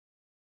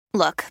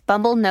Look,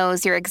 Bumble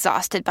knows you're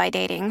exhausted by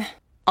dating.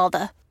 All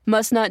the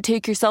must not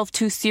take yourself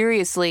too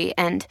seriously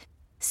and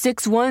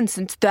 6'1"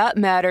 since that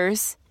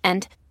matters.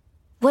 And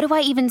what do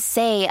I even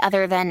say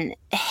other than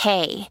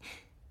hey?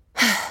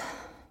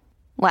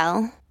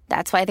 Well,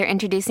 that's why they're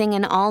introducing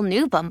an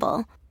all-new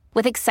Bumble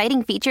with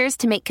exciting features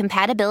to make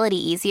compatibility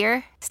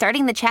easier,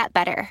 starting the chat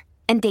better,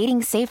 and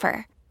dating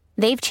safer.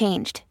 They've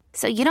changed,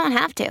 so you don't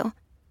have to.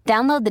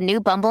 Download the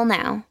new Bumble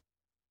now.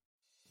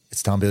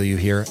 It's Tom Bilyeu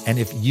here, and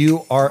if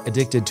you are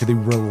addicted to the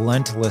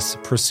relentless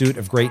pursuit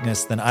of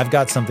greatness, then I've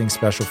got something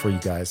special for you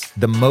guys.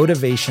 The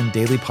Motivation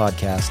Daily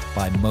Podcast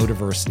by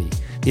Motiversity.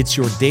 It's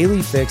your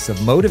daily fix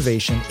of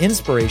motivation,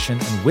 inspiration,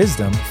 and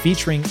wisdom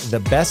featuring the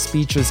best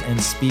speeches and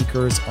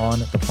speakers on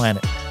the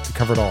planet. We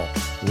cover it all.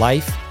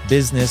 Life,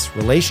 business,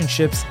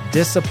 relationships,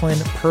 discipline,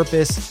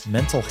 purpose,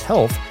 mental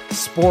health,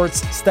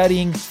 sports,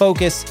 studying,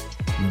 focus,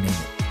 you name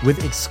it.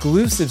 With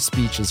exclusive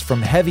speeches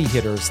from heavy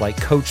hitters like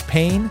Coach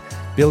Payne,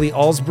 Billy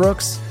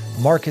Alsbrooks,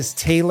 Marcus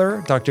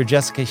Taylor, Dr.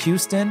 Jessica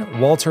Houston,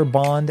 Walter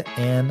Bond,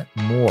 and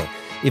more.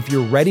 If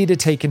you're ready to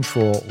take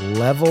control,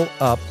 level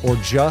up, or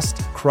just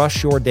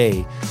crush your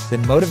day,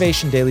 then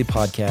Motivation Daily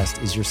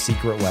Podcast is your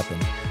secret weapon.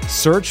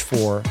 Search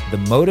for the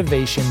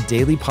Motivation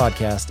Daily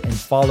Podcast and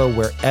follow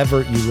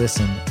wherever you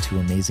listen to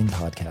amazing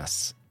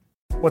podcasts.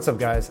 What's up,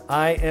 guys?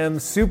 I am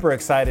super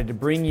excited to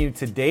bring you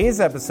today's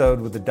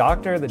episode with a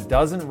doctor that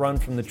doesn't run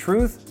from the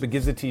truth, but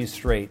gives it to you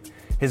straight.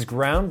 His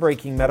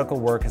groundbreaking medical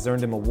work has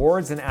earned him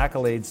awards and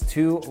accolades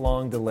too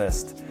long to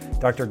list.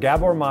 Dr.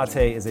 Gabor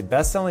Matè is a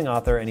best-selling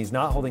author, and he's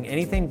not holding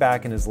anything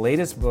back in his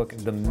latest book,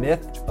 The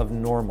Myth of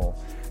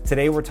Normal.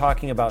 Today, we're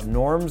talking about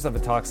norms of a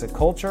toxic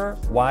culture,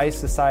 why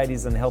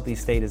society's unhealthy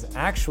state is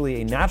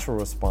actually a natural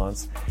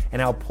response,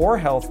 and how poor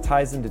health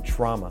ties into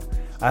trauma.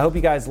 I hope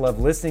you guys love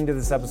listening to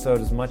this episode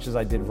as much as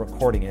I did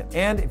recording it.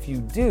 And if you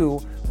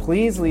do,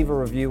 please leave a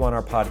review on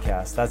our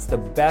podcast. That's the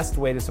best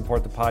way to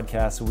support the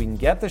podcast so we can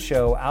get the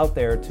show out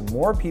there to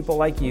more people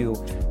like you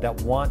that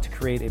want to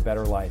create a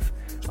better life.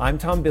 I'm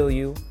Tom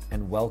Bilyeu,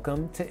 and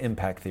welcome to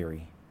Impact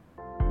Theory.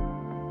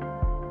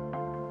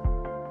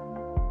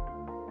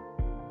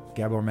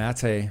 Gabor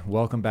Matè,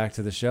 welcome back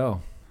to the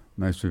show.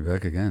 Nice to be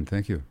back again.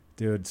 Thank you.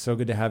 Dude, so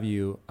good to have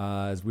you.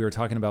 As we were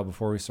talking about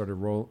before we started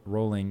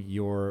rolling,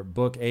 your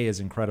book, A, is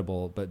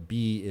incredible, but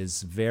B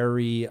is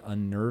very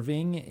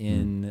unnerving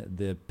in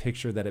the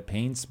picture that it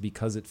paints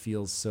because it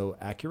feels so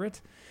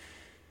accurate.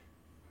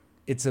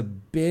 It's a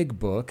big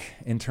book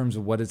in terms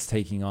of what it's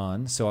taking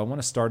on. So I want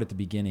to start at the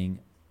beginning.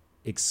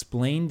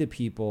 Explain to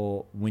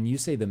people, when you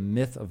say the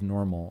myth of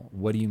normal,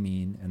 what do you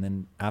mean? And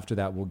then after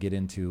that, we'll get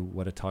into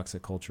what a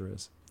toxic culture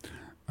is.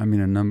 I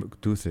mean,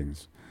 two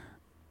things.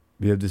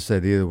 We have this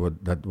idea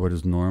that what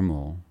is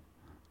normal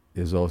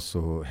is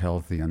also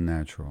healthy and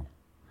natural.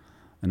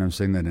 And I'm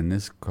saying that in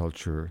this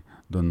culture,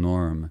 the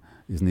norm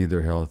is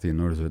neither healthy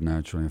nor is it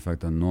natural. In fact,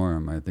 the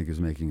norm, I think,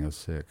 is making us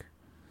sick.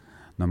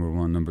 Number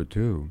one. Number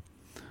two,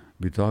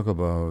 we talk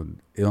about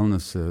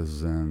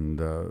illnesses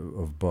and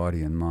of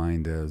body and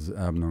mind as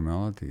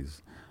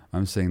abnormalities.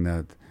 I'm saying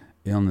that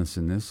illness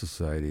in this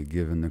society,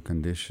 given the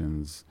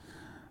conditions,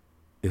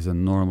 is a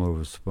normal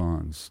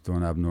response to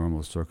an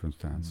abnormal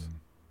circumstance. Mm-hmm.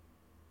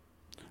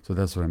 So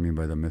that's what I mean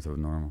by the myth of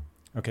normal.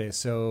 Okay,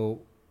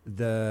 so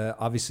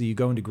obviously you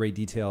go into great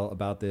detail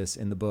about this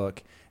in the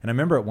book. And I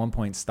remember at one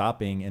point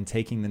stopping and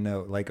taking the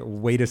note, like,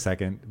 wait a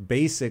second,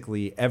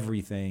 basically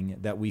everything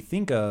that we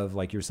think of,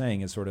 like you're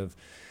saying, is sort of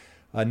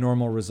a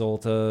normal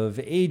result of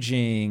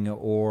aging,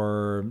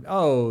 or,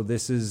 oh,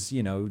 this is,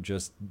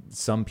 just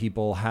some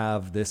people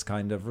have this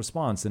kind of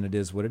response and it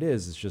is what it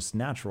is. It's just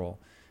natural.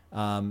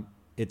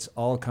 It's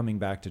all coming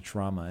back to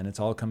trauma, and it's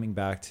all coming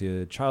back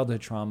to childhood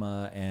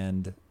trauma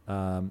and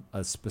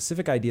a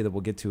specific idea that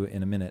we'll get to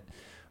in a minute.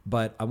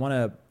 But I want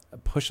to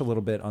push a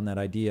little bit on that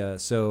idea.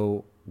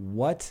 So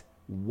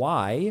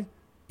why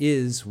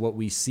is what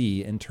we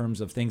see in terms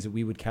of things that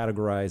we would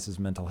categorize as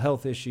mental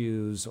health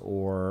issues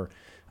or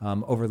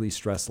overly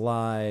stressed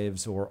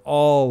lives, or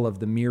all of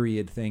the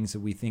myriad things that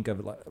we think of,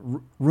 like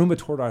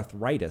rheumatoid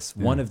arthritis,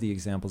 one of the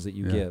examples that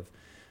you give.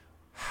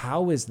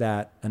 How is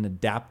that an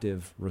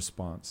adaptive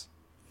response?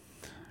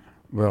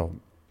 Well,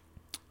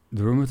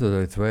 the rheumatoid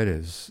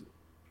arthritis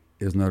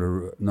is not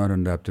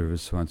an adaptive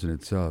response in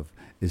itself.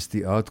 It's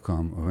the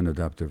outcome of an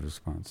adaptive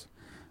response.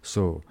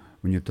 So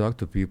when you talk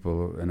to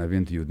people, and I've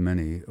interviewed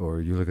many, or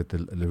you look at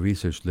the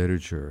research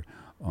literature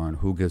on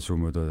who gets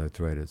rheumatoid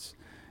arthritis,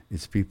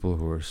 it's people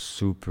who are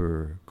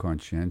super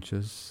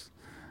conscientious.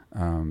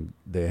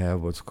 They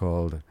have what's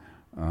called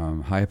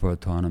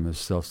hyper-autonomous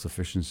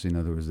self-sufficiency. In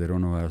other words, they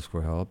don't know how to ask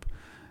for help.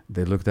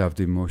 They look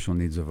after the emotional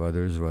needs of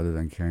others rather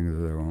than caring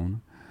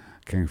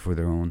for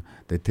their own.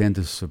 They tend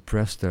to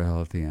suppress their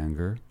healthy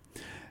anger.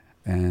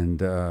 And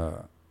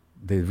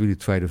they really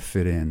try to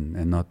fit in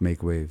and not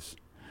make waves.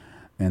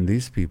 And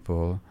these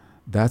people,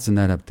 that's an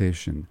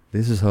adaptation.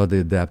 This is how they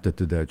adapted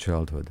to their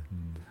childhood.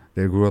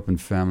 They grew up in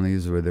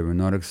families where they were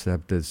not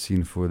accepted,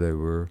 seen for who they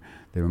were.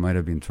 They might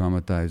have been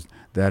traumatized.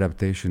 The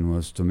adaptation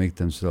was to make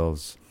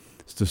themselves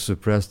to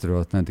suppress their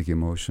authentic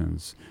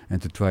emotions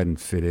and to try and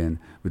fit in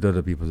with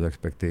other people's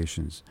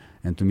expectations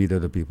and to meet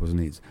other people's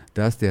needs.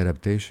 That's the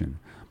adaptation.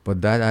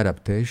 But that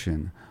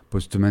adaptation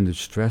puts tremendous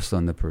stress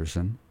on the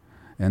person,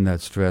 and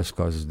that stress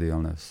causes the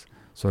illness.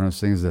 So what I'm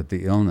saying is that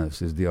the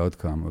illness is the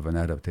outcome of an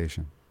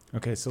adaptation.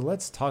 Okay, so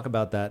let's talk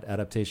about that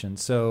adaptation.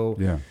 So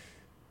Yeah.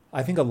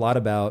 I think a lot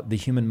about the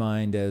human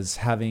mind as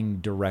having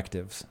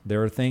directives.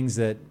 There are things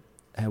that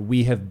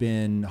we have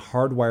been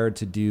hardwired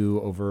to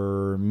do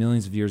over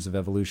millions of years of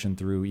evolution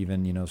through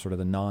even, sort of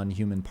the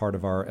non-human part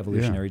of our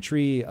evolutionary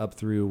tree up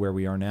through where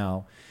we are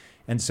now.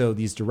 And so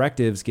these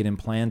directives get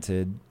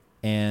implanted,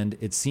 and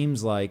it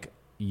seems like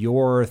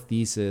your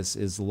thesis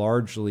is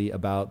largely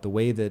about the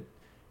way that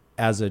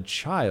as a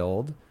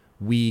child,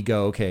 we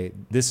go, okay,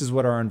 this is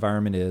what our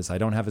environment is. I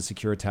don't have a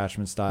secure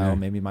attachment style. Yeah.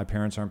 Maybe my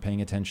parents aren't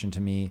paying attention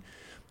to me.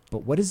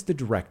 But what is the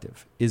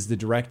directive? Is the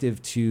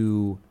directive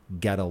to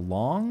get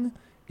along?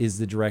 Is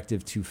the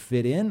directive to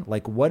fit in?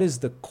 Like, what is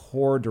the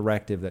core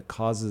directive that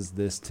causes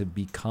this to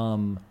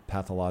become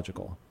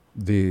pathological?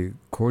 The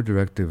core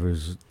directive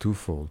is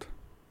twofold.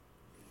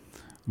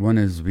 One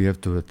is we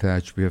have to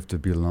attach, we have to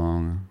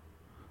belong,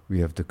 we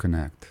have to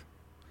connect.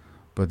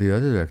 But the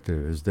other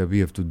directive is that we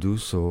have to do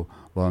so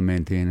while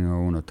maintaining our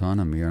own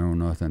autonomy, our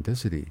own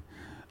authenticity.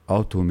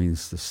 Auto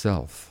means the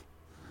self.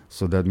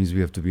 So that means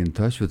we have to be in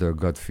touch with our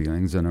gut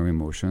feelings and our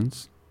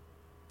emotions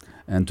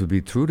and to be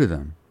true to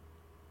them.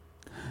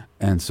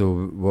 And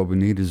so what we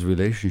need is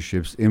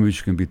relationships in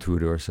which we can be true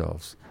to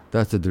ourselves.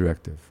 That's the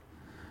directive.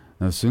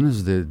 Now, as soon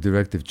as the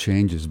directive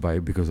changes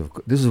because of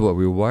this is what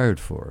we're wired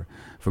for.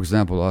 For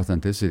example,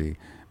 authenticity,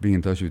 being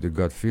in touch with your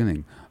gut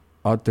feeling.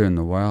 Out there in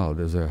the wild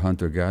as a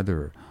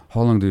hunter-gatherer,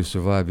 how long do you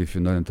survive if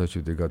you're not in touch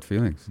with your gut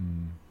feelings?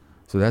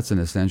 So that's an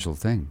essential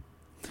thing.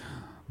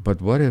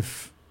 But what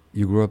if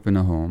you grew up in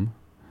a home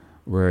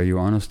where your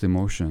honest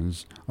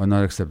emotions are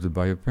not accepted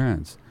by your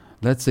parents?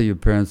 Let's say your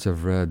parents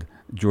have read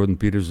Jordan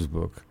Peterson's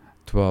book,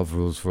 12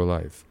 Rules for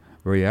Life,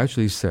 where he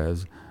actually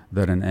says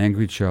that an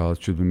angry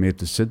child should be made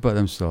to sit by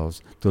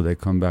themselves till they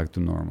come back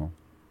to normal.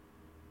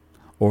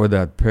 Or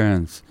that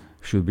parents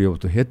should be able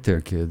to hit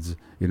their kids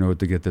in order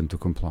to get them to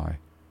comply.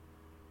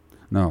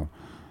 Now,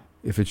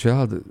 if a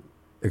child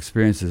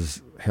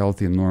experiences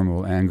healthy and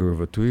normal anger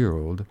of a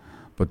 2-year-old,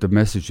 but the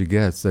message he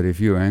gets that if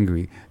you're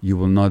angry, you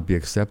will not be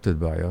accepted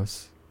by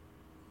us.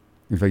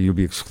 In fact, you'll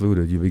be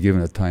excluded, you'll be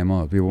given a time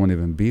out, we won't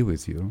even be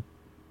with you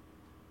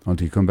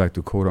until you come back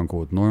to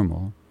quote-unquote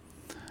normal,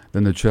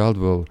 then the child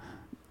will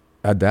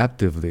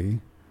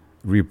adaptively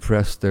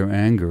repress their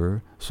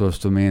anger so as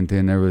to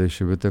maintain their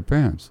relationship with their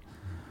parents.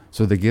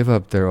 So they give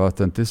up their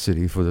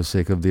authenticity for the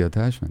sake of the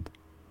attachment.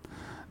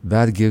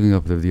 That giving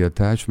up of the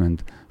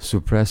attachment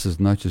suppresses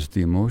not just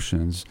the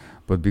emotions,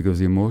 but because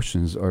the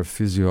emotions are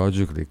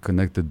physiologically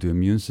connected to the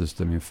immune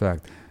system. In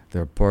fact,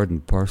 they're part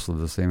and parcel of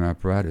the same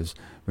apparatus.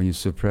 When you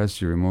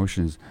suppress your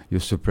emotions,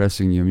 you're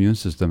suppressing your immune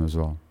system as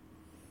well.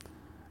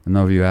 And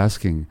now you're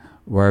asking,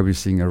 why are we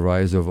seeing a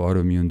rise of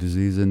autoimmune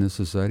disease in this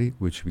society?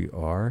 Which we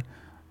are.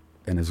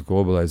 And as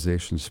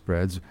globalization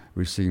spreads,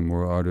 we're seeing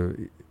more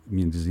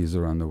autoimmune disease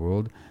around the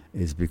world.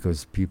 Is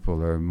because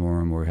people are more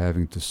and more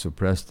having to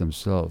suppress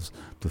themselves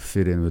to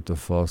fit in with the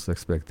false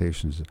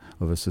expectations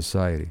of a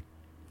society.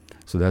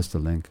 So that's the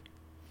link.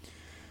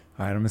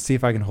 All right, I'm going to see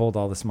if I can hold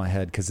all this in my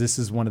head, because this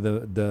is one of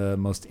the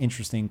most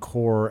interesting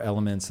core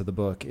elements of the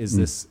book, is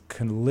this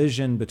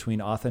collision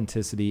between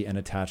authenticity and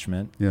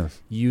attachment. Yes.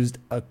 Used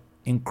an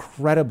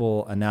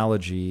incredible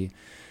analogy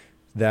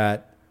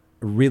that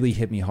really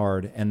hit me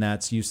hard, and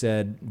that's, you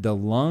said the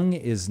lung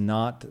is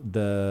not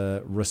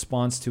the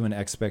response to an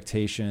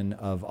expectation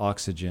of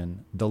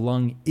oxygen. The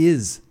lung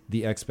is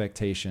the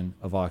expectation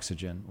of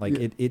oxygen. Like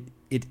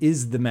it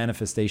is the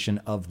manifestation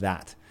of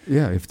that.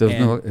 Yeah, if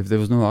there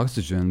was no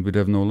oxygen, we'd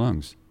have no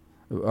lungs.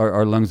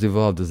 Our lungs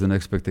evolved as an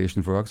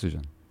expectation for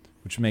oxygen.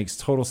 Which makes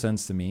total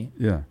sense to me.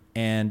 Yeah.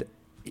 And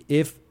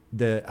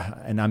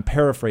and I'm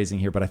paraphrasing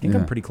here, but I think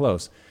I'm pretty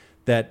close,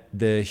 that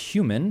the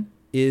human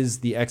is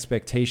the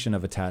expectation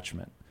of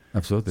attachment.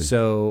 Absolutely.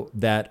 So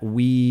that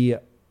we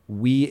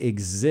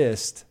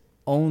exist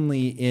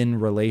only in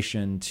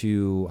relation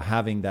to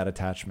having that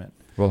attachment.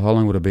 Well, how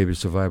long would a baby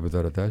survive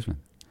without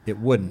attachment? It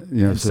wouldn't.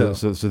 Yeah. So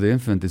the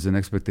infant is an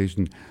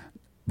expectation,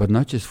 but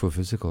not just for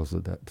physical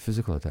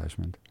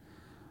attachment,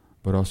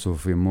 but also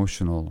for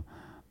emotional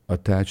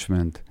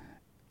attachment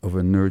of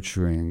a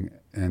nurturing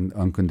and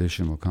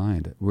unconditional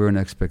kind. We're an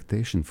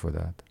expectation for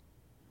that.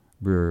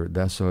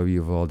 That's how we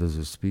evolved as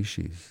a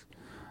species.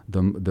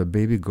 The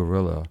baby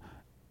gorilla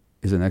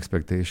is an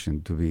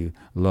expectation to be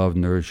loved,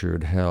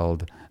 nurtured,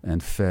 held,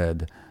 and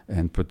fed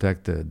and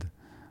protected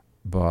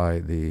by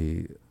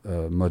the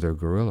mother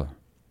gorilla.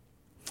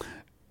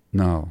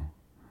 Now,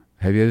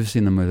 have you ever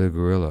seen a mother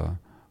gorilla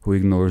who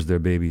ignores their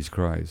baby's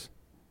cries?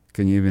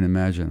 Can you even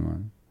imagine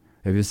one?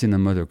 Have you seen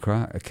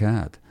a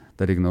cat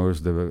that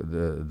ignores the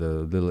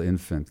little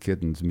infant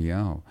kitten's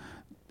meow?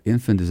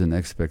 Infant is an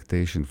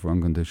expectation for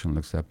unconditional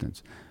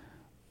acceptance.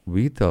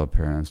 We tell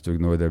parents to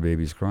ignore their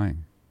babies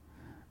crying.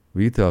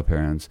 We tell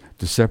parents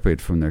to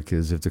separate from their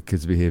kids if the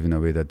kids behave in a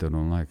way that they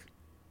don't like.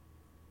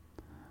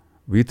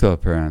 we tell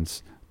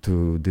parents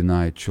to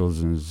deny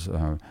children's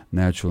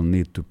natural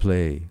need to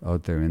play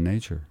out there in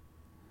nature.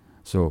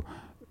 So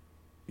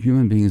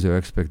human beings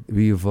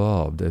we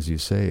evolved, as you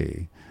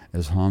say,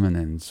 as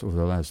hominins over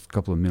the last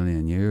couple of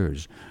million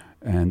years,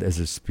 and as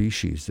a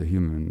species,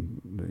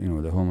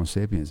 the Homo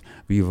sapiens,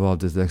 we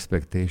evolved as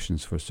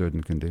expectations for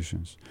certain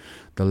conditions.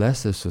 The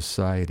less a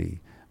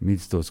society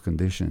meets those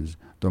conditions,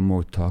 the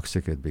more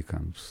toxic it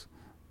becomes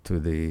to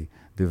the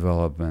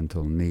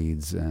developmental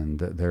needs and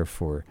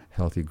therefore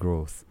healthy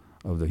growth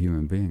of the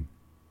human being.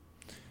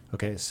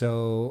 Okay,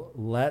 so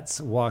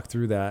let's walk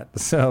through that.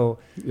 So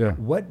Yeah.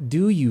 what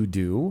do you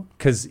do?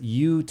 Because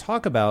you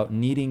talk about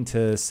needing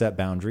to set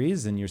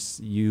boundaries, and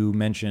you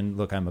mentioned,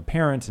 look, I'm a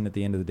parent, and at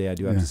the end of the day, I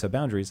do have to set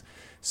boundaries.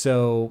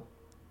 So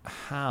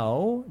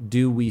how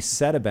do we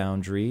set a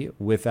boundary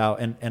without,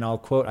 and I'll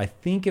quote, I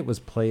think it was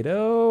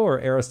Plato or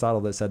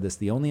Aristotle that said this,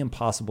 the only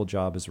impossible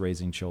job is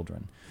raising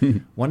children.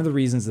 One of the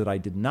reasons that I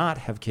did not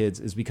have kids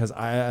is because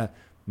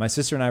my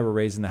sister and I were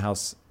raised in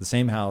the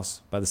same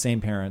house by the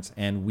same parents,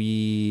 and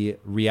we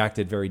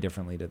reacted very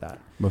differently to that.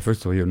 But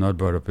first of all, you're not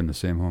brought up in the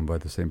same home by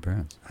the same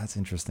parents. That's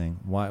interesting.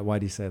 Why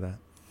do you say that?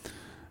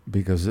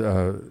 Because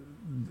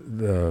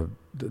the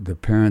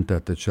parent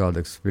that the child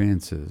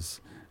experiences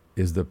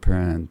is the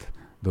parent,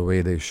 the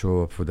way they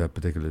show up for that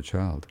particular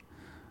child.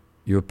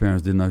 Your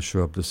parents did not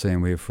show up the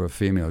same way for a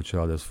female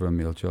child as for a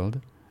male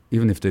child.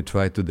 Even if they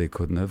tried to, they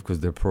couldn't have, because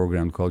they're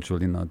programmed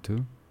culturally not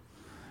to.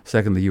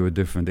 Secondly, you were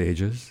different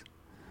ages.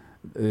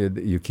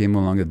 You came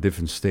along at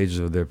different stages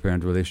of their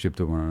parent relationship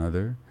to one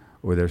another,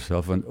 or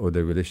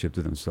their relationship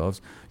to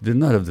themselves. You did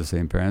not have the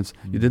same parents.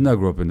 You did not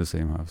grow up in the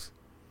same house.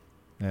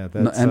 Yeah,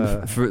 that's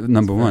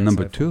number one.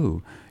 Number insightful.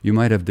 two, you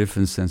might have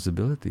different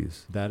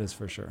sensibilities. That is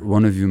for sure.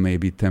 One of you may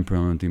be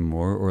temperamentally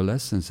more or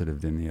less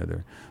sensitive than the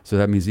other. So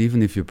that means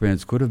even if your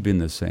parents could have been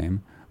the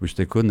same, which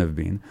they couldn't have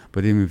been,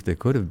 but even if they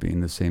could have been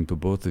the same to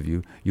both of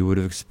you, you would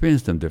have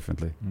experienced them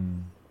differently.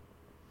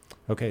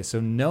 Okay, so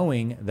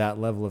knowing that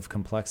level of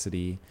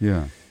complexity,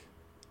 Yeah.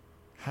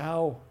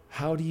 how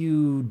do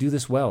you do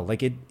this well?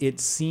 Like it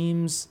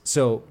seems,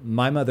 so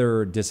my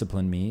mother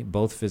disciplined me,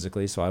 both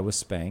physically, so I was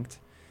spanked,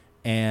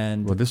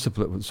 and... Well,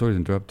 discipline, sorry to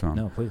interrupt, Tom.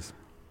 No, please.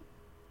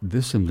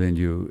 Discipline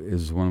you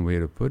is one way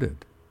to put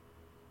it.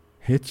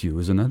 Hit you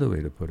is another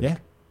way to put it. Yeah.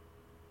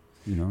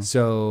 You know?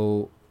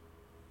 So,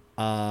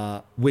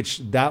 which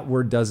that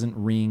word doesn't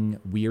ring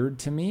weird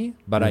to me,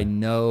 but I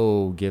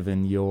know,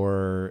 given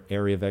your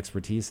area of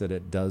expertise, that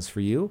it does for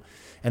you.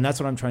 And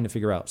that's what I'm trying to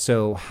figure out.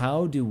 So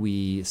how do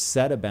we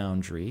set a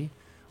boundary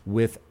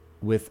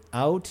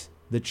without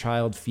the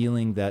child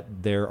feeling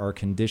that there are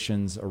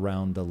conditions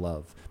around the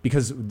love?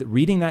 Because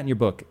reading that in your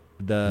book,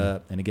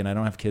 and again, I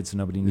don't have kids, so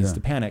nobody needs to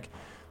panic,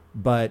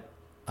 but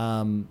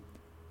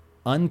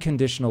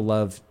unconditional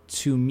love,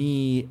 to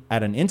me,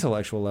 at an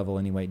intellectual level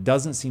anyway,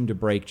 doesn't seem to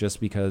break just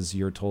because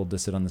you're told to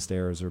sit on the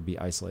stairs or be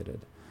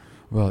isolated.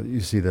 Well, you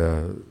see,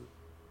 the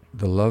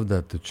love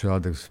that the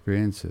child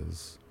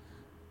experiences,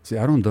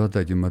 I don't doubt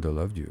that your mother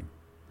loved you,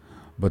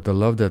 but the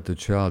love that the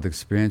child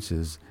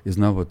experiences is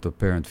not what the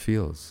parent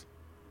feels.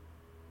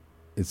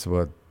 It's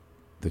what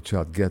the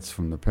child gets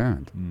from the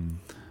parent.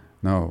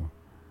 Now,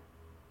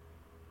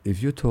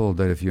 if you're told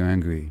that if you're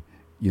angry,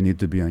 you need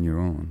to be on your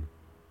own,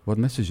 what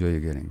message are you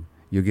getting?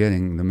 You're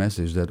getting the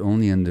message that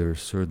only under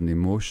certain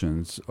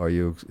emotions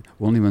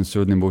only when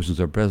certain emotions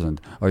are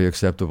present are you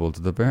acceptable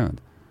to the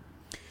parent.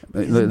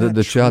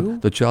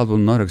 The child will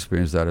not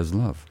experience that as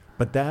love.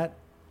 But that,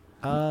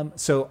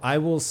 so I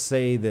will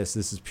say this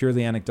is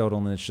purely anecdotal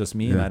and it's just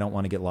me and I don't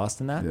want to get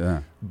lost in that.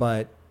 Yeah.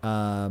 But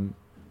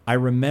I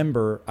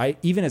remember,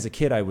 even as a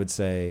kid, I would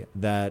say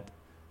that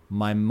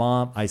my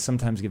mom, I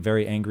sometimes get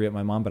very angry at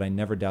my mom, but I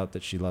never doubt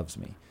that she loves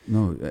me.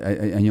 No,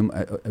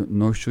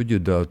 nor should you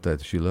doubt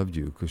that she loved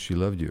you, because she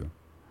loved you.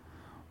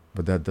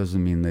 But that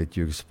doesn't mean that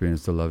you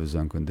experience the love is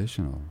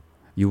unconditional.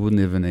 You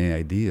wouldn't have any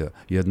idea.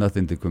 You had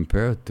nothing to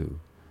compare it to.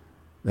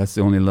 That's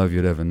the only love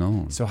you'd ever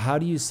known. So how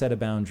do you set a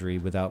boundary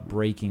without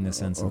breaking the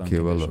sense of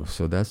unconditional? Okay, well, look,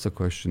 so that's the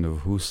question of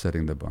who's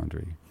setting the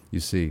boundary.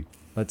 You see...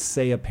 Let's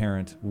say a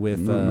parent with...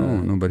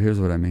 No, but here's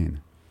what I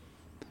mean.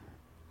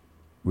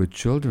 With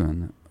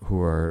children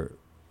who are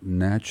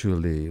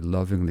naturally,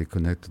 lovingly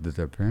connected to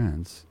their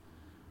parents,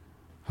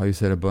 how you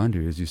set a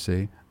boundary is you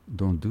say,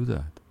 don't do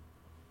that.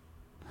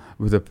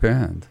 With a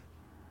parent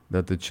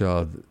that the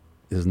child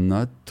is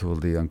not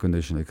totally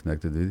unconditionally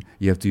connected to,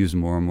 you have to use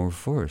more and more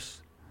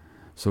force.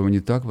 So when you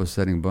talk about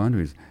setting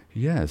boundaries,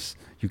 yes,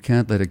 you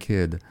can't let a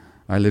kid...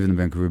 I live in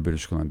Vancouver,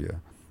 British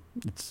Columbia.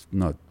 It's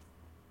not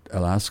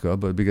Alaska,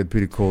 but we get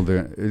pretty cold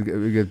there.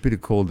 We get pretty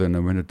cold there in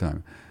the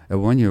wintertime. A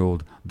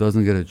 1-year-old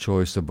doesn't get a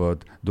choice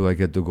about, do I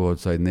get to go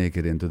outside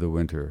naked into the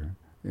winter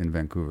in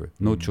Vancouver?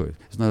 No choice.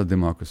 It's not a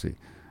democracy.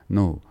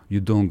 No, you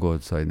don't go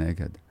outside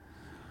naked.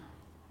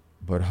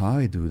 But how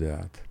I do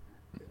that,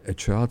 a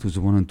child who's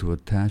wanting to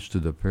attach to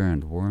the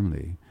parent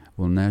warmly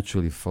will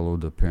naturally follow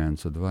the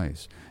parent's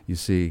advice. You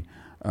see,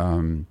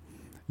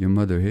 your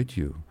mother hit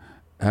you.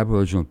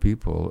 Aboriginal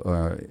people,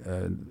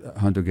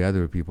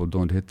 hunter-gatherer people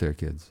don't hit their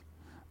kids.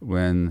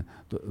 When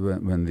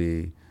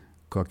the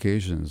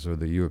Caucasians or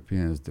the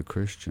Europeans, the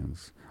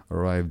Christians,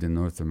 arrived in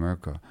North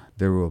America,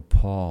 they were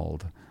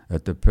appalled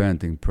at the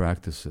parenting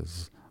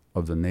practices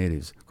of the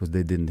natives because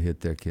they didn't hit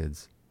their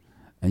kids.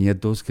 And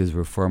yet those kids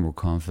were far more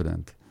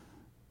confident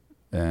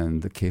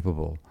and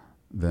capable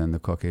than the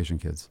Caucasian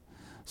kids.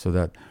 So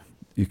that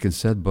you can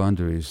set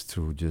boundaries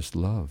through just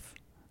love,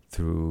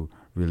 through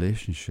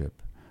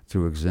relationship,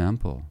 through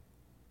example.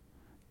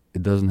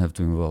 It doesn't have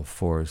to involve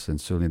force,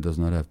 and certainly does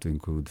not have to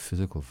include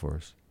physical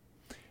force.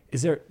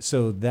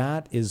 So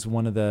that is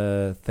one of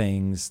the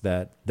things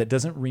that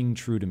doesn't ring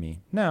true to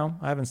me. Now,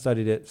 I haven't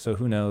studied it, so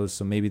who knows?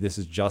 So maybe this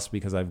is just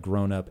because I've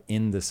grown up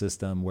in the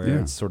system where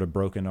it's sort of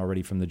broken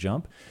already from the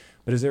jump.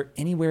 But is there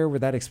anywhere where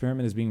that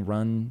experiment is being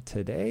run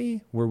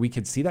today where we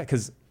could see that?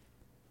 Because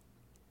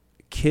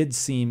kids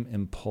seem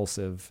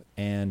impulsive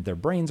and their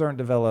brains aren't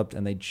developed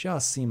and they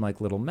just seem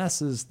like little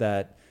messes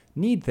that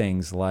need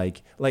things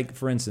like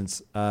for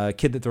instance, a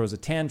kid that throws a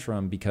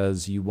tantrum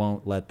because you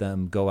won't let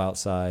them go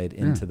outside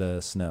into the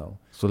snow.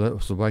 So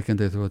why can't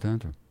they throw a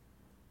tantrum?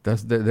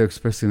 They're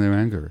expressing their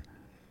anger.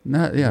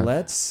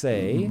 Let's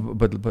say.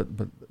 But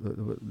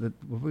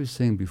what were you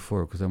saying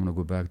before? Because I want to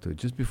go back to it.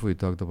 Just before you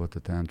talked about the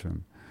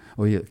tantrum.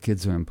 Oh yeah,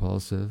 kids are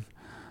impulsive.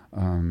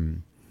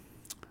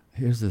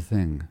 Here's the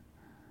thing.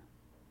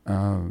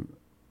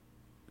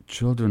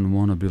 Children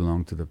want to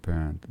belong to the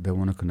parent. They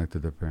want to connect to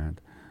the parent.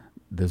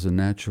 There's a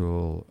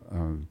natural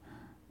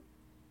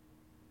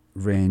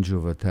range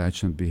of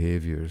attachment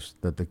behaviors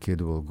that the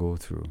kid will go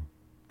through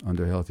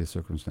under healthy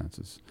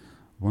circumstances.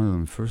 One of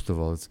them, first of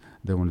all, is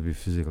they want to be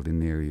physically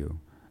near you.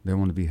 They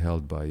want to be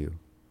held by you.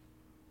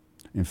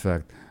 In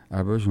fact,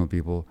 Aboriginal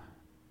people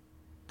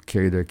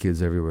carry their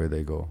kids everywhere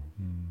they go.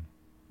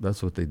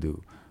 That's what they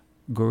do.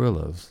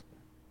 Gorillas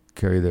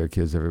carry their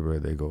kids everywhere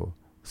they go,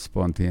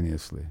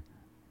 spontaneously.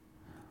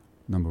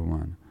 Number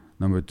one.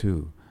 Number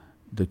two,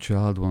 the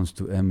child wants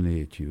to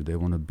emulate you. They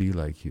want to be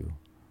like you.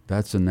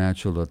 That's a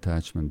natural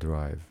attachment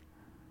drive.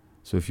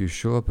 So if you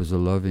show up as a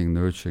loving,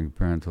 nurturing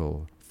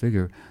parental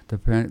figure,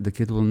 the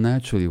kid will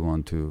naturally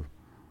want to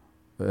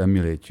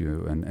emulate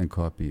you and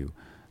copy you.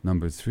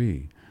 Number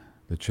three,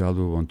 the child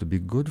will want to be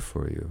good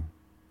for you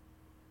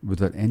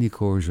without any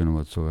coercion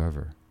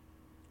whatsoever.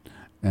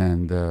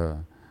 And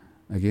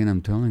again,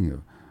 I'm telling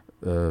you,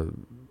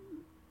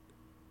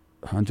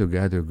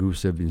 hunter-gatherer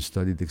groups have been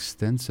studied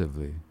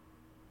extensively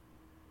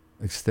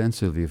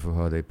for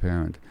how they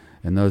parent.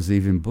 And there's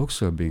even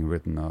books are being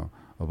written now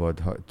about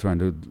trying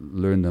to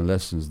learn the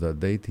lessons that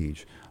they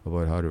teach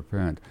about how to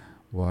parent.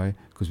 Why?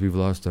 Because we've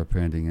lost our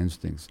parenting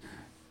instincts.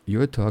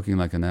 You're talking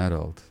like an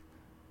adult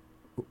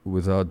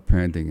without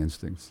parenting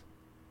instincts.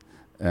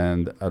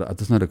 And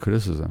that's not a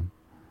criticism.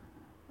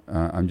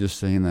 I'm just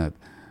saying that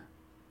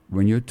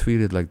when you're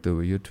treated like the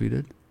way you're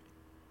treated,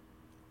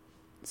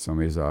 some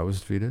ways I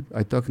was treated,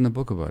 I talk in the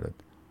book about it.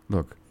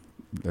 Look,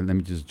 let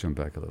me just jump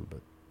back a little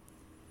bit.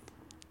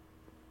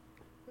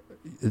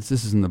 This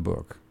is in the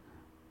book.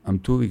 I'm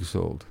 2 weeks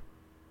old.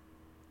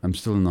 I'm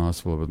still in the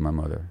hospital with my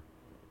mother.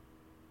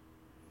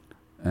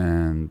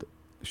 And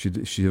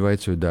she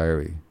writes her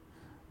diary.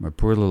 My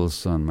poor little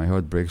son, my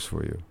heart breaks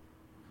for you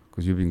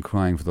because you've been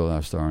crying for the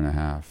last hour and a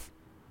half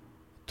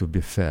to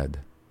be fed.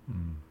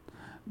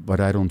 But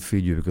I don't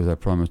feed you because I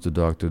promised the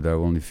doctor that I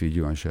will only feed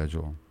you on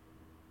schedule.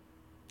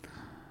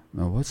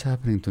 Now what's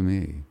happening to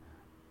me?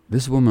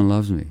 This woman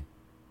loves me.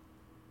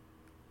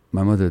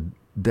 My mother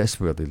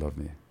desperately loved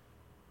me.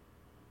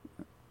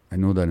 I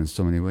know that in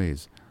so many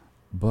ways.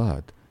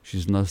 But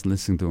she's not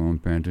listening to her own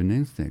parenting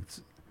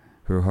instincts.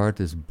 Her heart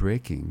is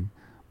breaking,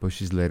 but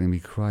she's letting me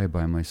cry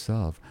by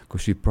myself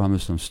because she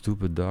promised some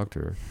stupid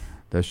doctor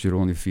that she'd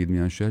only feed me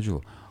on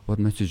schedule. What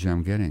message am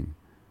I getting?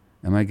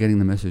 Am I getting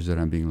the message that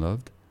I'm being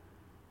loved?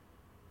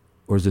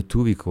 Or as a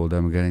 2-week-old,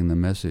 I'm getting the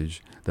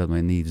message that my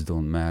needs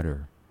don't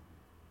matter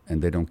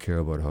and they don't care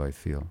about how I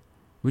feel?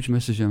 Which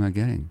message am I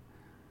getting?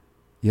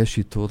 Yes,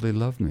 she totally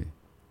loved me,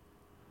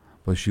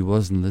 but she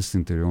wasn't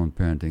listening to her own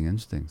parenting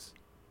instincts.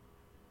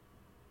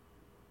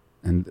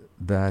 And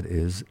that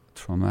is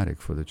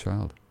traumatic for the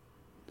child.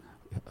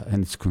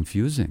 And it's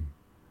confusing,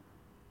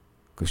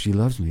 because she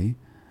loves me,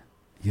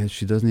 yet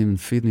she doesn't even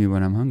feed me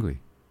when I'm hungry.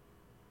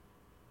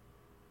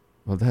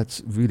 Well,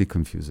 that's really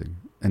confusing,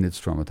 and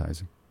it's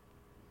traumatizing.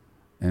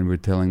 And we're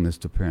telling this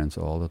to parents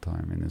all the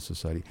time in this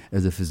society.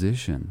 As a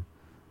physician,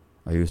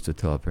 I used to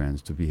tell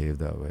parents to behave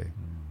that way.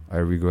 I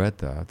regret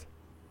that,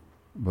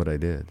 but I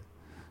did.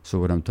 So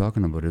what I'm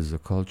talking about is a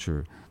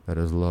culture that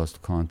has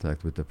lost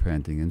contact with the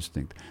parenting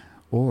instinct.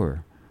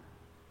 Or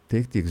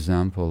take the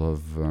example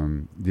of,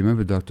 do you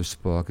remember Dr.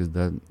 Spock? Is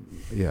that,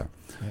 yeah.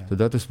 So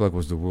Dr. Spock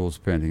was the world's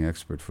parenting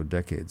expert for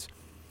decades.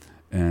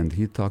 And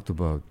he talked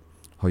about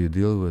how you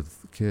deal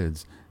with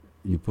kids.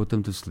 You put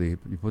them to sleep,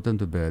 you put them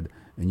to bed,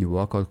 and you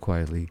walk out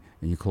quietly,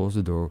 and you close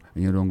the door,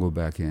 and you don't go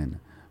back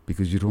in,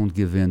 because you don't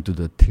give in to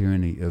the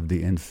tyranny of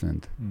the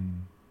infant.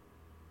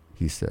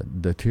 He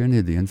said, the tyranny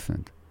of the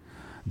infant.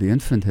 The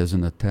infant has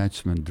an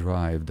attachment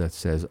drive that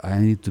says, I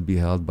need to be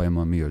held by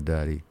mommy or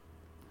daddy.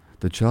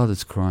 The child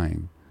is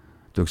crying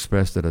to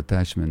express that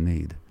attachment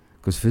need,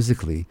 because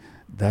physically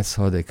That's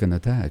how they can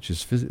attach.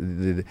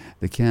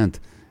 They can't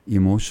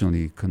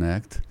emotionally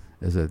connect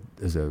as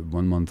a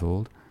 1 month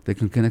old. They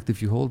can connect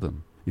if you hold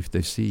them, if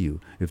they see you,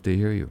 if they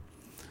hear you.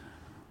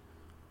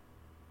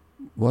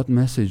 What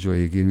message are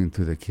you giving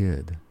to the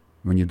kid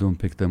when you don't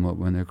pick them up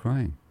when they're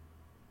crying?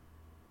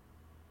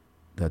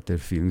 That their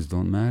feelings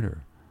don't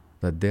matter,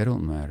 that they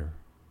don't matter.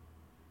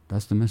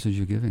 That's the message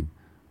you're giving.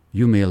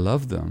 You may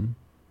love them,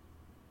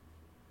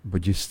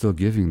 but you're still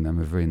giving them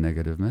a very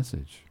negative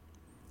message.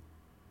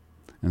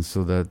 And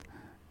so that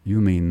you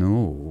may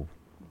know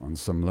on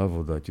some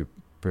level that your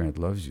parent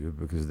loves you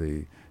because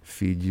they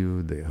feed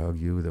you, they hug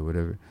you, they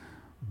whatever.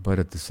 But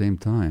at the same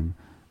time,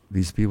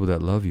 these people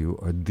that love you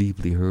are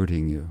deeply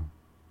hurting you.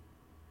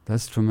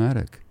 That's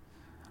traumatic.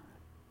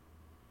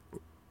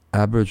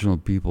 Aboriginal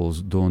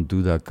peoples don't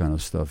do that kind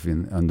of stuff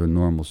under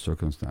normal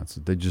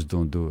circumstances. They just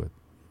don't do it.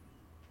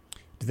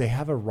 Do they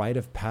have a rite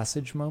of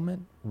passage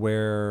moment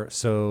where,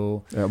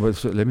 so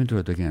let me do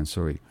it again,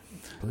 sorry.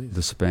 Please.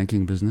 The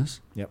spanking business?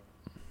 Yep.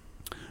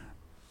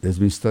 There's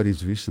been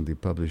studies recently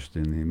published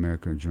in the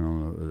American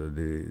Journal,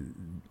 the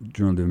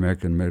Journal of the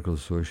American Medical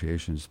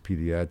Association's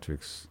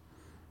Pediatrics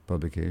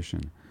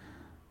publication,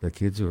 that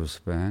kids who are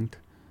spanked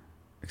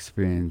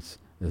experience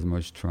as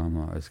much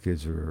trauma as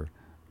kids who are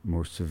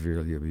more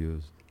severely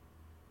abused.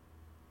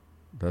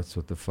 That's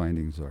what the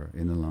findings are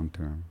in the long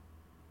term.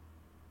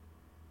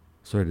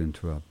 Sorry to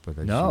interrupt, but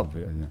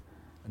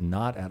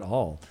not at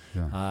all.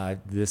 Yeah.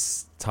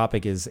 This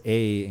topic is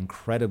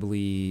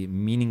incredibly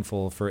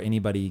meaningful for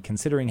anybody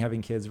considering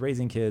having kids,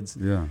 raising kids.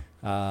 Yeah.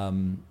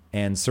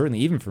 And certainly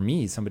even for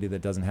me, somebody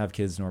that doesn't have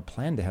kids nor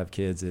plan to have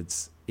kids,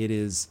 it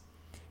is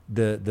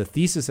the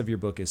thesis of your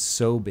book is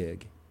so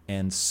big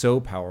and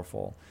so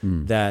powerful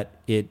that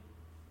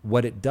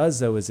what it does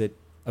though is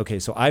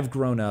so I've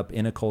grown up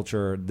in a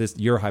culture,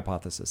 your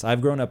hypothesis, I've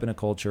grown up in a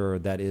culture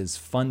that is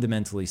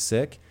fundamentally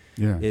sick,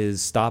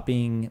 is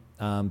stopping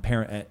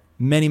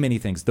many, many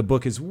things. The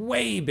book is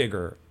way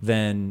bigger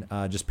than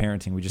just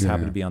parenting. We just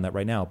happen to be on that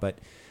right now. But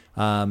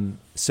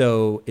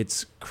so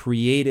it's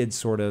created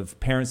sort of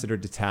parents that are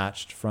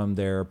detached from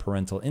their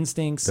parental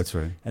instincts. That's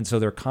right. And so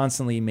they're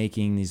constantly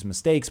making these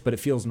mistakes, but it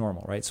feels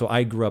normal, right? So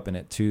I grew up in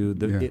it too.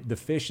 The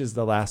fish is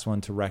the last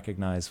one to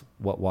recognize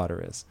what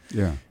water is.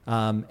 Yeah.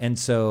 And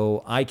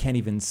so I can't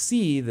even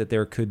see that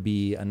there could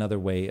be another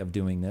way of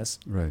doing this.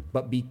 Right.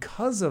 But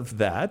because of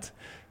that,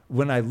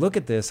 when I look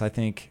at this, I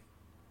think,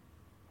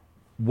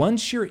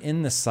 once you're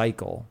in the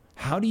cycle,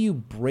 how do you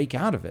break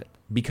out of it?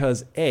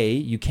 Because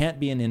you can't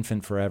be an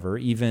infant forever.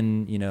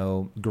 Even,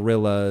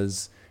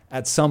 gorillas,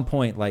 at some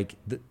point, like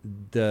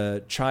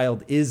the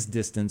child is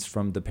distanced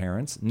from the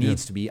parents,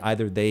 needs to be.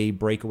 Either they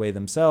break away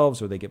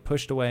themselves or they get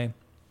pushed away.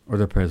 Or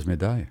their parents may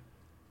die.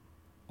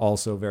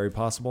 Also very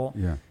possible.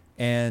 Yeah.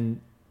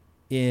 And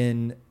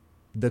in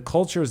the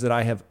cultures that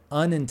I have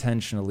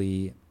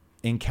unintentionally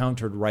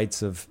encountered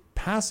rites of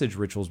passage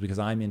rituals, because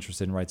I'm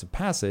interested in rites of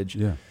passage,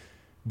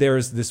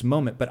 there's this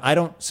moment, but I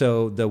don't.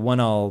 So the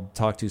one I'll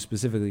talk to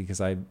specifically, because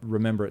I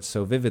remember it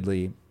so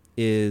vividly,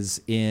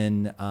 is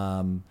in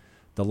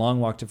The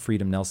Long Walk to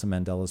Freedom, Nelson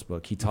Mandela's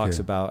book. He talks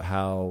about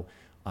how,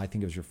 I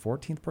think it was your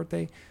 14th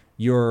birthday,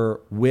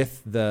 you're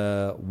with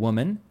the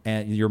woman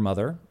and your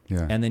mother,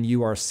 and then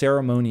you are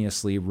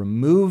ceremoniously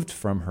removed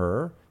from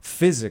her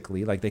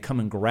physically, like they come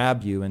and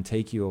grab you and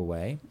take you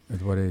away.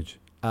 At what age?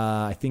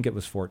 I think it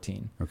was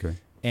 14. Okay.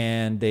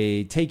 And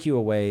they take you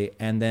away,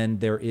 and then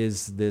there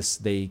is this,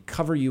 they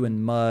cover you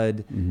in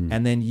mud,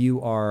 and then you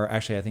are,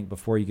 actually, I think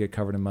before you get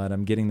covered in mud,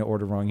 I'm getting the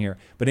order wrong here.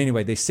 But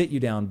anyway, they sit you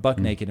down buck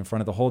naked in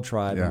front of the whole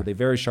tribe with a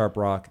very sharp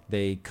rock.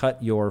 They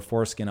cut your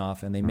foreskin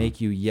off, and they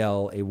make you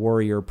yell a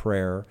warrior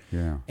prayer.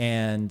 Yeah.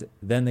 And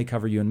then they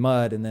cover you in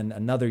mud, and then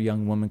another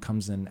young woman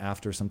comes in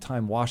after some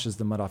time, washes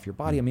the mud off your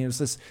body. I mean, it was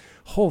this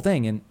whole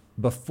thing. And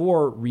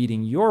before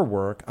reading your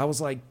work, I was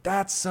like,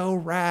 that's so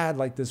rad,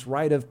 like this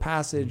rite of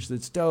passage,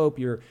 that's dope.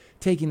 You're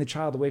taking the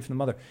child away from the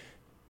mother.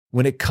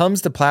 When it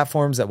comes to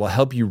platforms that will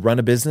help you run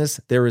a business,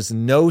 there is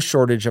no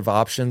shortage of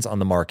options on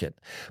the market.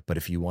 But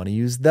if you want to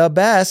use the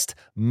best,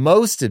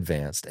 most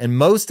advanced, and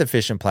most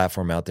efficient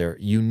platform out there,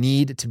 you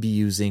need to be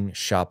using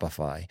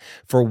Shopify.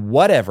 For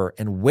whatever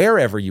and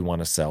wherever you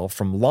want to sell,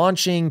 from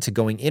launching to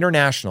going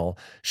international,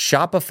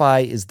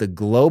 Shopify is the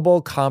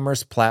global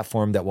commerce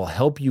platform that will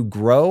help you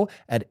grow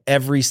at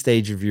every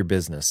stage of your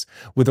business.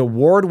 With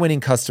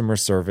award-winning customer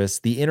service,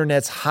 the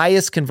internet's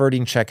highest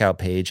converting checkout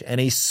page, and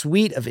a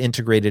suite of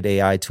integrated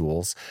AI tools,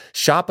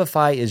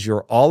 Shopify is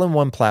your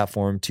all-in-one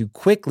platform to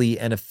quickly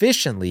and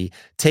efficiently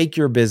take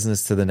your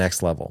business to the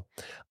next level.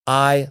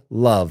 I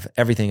love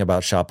everything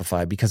about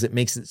Shopify because it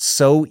makes it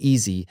so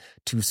easy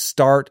to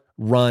start,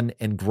 run,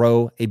 and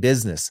grow a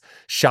business.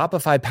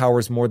 Shopify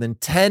powers more than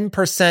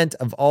 10%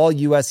 of all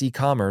U.S.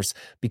 e-commerce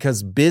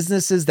because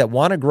businesses that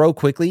want to grow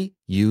quickly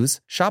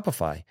use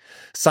Shopify.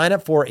 Sign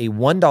up for a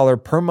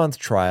 $1 per month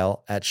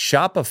trial at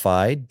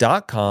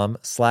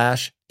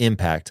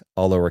shopify.com/impact,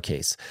 all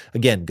lowercase.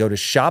 Again, go to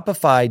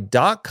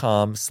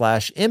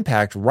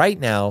shopify.com/impact right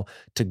now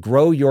to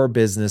grow your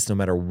business no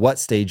matter what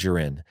stage you're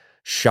in.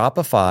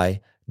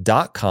 Shopify.com/impact.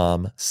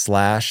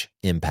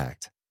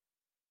 yahoofinance.com/impact.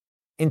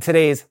 In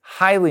today's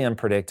highly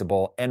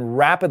unpredictable and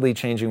rapidly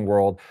changing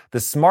world, the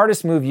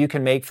smartest move you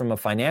can make from a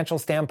financial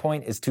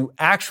standpoint is to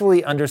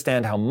actually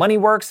understand how money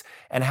works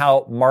and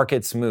how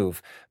markets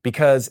move.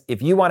 Because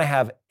if you want to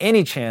have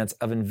any chance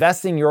of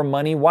investing your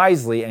money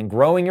wisely and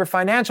growing your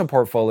financial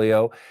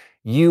portfolio,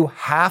 you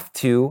have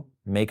to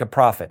make a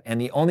profit. And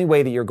the only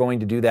way that you're going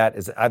to do that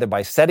is either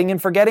by setting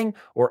and forgetting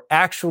or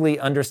actually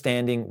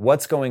understanding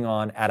what's going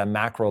on at a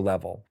macro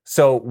level.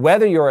 So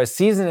whether you're a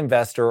seasoned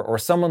investor or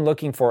someone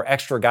looking for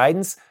extra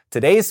guidance,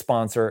 today's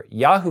sponsor,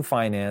 Yahoo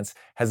Finance,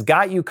 has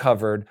got you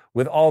covered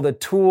with all the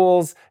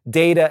tools,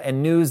 data,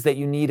 and news that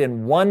you need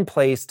in one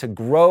place to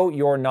grow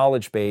your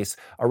knowledge base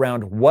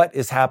around what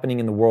is happening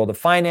in the world of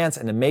finance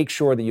and to make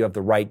sure that you have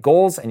the right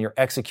goals and you're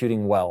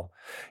executing well.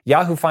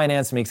 Yahoo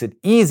Finance makes it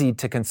easy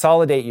to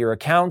consolidate your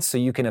accounts so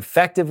you can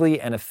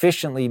effectively and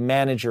efficiently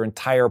manage your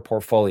entire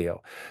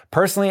portfolio.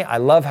 Personally, I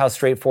love how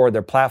straightforward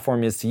their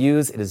platform is to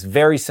use. It is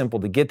very simple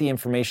to get the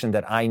information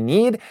that I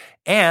need,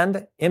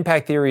 and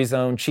Impact Theory's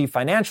own chief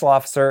financial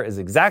officer is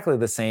exactly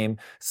the same,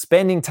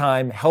 spending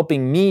time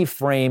helping me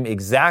frame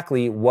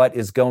exactly what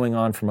is going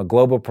on from a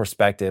global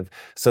perspective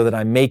so that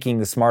I'm making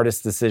the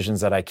smartest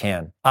decisions that I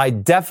can. I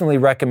definitely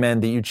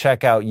recommend that you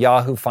check out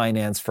Yahoo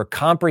Finance for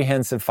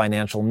comprehensive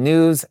financial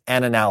news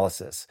and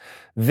analysis.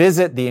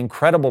 Visit the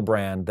incredible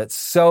brand that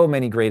so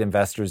many great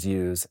investors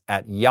use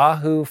at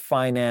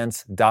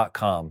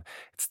yahoofinance.com.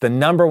 It's the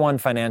 #1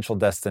 financial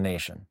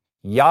destination,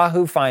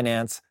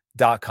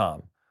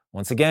 yahoofinance.com.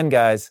 Once again,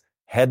 guys,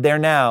 head there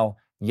now,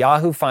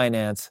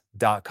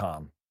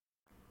 yahoofinance.com.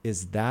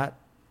 Is that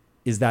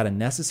a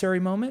necessary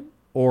moment,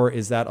 or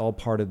is that all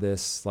part of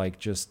this, like,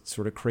 just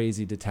sort of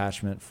crazy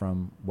detachment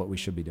from what we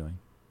should be doing?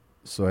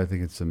 So I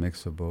think it's a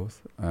mix of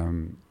both.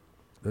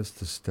 Let's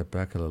just step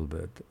back a little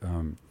bit.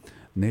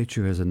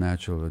 Nature has a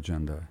natural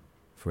agenda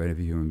for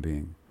every human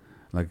being.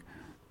 Like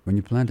when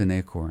you plant an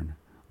acorn,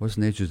 what's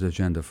nature's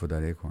agenda for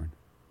that acorn?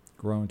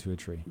 Grow into a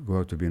tree. Grow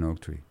up to be an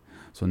oak tree.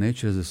 So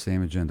nature has the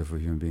same agenda for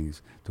human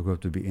beings, to grow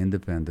up to be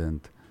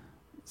independent,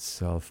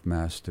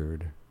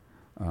 self-mastered,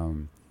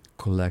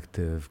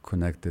 collective,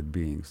 connected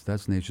beings.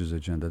 That's nature's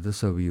agenda.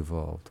 That's how we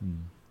evolved.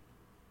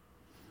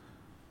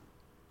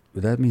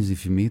 But that means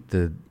if you meet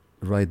the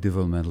right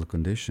developmental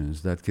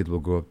conditions, that kid will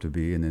grow up to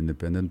be an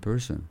independent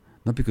person.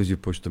 Not because you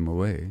pushed them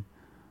away,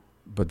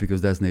 but because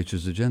that's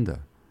nature's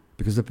agenda.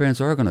 Because the parents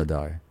are going to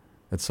die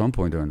at some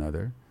point or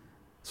another.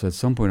 So at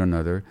some point or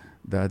another,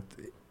 that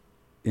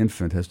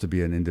infant has to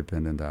be an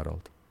independent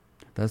adult.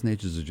 That's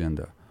nature's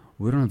agenda.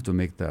 We don't have to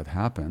make that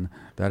happen.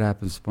 That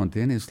happens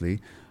spontaneously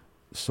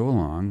so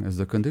long as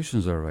the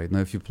conditions are right.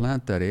 Now, if you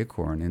plant that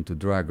acorn into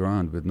dry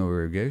ground with no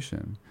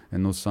irrigation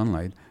and no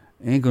sunlight,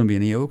 ain't going to be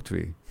any oak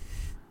tree.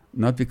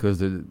 Not because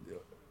the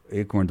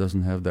acorn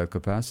doesn't have that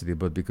capacity,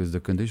 but because the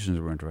conditions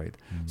weren't right.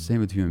 Same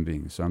with human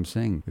beings. So I'm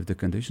saying if the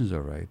conditions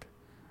are right,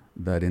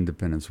 that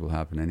independence will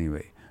happen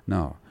anyway.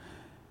 Now,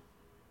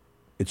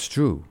 it's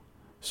true.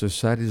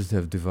 Societies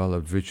have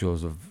developed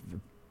rituals of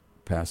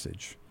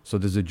passage. So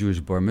there's a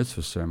Jewish bar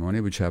mitzvah ceremony,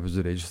 which happens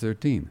at age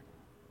 13.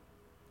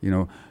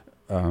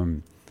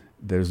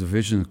 There's a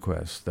vision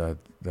quest that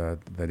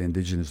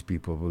indigenous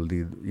people will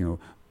lead,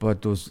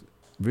 but those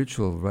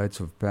ritual rites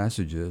of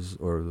passages,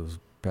 or those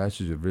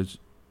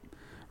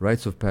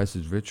rites of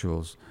passage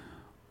rituals,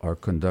 are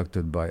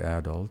conducted by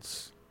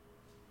adults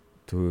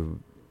to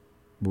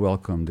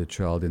welcome the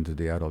child into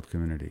the adult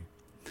community.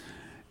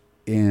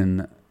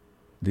 In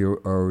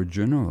our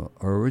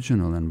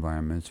original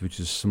environments, which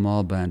is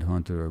small band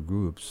hunter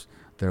groups,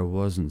 there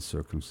wasn't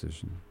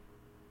circumcision.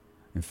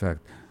 In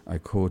fact, I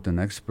quote an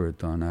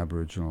expert on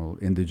Aboriginal,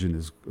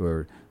 indigenous,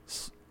 or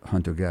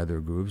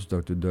hunter-gatherer groups,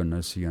 Dr.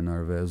 Darnassia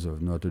Narvez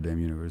of Notre Dame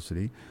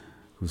University,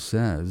 who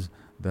says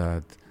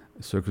that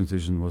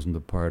circumcision wasn't a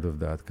part of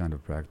that kind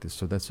of practice.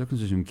 So that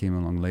circumcision came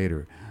along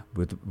later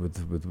with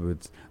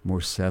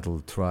more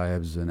settled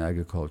tribes and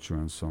agriculture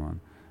and so on.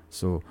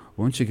 So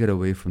once you get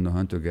away from the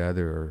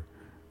hunter-gatherer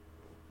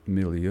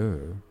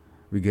milieu,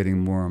 we're getting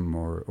more and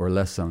more, or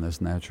less and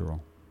less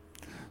natural.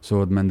 So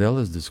what Mandela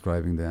is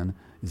describing then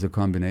is a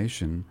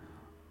combination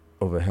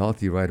of a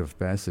healthy rite of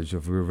passage,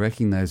 of we're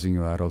recognizing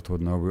your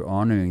adulthood now, we're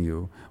honoring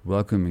you,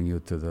 welcoming you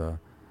to the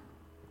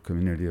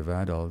community of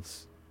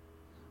adults.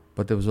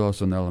 But there was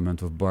also an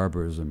element of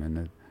barbarism in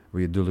it,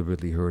 where you're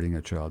deliberately hurting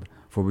a child,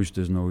 for which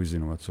there's no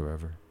reason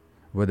whatsoever,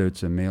 whether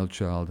it's a male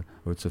child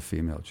or it's a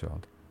female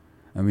child.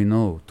 And we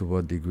know to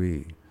what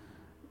degree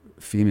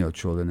female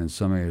children in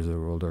some areas of the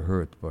world are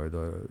hurt by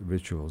the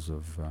rituals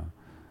of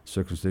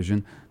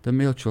circumcision. The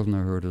male children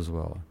are hurt as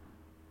well,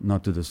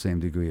 not to the same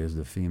degree as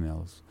the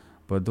females.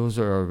 But those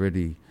are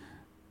already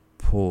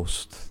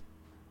post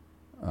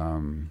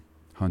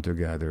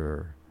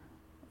hunter-gatherer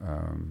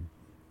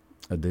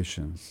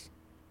additions.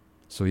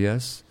 So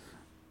yes,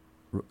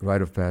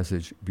 rite of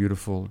passage,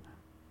 beautiful.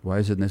 Why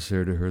is it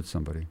necessary to hurt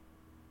somebody?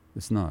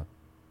 It's not.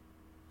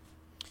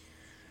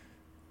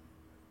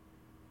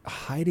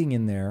 hiding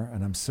in there,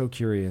 and I'm so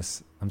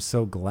curious, I'm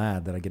so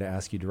glad that I get to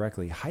ask you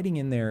directly. Hiding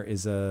in there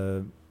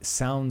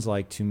sounds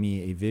like to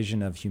me a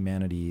vision of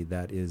humanity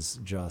that is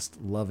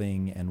just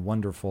loving and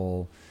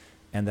wonderful,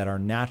 and that our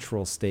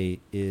natural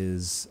state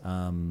is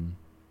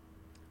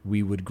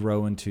we would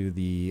grow into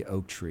the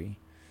oak tree.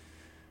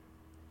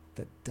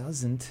 That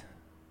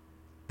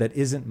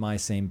isn't my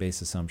same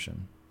base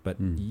assumption, but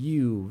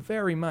you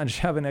very much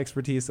have an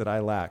expertise that I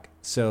lack.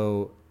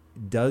 So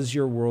does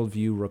your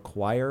worldview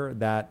require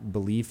that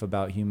belief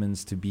about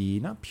humans to be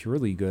not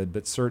purely good,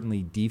 but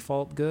certainly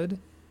default good?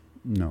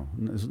 No,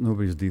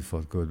 nobody's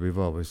default good. We've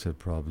always had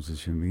problems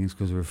as human beings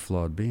because we're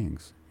flawed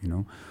beings, you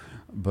know.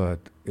 But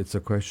it's a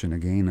question,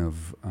 again,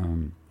 of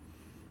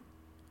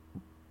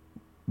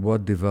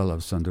what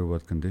develops under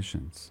what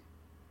conditions,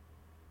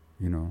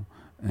 you know.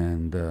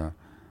 And the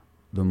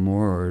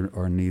more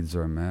our needs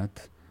are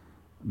met,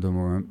 the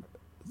more,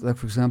 like,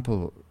 for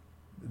example,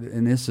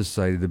 in this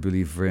society, the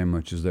belief very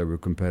much is that we're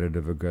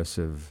competitive,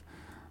 aggressive,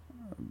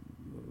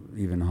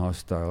 even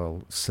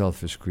hostile,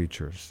 selfish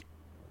creatures.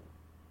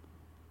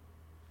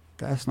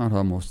 That's not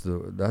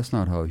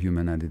how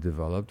humanity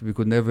developed. We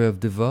could never have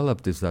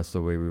developed if that's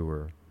the way we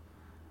were.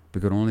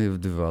 We could only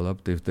have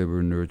developed if they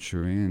were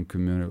nurturing and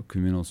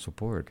communal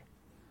support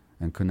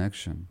and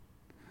connection.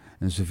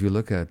 And so if you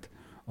look at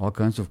all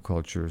kinds of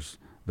cultures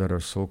that are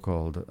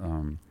so-called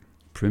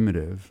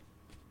primitive,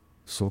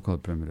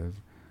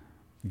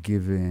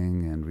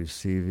 giving and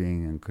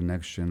receiving and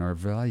connection are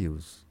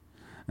values.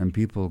 And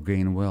people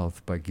gain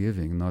wealth by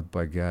giving, not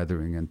by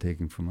gathering and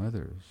taking from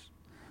others.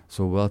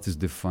 So wealth is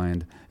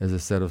defined as a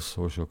set of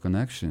social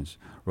connections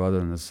rather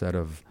than a set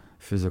of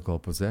physical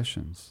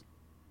possessions.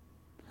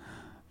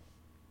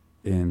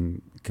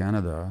 In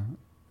Canada,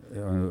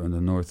 in the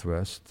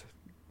Northwest,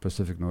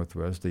 Pacific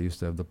Northwest, they used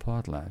to have the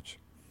potlatch.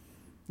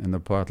 And the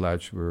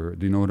potlatch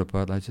do you know what a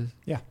potlatch is?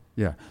 Yeah.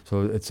 Yeah.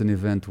 So it's an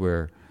event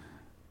where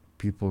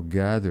people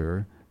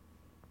gather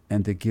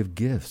and they give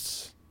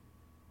gifts,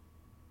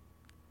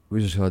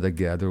 which is how they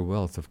gather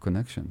wealth of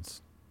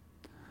connections.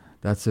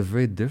 That's a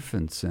very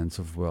different sense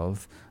of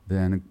wealth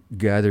than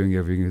gathering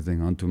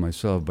everything onto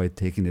myself by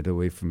taking it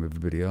away from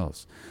everybody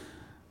else.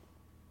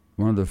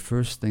 One of the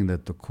first things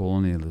that the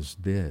colonialists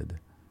did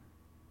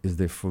is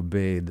they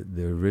forbade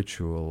the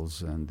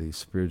rituals and the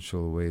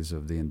spiritual ways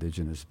of the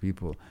indigenous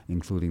people,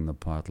 including the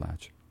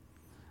potlatch,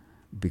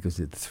 because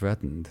it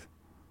threatened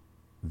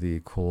the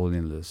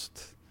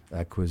colonialist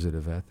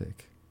acquisitive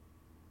ethic.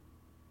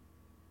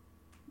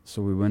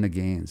 So we went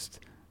against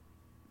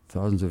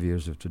thousands of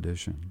years of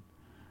tradition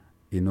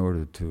in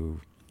order to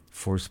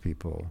force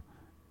people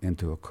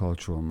into a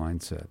cultural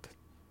mindset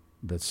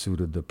that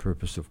suited the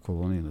purpose of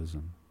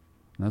colonialism.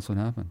 And that's what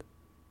happened.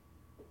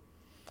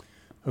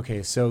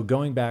 Okay, so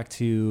going back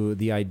to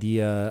the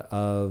idea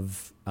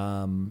of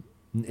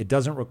it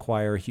doesn't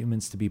require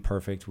humans to be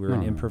perfect. We're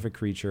an imperfect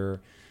creature.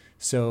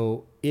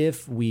 So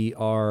if we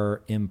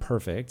are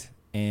imperfect,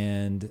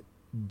 and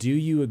do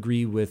you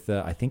agree with,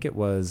 I think it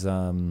was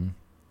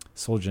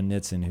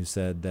Solzhenitsyn who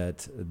said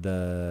that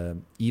the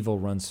evil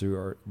runs through,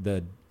 or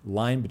the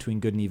line between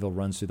good and evil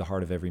runs through the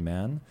heart of every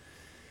man,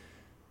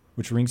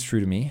 which rings true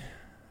to me.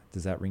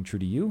 Does that ring true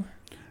to you?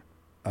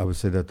 I would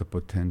say that the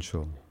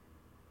potential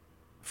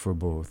for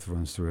both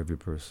runs through every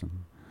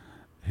person.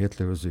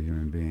 Hitler was a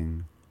human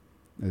being.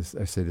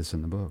 I say this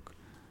in the book.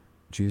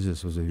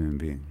 Jesus was a human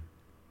being.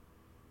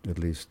 At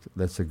least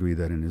let's agree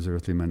that in his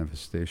earthly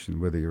manifestation,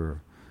 whether you're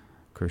a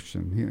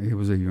Christian, he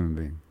was a human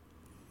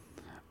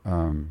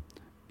being.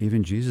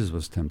 Even Jesus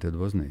was tempted,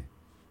 wasn't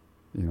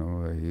he? You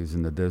know, he's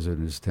in the desert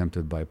and is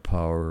tempted by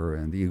power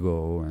and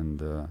ego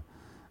and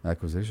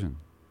acquisition.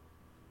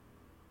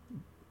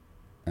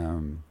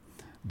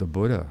 The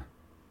Buddha,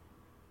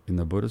 in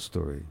the Buddha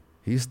story,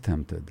 he's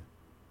tempted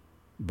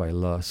by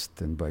lust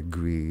and by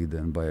greed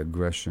and by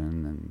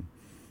aggression and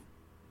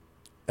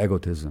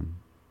egotism.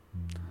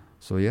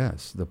 So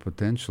yes, the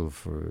potential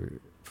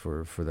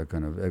for that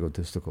kind of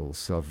egotistical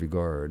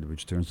self-regard,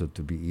 which turns out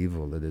to be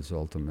evil at its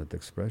ultimate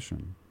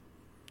expression,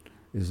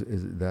 is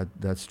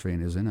that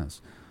strain is in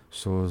us.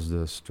 So is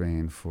the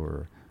strain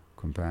for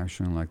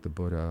compassion like the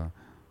Buddha,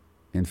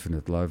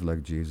 infinite love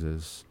like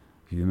Jesus,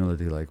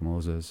 humility like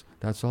Moses.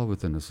 That's all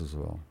within us as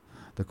well.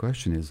 The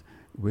question is,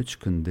 which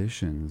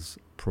conditions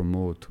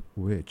promote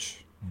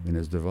which in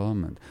its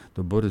development?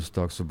 The Buddhist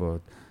talks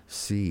about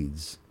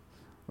seeds,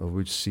 of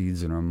which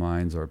seeds in our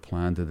minds are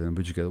planted and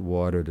which get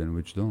watered and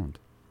which don't.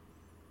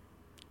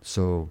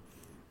 So,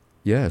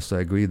 yes,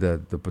 I agree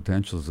that the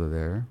potentials are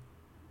there,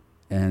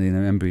 and in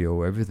an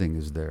embryo everything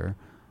is there,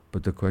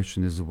 but the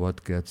question is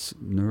what gets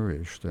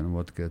nourished and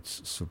what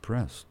gets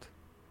suppressed.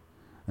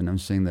 And I'm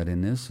saying that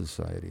in this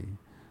society,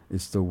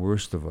 it's the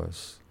worst of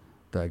us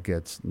that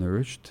gets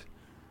nourished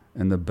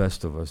and the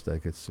best of us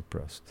that gets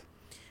suppressed.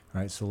 All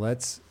right, so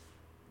let's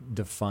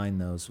define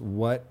those.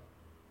 What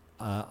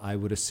I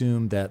would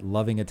assume that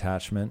loving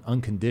attachment,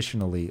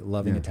 unconditionally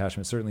loving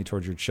attachment, certainly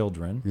towards your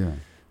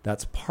children,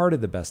 that's part of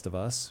the best of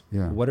us.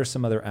 Yeah. What are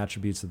some other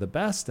attributes of the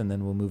best? And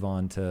then we'll move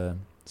on to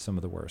some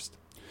of the worst.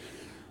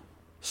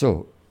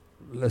 So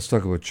let's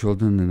talk about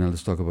children, and then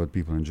let's talk about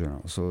people in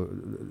general. So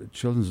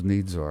children's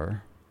needs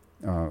are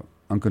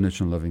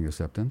unconditional loving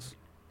acceptance.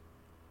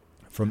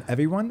 From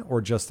everyone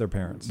or just their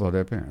parents? Well,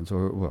 their parents,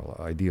 or well,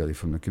 ideally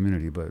from the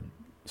community, but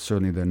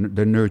certainly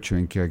they're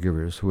nurturing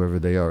caregivers, whoever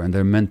they are, and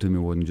they're meant to be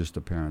more than just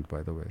a parent,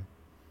 by the way.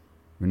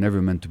 We're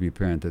never meant to be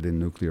parented in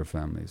nuclear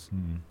families.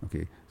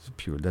 Okay, it's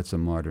pure. That's a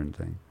modern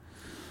thing.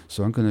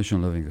 So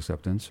unconditional loving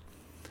acceptance,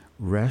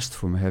 rest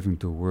from having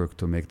to work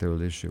to make the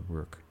relationship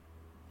work.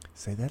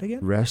 Say that again?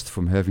 Rest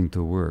from having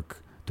to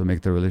work to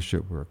make the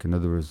relationship work. In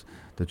other words,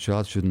 the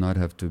child should not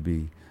have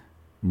to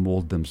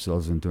mold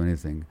themselves into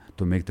anything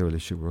to make the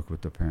relationship work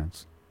with the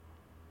parents.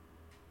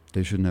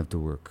 They shouldn't have to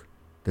work.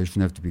 They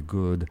shouldn't have to be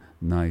good,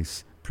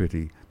 nice,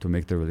 pretty to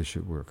make the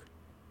relationship work.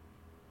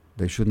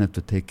 They shouldn't have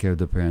to take care of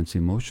the parents'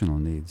 emotional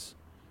needs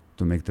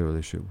to make the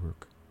relationship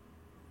work.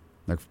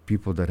 Like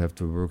people that have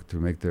to work to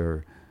meet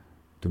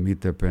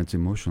their parents'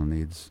 emotional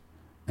needs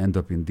end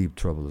up in deep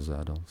trouble as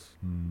adults,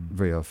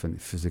 very often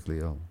physically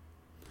ill.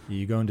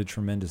 You go into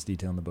tremendous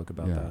detail in the book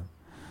about that.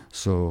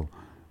 So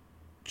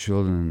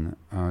children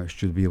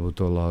should be able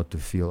to allow to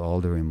feel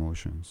all their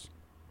emotions.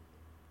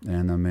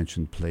 And I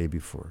mentioned play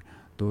before.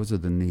 Those are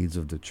the needs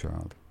of the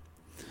child.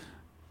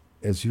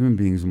 As human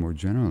beings more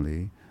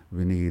generally,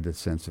 we need a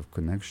sense of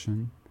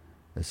connection,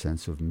 a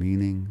sense of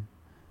meaning,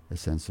 a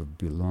sense of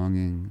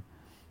belonging,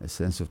 a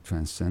sense of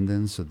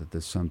transcendence, so that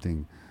there's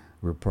something,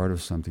 we're part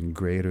of something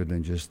greater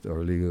than just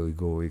our little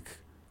egoic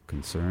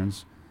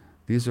concerns.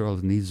 These are all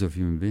the needs of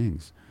human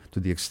beings.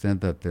 To the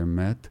extent that they're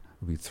met,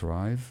 we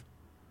thrive.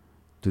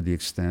 To the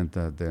extent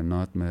that they're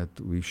not met,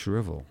 we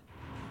shrivel.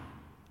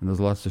 And there's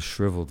lots of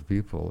shriveled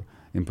people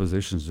in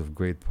positions of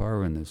great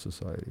power in this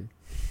society.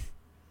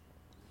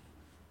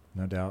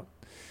 No doubt.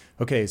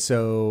 Okay,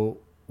 so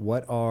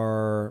what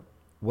are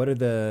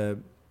the,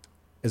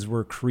 as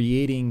we're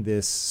creating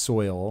this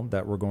soil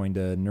that we're going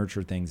to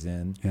nurture things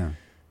in,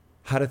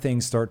 how do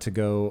things start to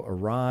go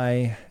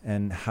awry,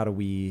 and how do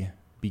we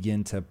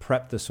begin to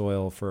prep the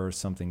soil for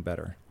something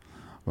better?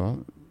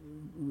 Well,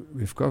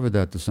 we've covered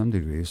that to some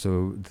degree.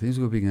 So things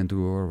will begin to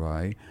go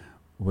awry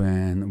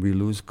when we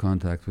lose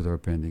contact with our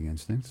parenting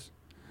instincts,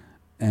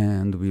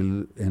 and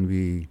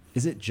we.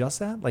 Is it just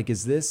that? Like,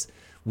 is this?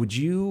 Would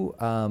you?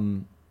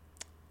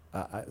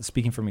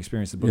 Speaking from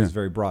experience, the book is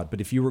very broad. But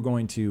if you were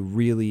going to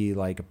really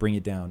like bring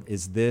it down,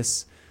 is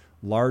this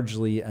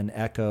largely an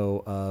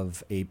echo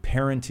of a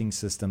parenting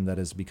system that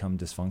has become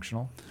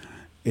dysfunctional?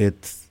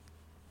 It's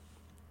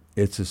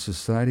a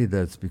society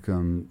that's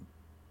become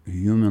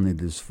humanly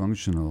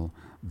dysfunctional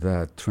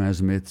that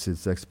transmits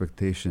its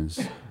expectations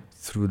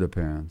through the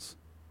parents.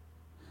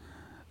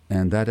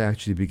 And that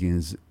actually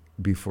begins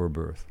before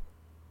birth.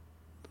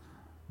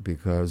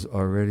 Because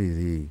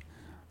already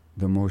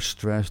the more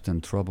stressed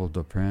and troubled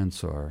the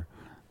parents are,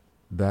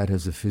 that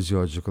has a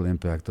physiological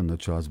impact on the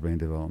child's brain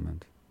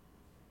development.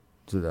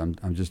 So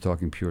I'm just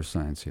talking pure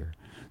science here.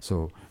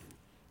 So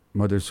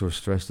mothers who are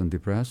stressed and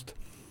depressed,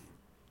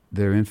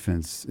 their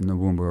infants in the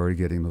womb are already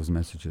getting those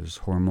messages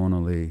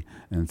hormonally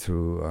and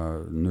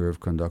through nerve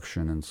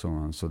conduction and so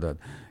on, so that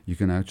you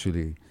can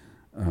actually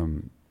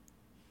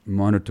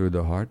monitor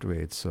the heart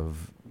rates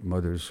of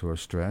mothers who are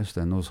stressed,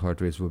 and those heart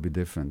rates will be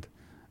different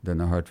than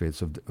the heart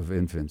rates of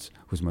infants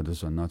whose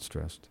mothers are not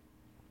stressed.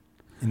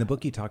 In the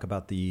book, you talk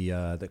about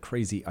the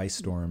crazy ice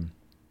storm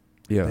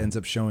that ends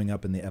up showing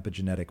up in the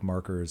epigenetic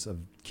markers of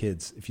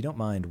kids. If you don't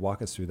mind,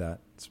 walk us through that.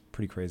 It's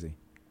pretty crazy.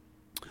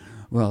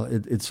 Well,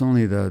 it's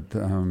only that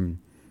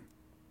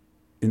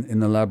in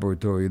the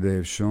laboratory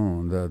they've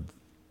shown that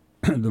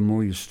the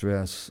more you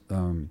stress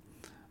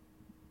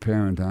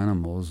parent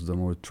animals, the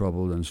more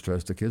troubled and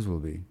stressed the kids will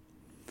be.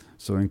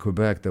 So in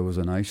Quebec, there was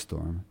an ice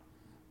storm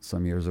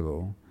some years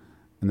ago,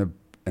 and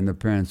the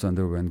parents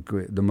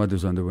the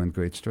mothers underwent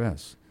great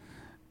stress,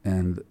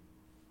 and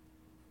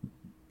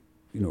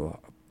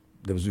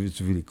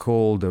it's really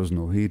cold. There was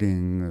no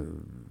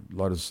heating. A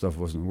lot of stuff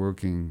wasn't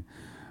working.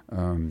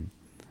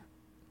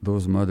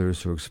 Those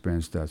mothers who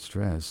experienced that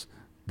stress,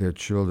 their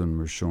children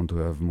were shown to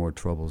have more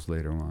troubles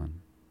later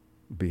on,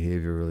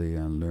 behaviorally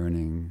and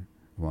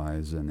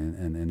learning-wise, and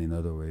in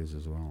other ways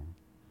as well.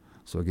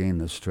 So again,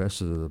 the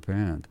stresses of the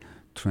parent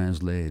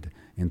translate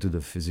into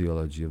the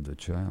physiology of the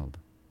child.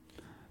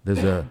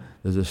 There's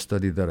a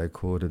study that I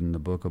quoted in the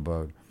book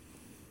about.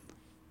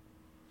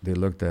 They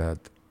looked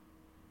at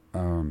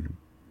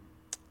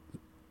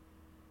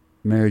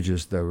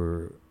marriages that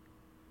were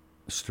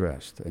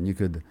stressed, and you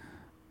could.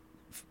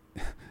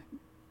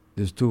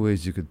 There's two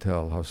ways you could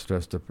tell how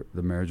stressed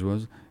the marriage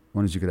was.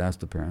 One is you could ask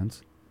the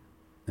parents,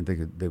 and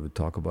they would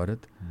talk about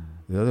it.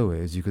 The other way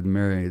is you could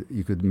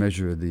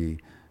measure the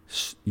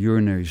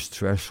urinary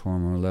stress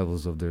hormone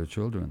levels of their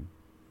children.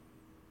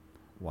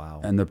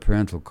 Wow. And the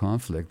parental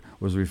conflict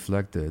was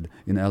reflected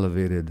in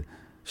elevated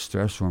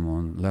stress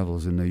hormone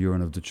levels in the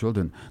urine of the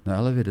children. Now,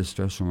 elevated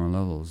stress hormone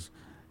levels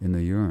in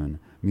the urine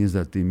means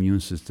that the immune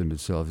system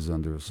itself is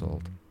under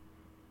assault.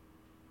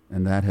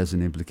 And that has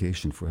an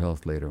implication for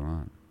health later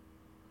on.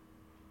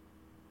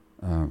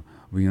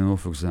 We know,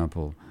 for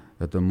example,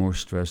 that the more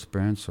stressed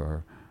parents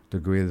are, the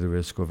greater the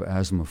risk of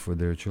asthma for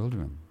their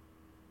children.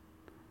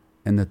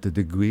 And that the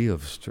degree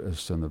of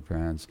stress on the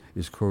parents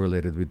is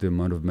correlated with the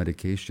amount of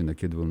medication a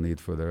kid will need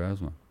for their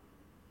asthma.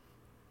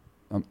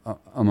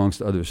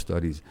 Amongst other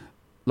studies,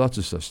 lots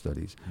of such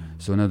studies.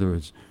 So in other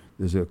words,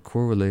 there's a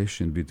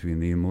correlation between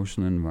the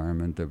emotional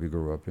environment that we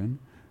grow up in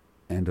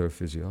and our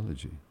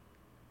physiology.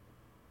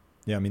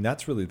 Yeah, I mean,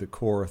 that's really the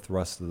core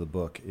thrust of the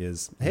book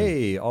is,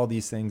 hey, all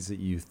these things that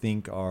you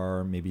think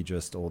are maybe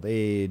just old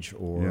age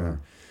or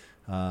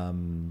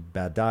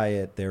bad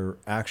diet, they're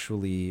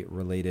actually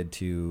related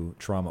to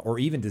trauma or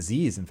even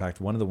disease. In fact,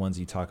 one of the ones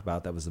you talk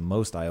about that was the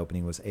most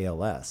eye-opening was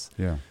ALS,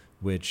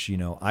 which, you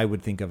know, I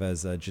would think of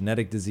as a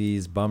genetic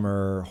disease,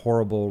 bummer,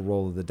 horrible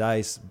roll of the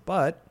dice,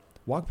 but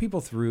walk people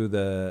through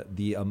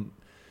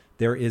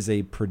there is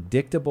a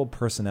predictable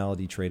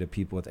personality trait of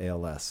people with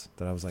ALS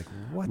that I was like,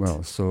 what?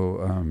 Well,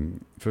 so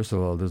first of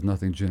all, there's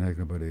nothing genetic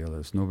about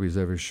ALS. Nobody's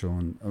ever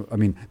shown, I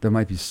mean, there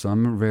might be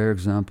some rare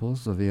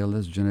examples of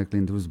ALS genetically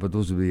induced, but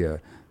those would be a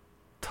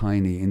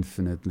tiny,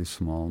 infinitely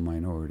small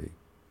minority.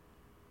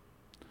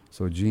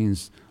 So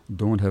genes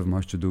don't have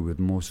much to do with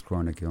most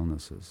chronic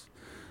illnesses.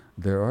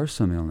 There are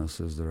some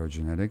illnesses that are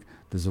genetic.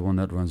 There's the one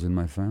that runs in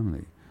my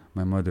family.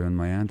 My mother and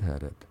my aunt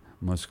had it,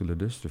 muscular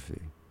dystrophy.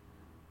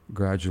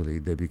 Gradually,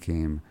 they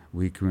became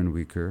weaker and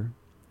weaker.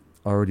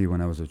 Already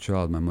when I was a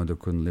child, my mother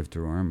couldn't lift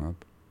her arm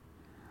up.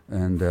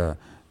 And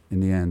in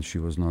the end, she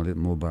was not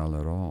mobile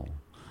at all.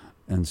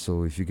 And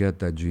so if you get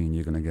that gene,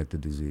 you're going to get the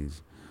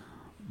disease.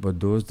 But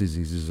those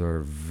diseases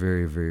are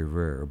very, very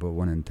rare, about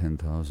 1 in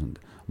 10,000.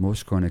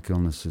 Most chronic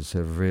illnesses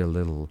have very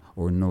little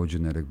or no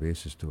genetic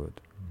basis to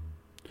it.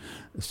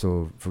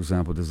 So, for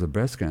example, there's a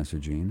breast cancer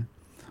gene,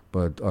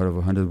 but out of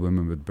 100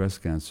 women with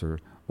breast cancer,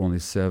 only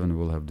 7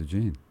 will have the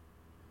gene.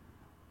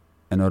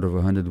 And out of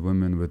 100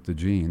 women with the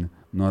gene,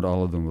 not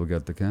all of them will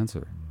get the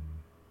cancer.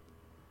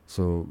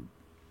 So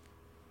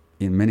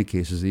in many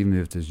cases, even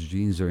if these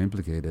genes are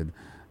implicated,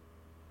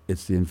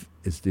 it's the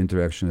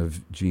interaction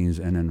of genes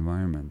and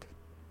environment.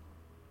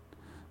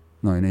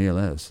 Now in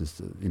ALS, it's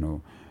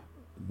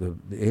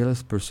the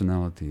ALS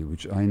personality,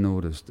 which I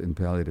noticed in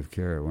palliative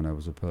care when I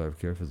was a palliative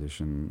care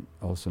physician,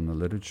 also in the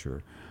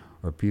literature,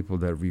 are people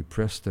that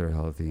repress their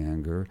healthy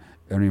anger,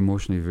 are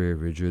emotionally very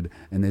rigid,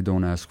 and they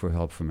don't ask for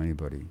help from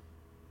anybody.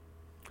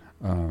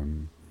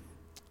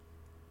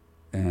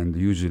 And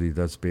usually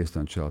that's based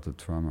on childhood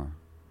trauma.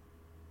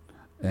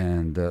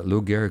 And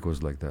Lou Gehrig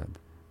was like that.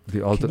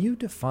 Can you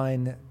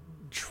define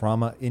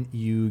trauma?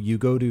 You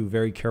go to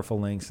very careful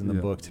lengths in the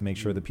book to make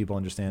sure that people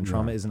understand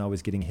trauma isn't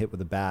always getting hit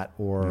with a bat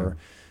or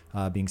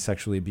being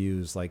sexually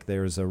abused. Like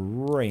there's a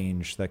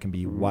range that can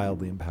be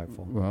wildly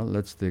impactful. Well,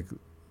 let's take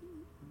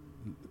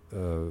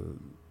Lou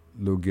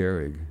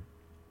Gehrig,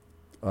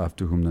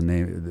 after whom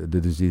the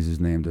disease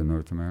is named in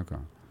North America.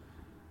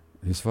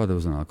 His father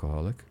was an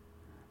alcoholic,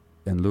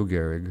 and Lou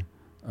Gehrig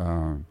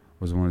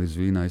was one of these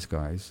really nice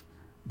guys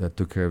that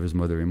took care of his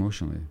mother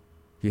emotionally.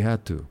 He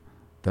had to.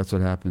 That's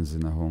what happens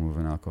in the home of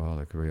an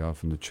alcoholic. Very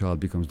often the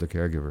child becomes the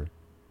caregiver.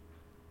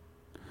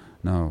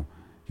 Now,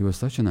 he was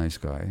such a nice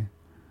guy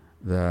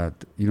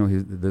that, you know,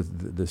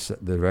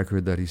 the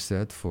record that he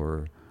set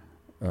for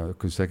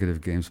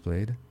consecutive games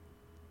played,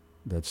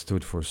 that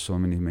stood for so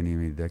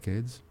many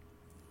decades.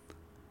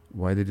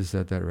 Why did he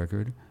set that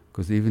record?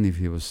 Because even if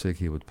he was sick,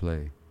 he would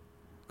play.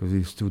 Because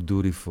he's too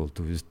dutiful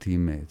to his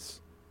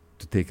teammates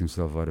to take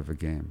himself out of a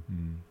game.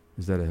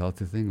 Is that a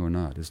healthy thing or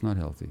not? It's not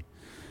healthy.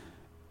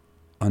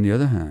 On the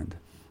other hand,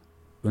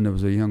 when there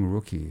was a young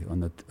rookie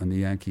on the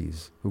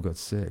Yankees who got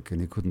sick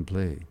and he couldn't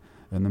play,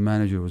 and the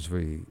manager was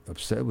very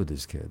upset with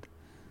this kid,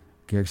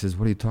 Gehrig says,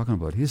 "What are you talking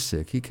about? He's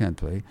sick, he can't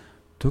play."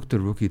 Took the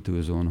rookie to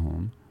his own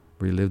home,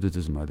 where he lived with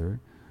his mother.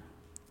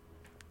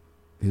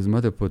 His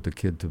mother put the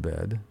kid to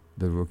bed,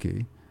 the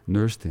rookie,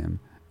 nursed him,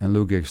 and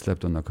Lou Gehrig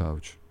slept on the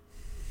couch.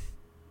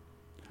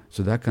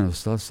 So that kind of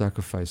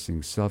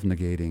self-sacrificing,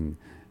 self-negating,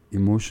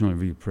 emotionally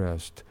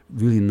repressed,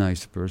 really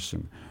nice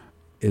person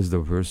is the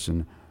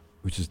person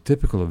which is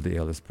typical of the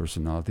ALS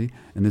personality.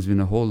 And there's been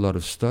a whole lot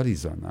of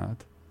studies on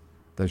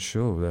that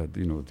show that,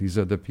 you know, these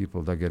are the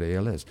people that get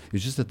ALS.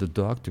 It's just that the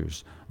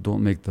doctors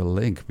don't make the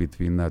link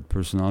between that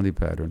personality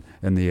pattern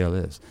and the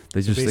ALS.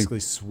 They just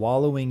basically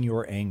swallowing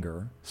your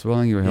anger.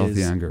 Swallowing your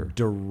healthy anger.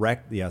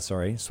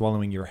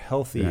 Swallowing your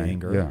healthy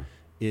anger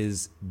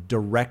is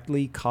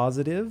directly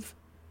causative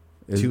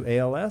to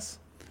ALS?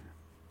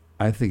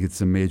 I think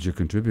it's a major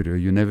contributor.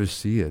 You never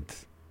see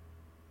it.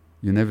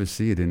 You never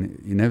see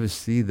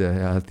the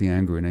healthy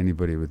anger in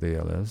anybody with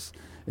ALS,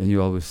 and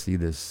you always see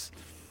this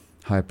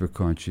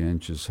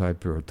hyper-conscientious,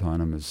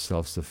 hyper-autonomous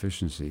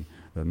self-sufficiency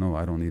that, no,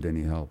 I don't need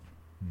any help.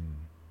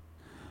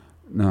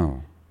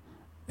 No.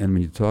 And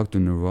when you talk to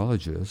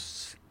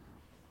neurologists,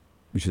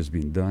 which has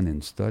been done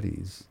in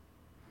studies,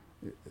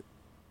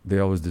 they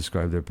always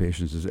describe their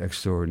patients as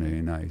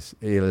extraordinarily nice.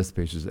 ALS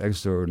patients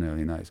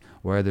extraordinarily nice.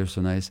 Why are they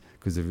so nice?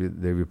 Because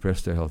they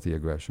repress their healthy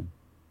aggression.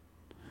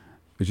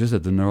 It's just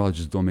that the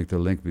neurologists don't make the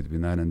link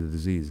between that and the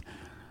disease.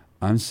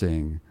 I'm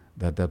saying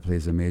that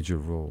plays a major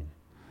role,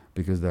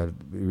 because that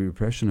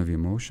repression of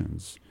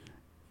emotions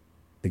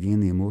again,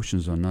 the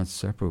emotions are not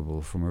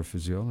separable from our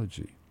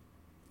physiology.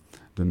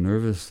 The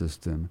nervous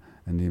system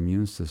and the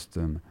immune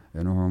system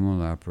and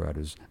hormonal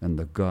apparatus and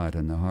the gut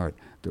and the heart,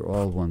 they're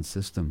all one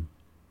system.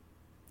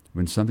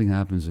 When something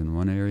happens in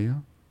one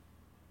area,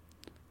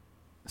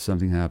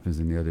 something happens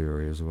in the other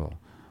area as well.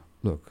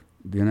 Look,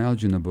 the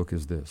analogy in the book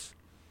is this.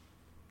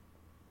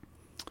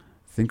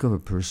 Think of a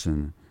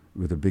person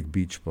with a big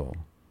beach ball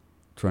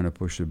trying to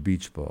push a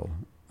beach ball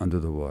under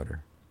the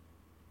water.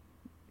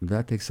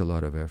 That takes a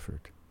lot of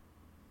effort.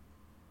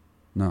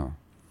 Now,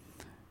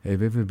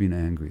 have you ever been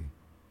angry?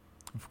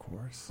 Of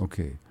course.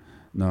 Okay.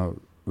 Now,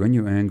 when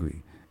you're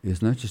angry,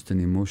 it's not just an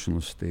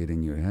emotional state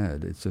in your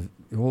head. It's your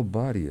whole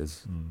body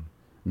is.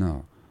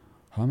 Now,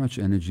 how much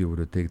energy would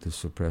it take to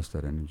suppress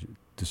that energy,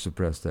 to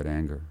suppress that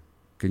anger?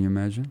 Can you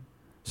imagine?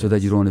 So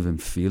that you don't even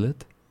feel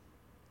it?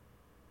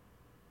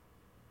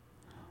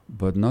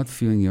 But not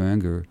feeling your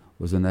anger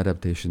was an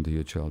adaptation to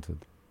your childhood,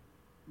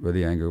 where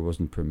the anger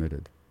wasn't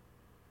permitted.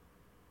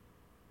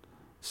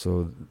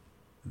 So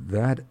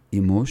that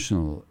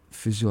emotional,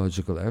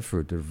 physiological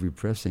effort of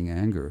repressing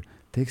anger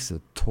takes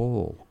a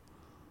toll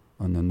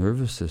on the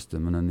nervous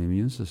system and on the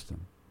immune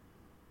system.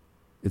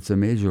 It's a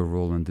major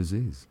role in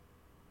disease.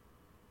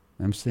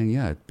 I'm saying,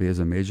 yeah, it pays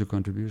a major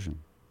contribution.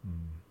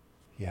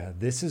 Yeah,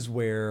 this is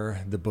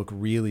where the book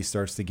really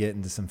starts to get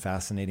into some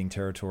fascinating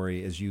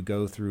territory as you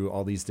go through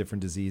all these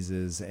different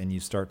diseases and you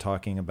start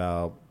talking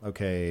about,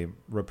 okay,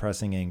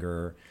 repressing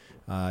anger.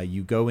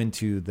 You go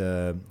into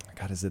the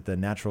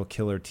natural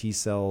killer T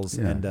cells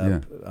end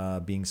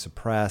up being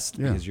suppressed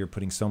because you're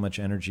putting so much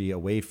energy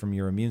away from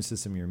your immune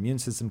system. Your immune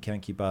system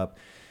can't keep up.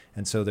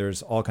 And so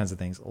there's all kinds of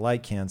things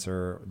like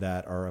cancer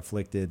that are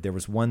afflicted. There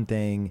was one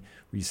thing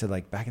where you said,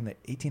 like, back in the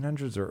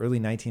 1800s or early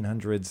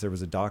 1900s, there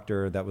was a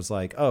doctor that was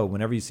like, oh,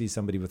 whenever you see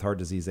somebody with heart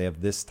disease, they have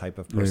this type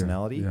of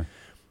personality. Yeah.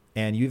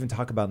 And you even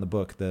talk about in the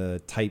book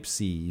the type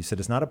C. You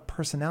said it's not a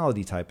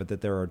personality type, but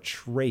that there are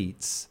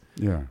traits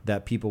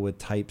that people with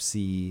type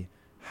C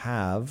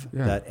have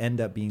that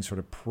end up being sort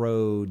of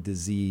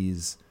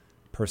pro-disease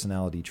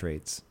personality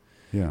traits.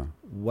 Yeah.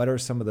 What are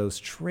some of those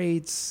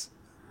traits?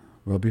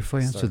 Well, before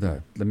I answer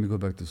that, let me go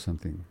back to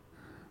something.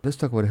 Let's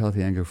talk about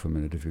healthy anger for a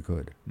minute, if you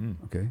could.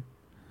 Okay?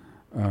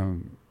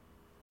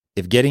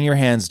 If getting your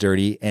hands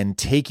dirty and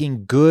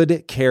taking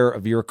good care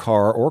of your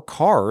car or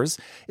cars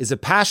is a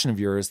passion of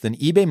yours, then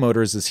eBay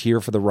Motors is here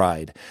for the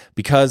ride.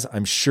 Because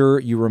I'm sure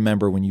you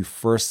remember when you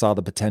first saw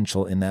the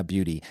potential in that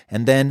beauty.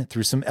 And then,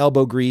 through some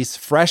elbow grease,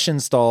 fresh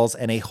installs,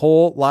 and a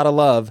whole lot of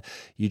love,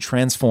 you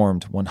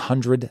transformed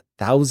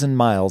 100,000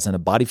 miles and a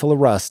body full of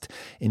rust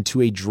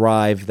into a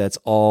drive that's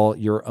all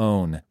your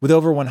own. With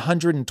over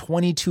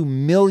 122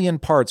 million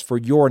parts for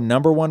your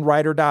number one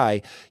ride or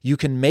die, you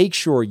can make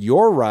sure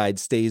your ride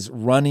stays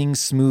running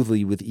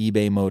smoothly with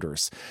eBay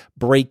Motors.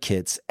 Brake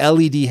kits,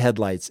 LED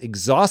headlights,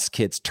 exhaust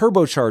kits,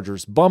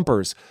 turbochargers,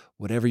 bumpers,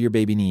 whatever your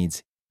baby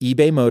needs,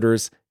 eBay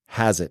Motors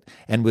has it.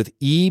 And with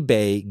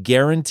eBay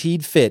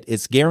Guaranteed Fit,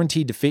 it's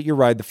guaranteed to fit your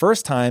ride the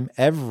first time,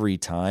 every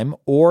time,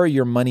 or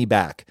your money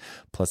back.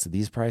 Plus, at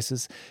these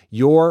prices,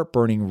 you're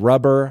burning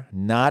rubber,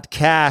 not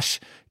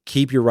cash.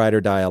 Keep your ride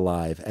or die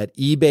alive at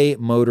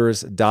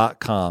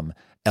ebaymotors.com.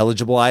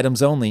 Eligible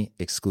items only.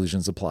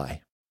 Exclusions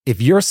apply. If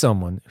you're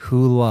someone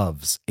who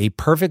loves a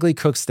perfectly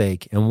cooked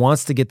steak and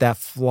wants to get that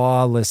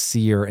flawless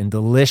sear and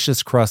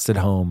delicious crust at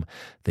home,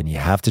 then you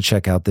have to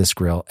check out this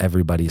grill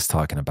everybody's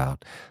talking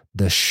about,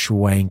 the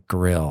Schwenk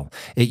Grill.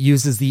 It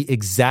uses the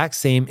exact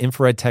same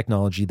infrared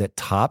technology that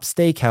top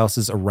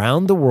steakhouses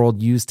around the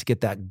world use to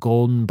get that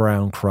golden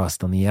brown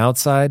crust on the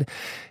outside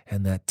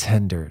and that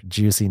tender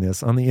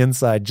juiciness on the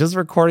inside. Just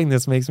recording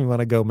this makes me want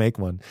to go make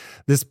one.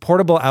 This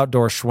portable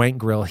outdoor Schwenk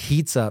Grill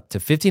heats up to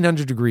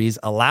 1,500 degrees,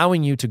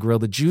 allowing you to grill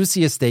the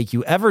juiciest steak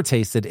you ever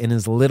tasted in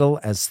as little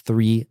as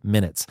 3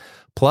 minutes.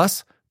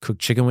 Plus, cook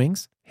chicken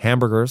wings,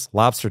 hamburgers,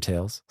 lobster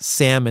tails,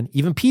 salmon,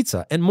 even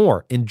pizza, and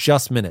more in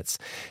just minutes.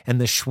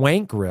 And the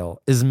Schwenk Grill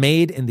is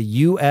made in the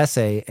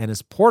USA and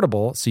is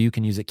portable, so you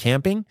can use it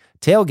camping,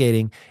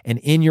 tailgating, and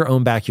in your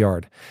own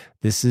backyard.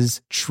 This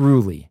is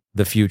truly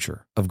the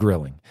future of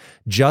grilling.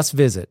 Just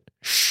visit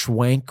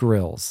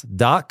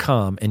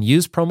schwenkgrills.com and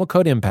use promo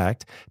code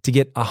IMPACT to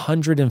get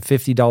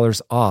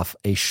 $150 off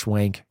a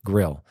Schwenk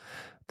Grill.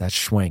 That's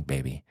Schwenk,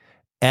 baby.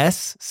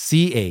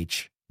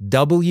 SCHWANK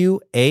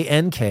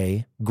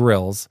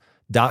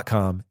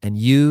grills.com and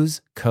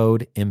use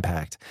code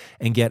IMPACT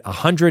and get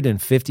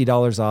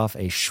 $150 off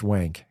a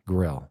Schwenk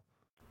Grill.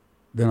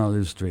 Then I'll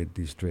illustrate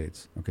these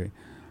traits. Okay,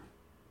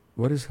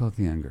 what is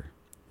healthy anger?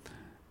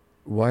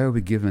 Why are we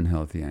given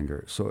healthy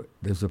anger? So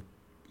there's a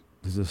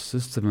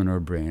system in our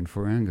brain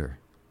for anger.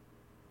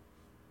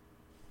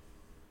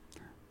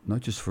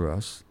 Not just for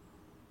us,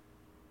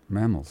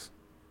 mammals.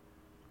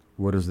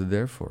 What is it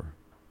there for?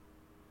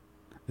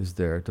 It's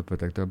there to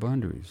protect our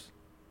boundaries.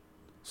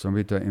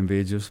 Somebody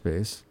invades your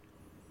space,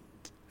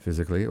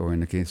 physically, or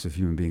in the case of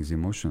human beings,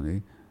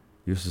 emotionally,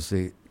 used to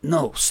say,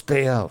 no,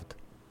 stay out.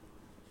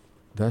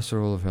 That's the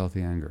role of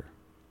healthy anger.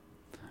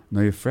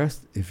 Now, if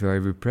I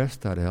repressed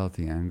that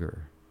healthy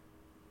anger,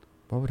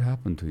 what would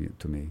happen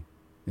to me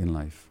in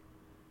life?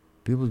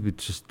 People would be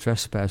just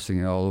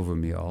trespassing all over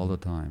me all the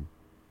time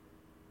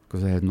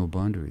because I had no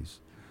boundaries.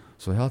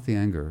 So healthy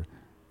anger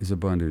is a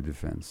boundary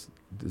defense.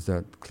 Is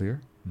that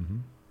clear?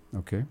 Mm-hmm.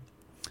 Okay.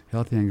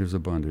 Healthy anger is a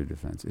boundary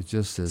defense. It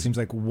just says... Seems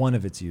like one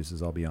of its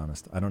uses, I'll be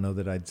honest. I don't know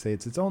that I'd say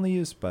it's its only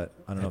use, but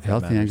I don't know if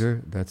healthy that matters.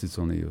 anger, that's its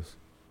only use.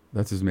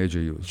 That's its major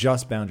use.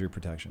 Just boundary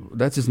protection.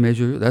 That's its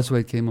major use. That's why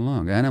it came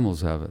along.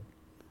 Animals have it.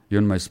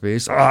 You're in my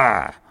space.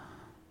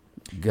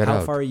 Get How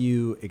out. far are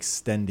you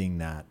extending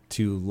that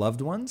to loved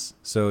ones?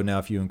 So now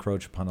if you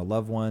encroach upon a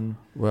loved one...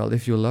 Well,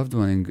 if your loved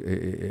one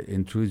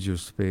intrudes your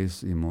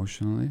space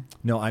emotionally...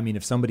 No, I mean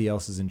if somebody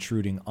else is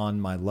intruding on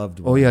my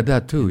loved one. Oh, yeah,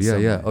 that too. in Yeah,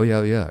 some yeah. way. Oh,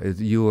 yeah, yeah.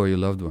 It's you or your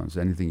loved ones,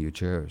 anything you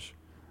cherish.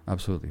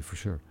 Absolutely, for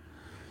sure.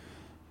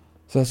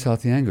 So that's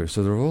healthy anger.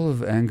 So the role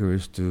of anger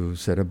is to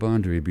set a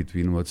boundary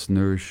between what's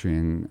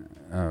nourishing,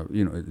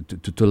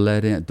 to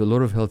let in. The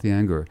role of healthy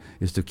anger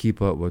is to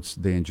keep out what's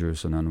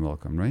dangerous and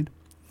unwelcome, right?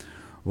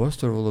 What's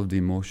the role of the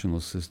emotional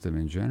system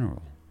in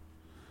general?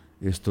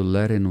 Is to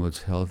let in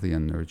what's healthy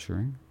and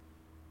nurturing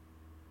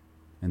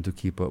and to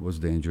keep out what's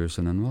dangerous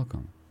and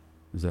unwelcome.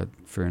 Is that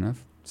fair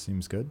enough?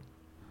 Seems good.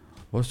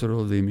 What's the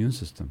role of the immune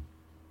system?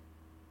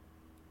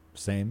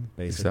 Same,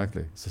 basically.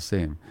 Exactly. It's the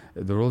same.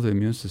 The role of the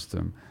immune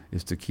system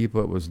is to keep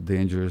out what's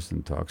dangerous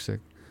and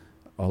toxic,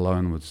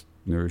 allowing what's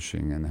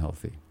nourishing and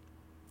healthy.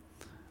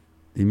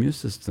 The immune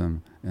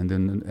system and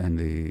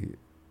the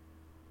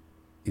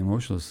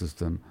emotional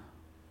system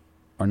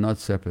are not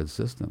separate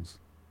systems.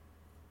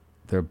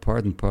 They're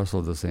part and parcel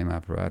of the same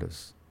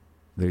apparatus.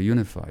 They're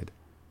unified.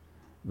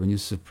 When you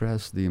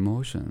suppress the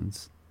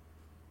emotions,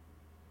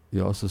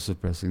 you're also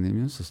suppressing the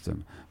immune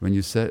system. When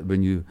you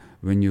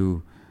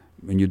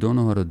don't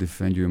know how to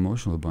defend your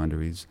emotional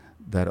boundaries,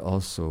 that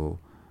also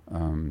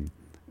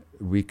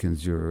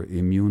weakens your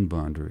immune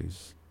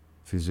boundaries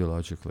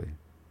physiologically.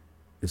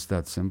 It's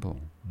that simple.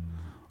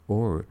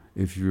 Or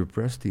if you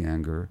repress the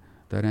anger,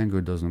 that anger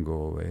doesn't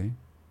go away,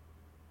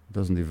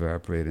 doesn't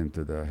evaporate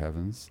into the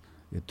heavens.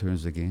 It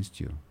turns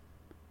against you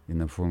in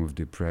the form of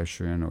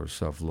depression or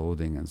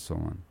self-loathing and so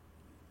on.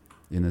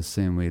 In the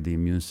same way, the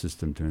immune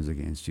system turns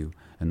against you,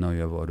 and now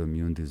you have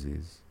autoimmune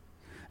disease.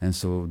 And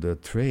so the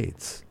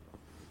traits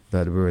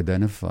that were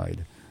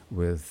identified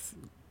with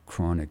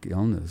chronic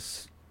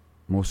illness,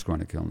 most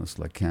chronic illness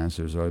like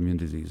cancers or autoimmune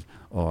disease,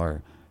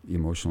 are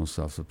emotional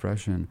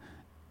self-suppression,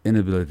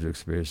 inability to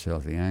experience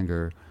healthy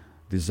anger,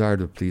 desire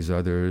to please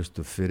others,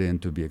 to fit in,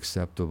 to be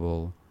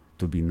acceptable,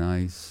 to be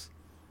nice,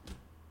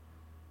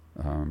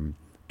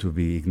 to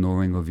be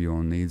ignoring of your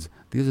own needs.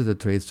 These are the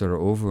traits that are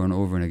over and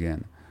over and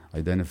again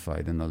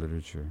identified in the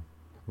literature,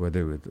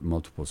 whether with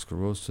multiple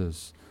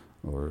sclerosis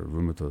or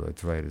rheumatoid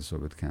arthritis or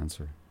with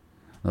cancer.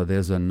 Now,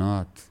 these are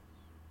not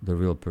the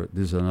real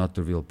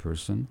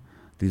person.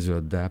 These are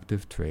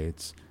adaptive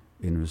traits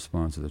in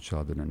response to the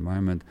childhood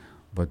environment,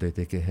 but they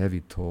take a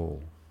heavy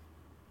toll.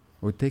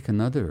 Or take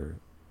another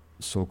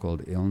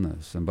so-called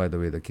illness. And by the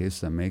way, the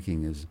case I'm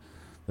making is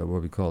that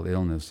what we call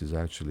illness is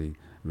actually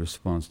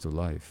response to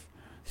life.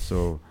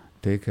 So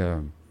take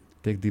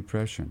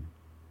depression,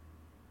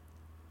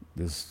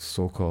 this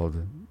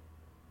so-called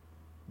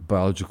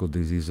biological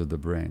disease of the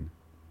brain.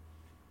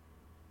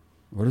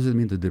 What does it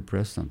mean to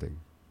depress something?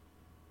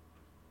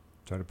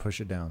 Try to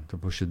push it down. To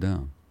push it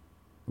down.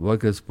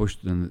 What's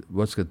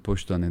get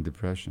pushed on in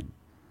depression?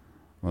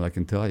 Well, I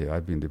can tell you,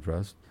 I've been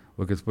depressed.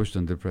 What gets pushed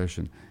on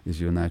depression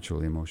is your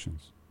natural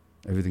emotions.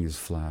 Everything is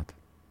flat,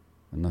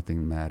 and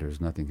nothing matters,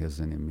 nothing has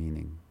any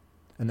meaning.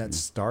 And that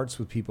starts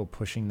with people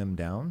pushing them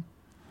down?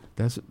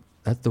 That's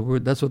the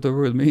word. That's what the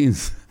word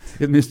means.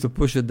 It means to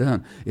push it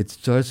down. It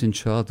starts in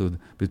childhood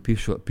with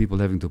people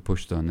having to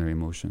push down their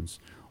emotions.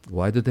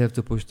 Why do they have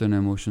to push down their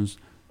emotions?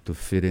 To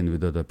fit in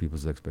with other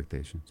people's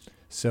expectations.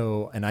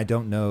 So, and I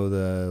don't know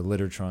the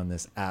literature on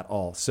this at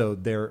all. So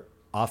there,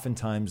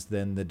 oftentimes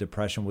then the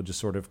depression will just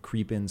sort of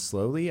creep in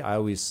slowly. I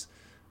always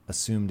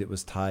assumed it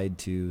was tied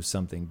to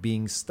something,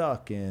 being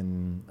stuck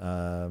in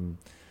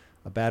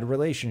a bad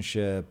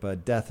relationship, a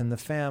death in the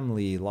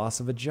family, loss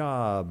of a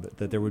job,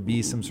 that there would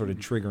be some sort of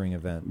triggering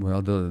event.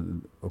 Well,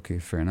 okay,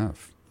 fair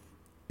enough.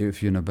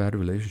 If you're in a bad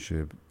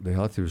relationship, the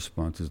healthy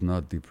response is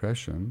not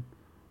depression,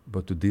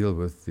 but to deal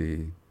with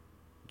the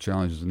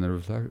challenges in the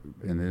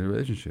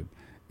relationship,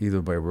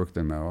 either by working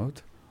them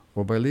out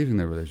or by leaving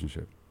the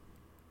relationship.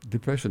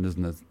 Depression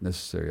isn't a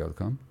necessary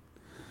outcome.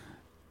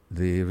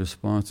 The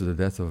response to the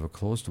death of a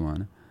close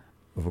one,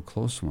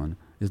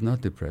 is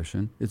not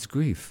depression, it's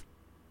grief.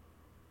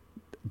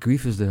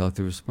 Grief is the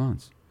healthy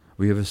response.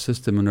 We have a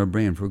system in our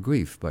brain for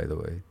grief, by the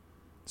way.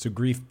 So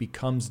grief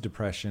becomes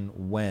depression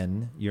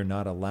when you're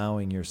not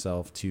allowing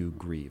yourself to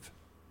grieve.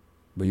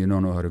 But you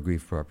don't know how to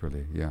grieve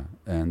properly, yeah.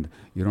 And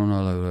you don't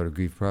know how to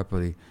grieve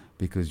properly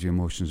because your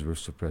emotions were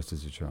suppressed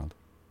as a child.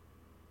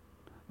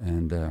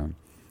 And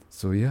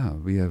so, yeah,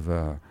 we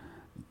have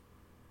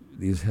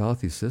these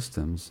healthy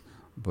systems,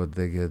 but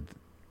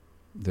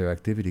their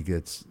activity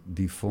gets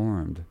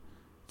deformed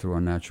through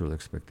our natural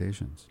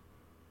expectations.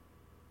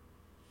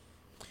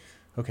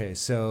 Okay,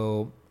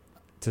 so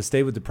to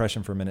stay with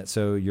depression for a minute.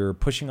 So you're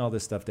pushing all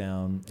this stuff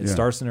down. It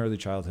starts in early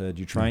childhood.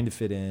 You're trying to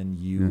fit in.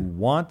 You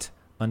want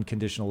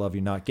unconditional love.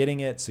 You're not getting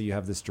it. So you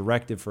have this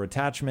directive for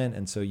attachment.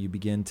 And so you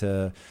begin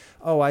to,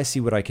 I see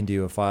what I can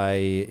do. If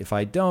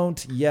I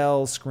don't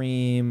yell,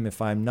 scream,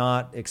 if I'm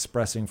not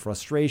expressing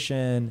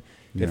frustration,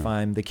 if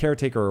I'm the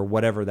caretaker or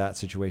whatever that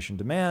situation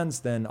demands,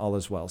 then all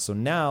is well. So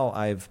now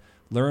I've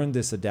learned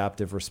this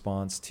adaptive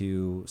response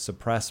to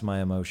suppress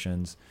my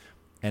emotions.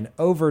 And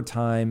over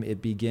time,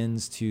 it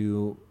begins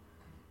to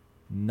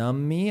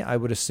numb me, I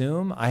would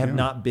assume. I have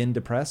not been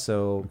depressed,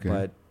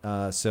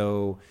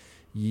 so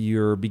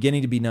you're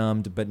beginning to be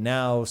numbed, but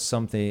now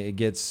starts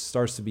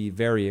to be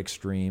very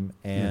extreme,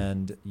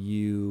 and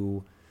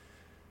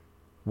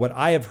what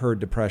I have heard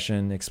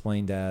depression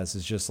explained as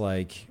is just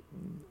like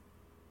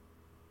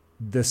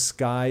the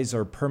skies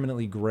are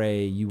permanently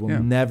gray. You will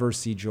never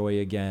see joy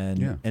again.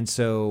 Yeah. And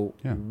so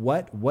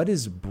what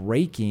is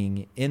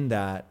breaking in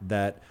that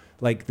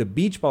like the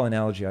beach ball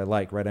analogy I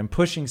like, right? I'm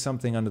pushing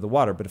something under the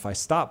water, but if I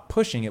stop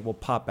pushing, it will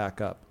pop back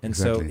up. And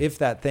so if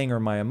that thing or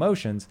my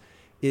emotions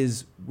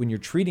is, when you're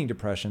treating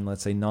depression,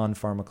 let's say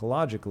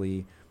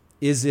non-pharmacologically,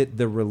 is it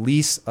the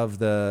release of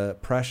the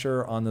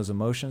pressure on those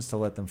emotions to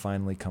let them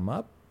finally come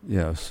up?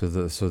 Yeah. So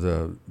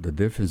the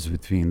difference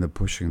between the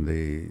pushing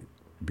the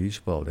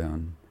beach ball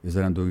down is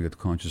that I'm doing it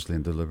consciously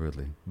and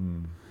deliberately.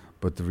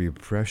 But the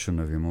repression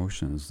of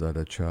emotions that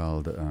a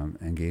child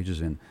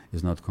engages in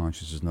is not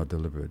conscious, is not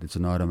deliberate. It's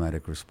an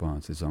automatic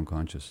response. It's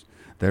unconscious.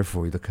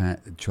 Therefore, the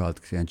child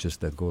can't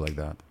just let go like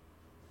that.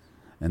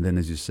 And then,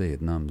 as you say,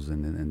 it numbs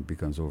and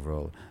becomes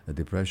overall a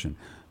depression.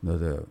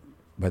 Now,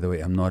 by the way,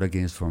 I'm not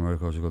against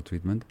pharmacological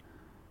treatment.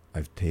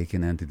 I've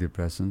taken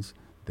antidepressants.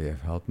 They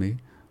have helped me.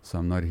 So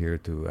I'm not here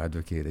to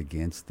advocate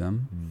against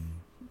them.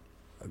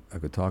 I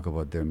could talk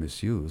about their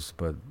misuse,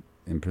 but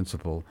in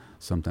principle,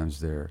 sometimes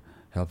they're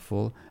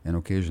helpful, and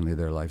occasionally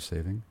they're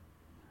life-saving.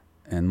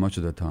 And much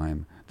of the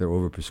time, they're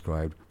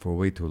overprescribed for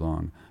way too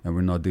long, and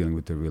we're not dealing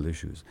with the real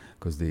issues,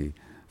 because the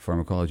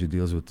pharmacology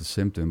deals with the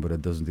symptom, but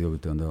it doesn't deal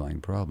with the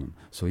underlying problem.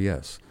 So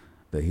yes,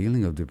 the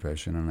healing of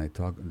depression, and I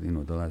talk,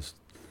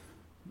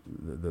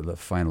 the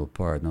final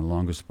part, and the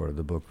longest part of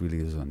the book really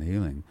is on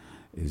healing,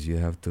 is you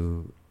have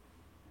to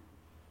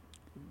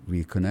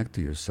reconnect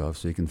to yourself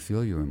so you can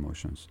feel your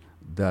emotions.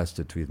 That's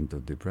the treatment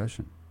of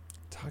depression.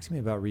 Talk to me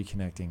about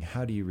reconnecting.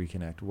 How do you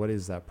reconnect? What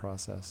is that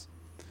process?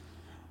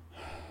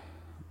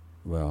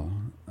 Well,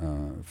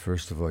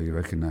 first of all, you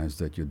recognize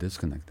that you're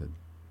disconnected.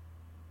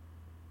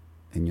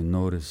 And you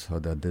notice how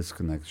that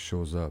disconnect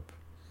shows up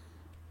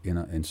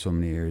in so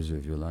many areas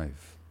of your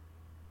life.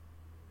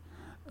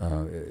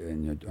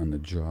 On the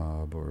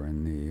job, or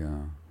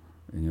in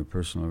your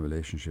personal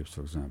relationships,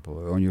 for example,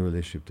 or in your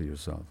relationship to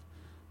yourself.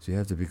 So you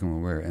have to become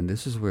aware. And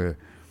this is where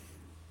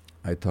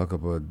I talk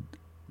about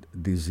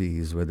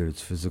disease, whether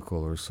it's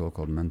physical or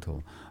so-called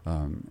mental,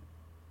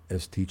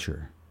 as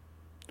teacher.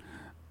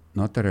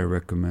 Not that I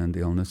recommend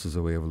illness as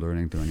a way of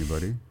learning to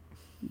anybody.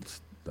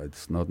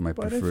 That's not my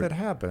preferred. But if it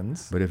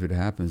happens. But if it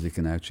happens, it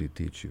can actually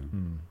teach you.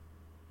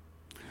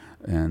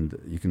 And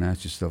you can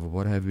ask yourself,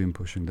 what have you been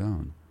pushing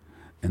down?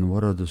 And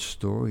what are the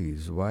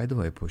stories? Why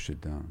do I push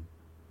it down?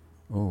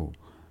 Oh,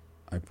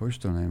 I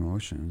pushed on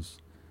emotions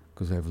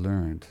because I've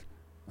learned,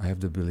 I have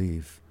the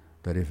belief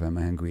that if I'm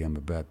angry, I'm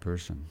a bad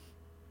person.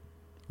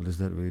 Well, is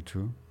that really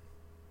true?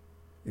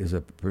 Is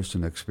a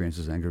person that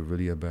experiences anger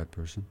really a bad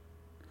person?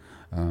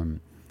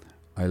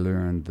 I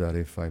learned that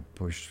if I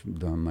push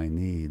down my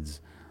needs,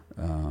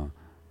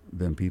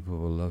 then people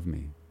will love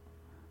me.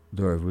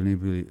 Do I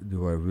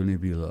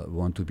really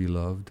want to be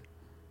loved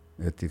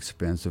at the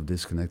expense of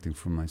disconnecting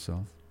from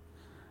myself?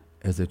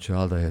 As a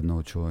child, I had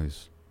no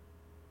choice,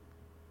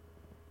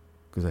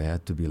 because I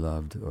had to be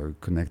loved or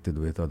connected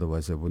with,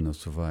 otherwise I wouldn't have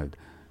survived.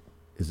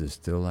 Is it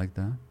still like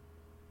that?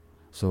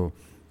 So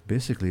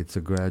basically, it's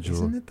a gradual...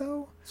 Isn't it,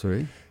 though?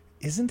 Sorry?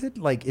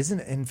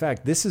 In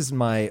fact, this is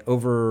my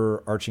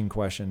overarching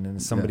question, and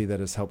as somebody that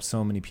has helped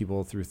so many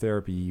people through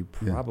therapy, you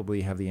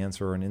probably have the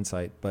answer or an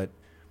insight, but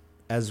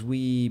as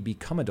we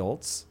become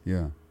adults,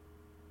 you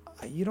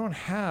don't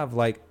have,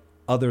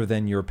 other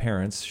than your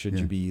parents, should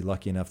you be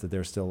lucky enough that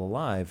they're still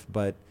alive,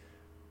 but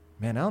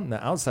man, out in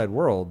the outside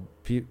world,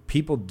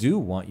 people do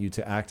want you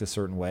to act a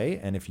certain way,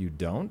 and if you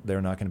don't,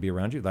 they're not going to be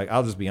around you.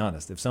 I'll just be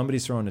honest. If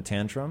somebody's throwing a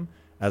tantrum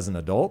as an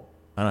adult,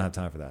 I don't have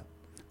time for that.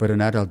 But an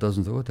adult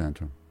doesn't throw a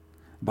tantrum.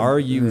 Are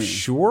you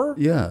sure?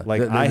 Yeah.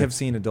 I have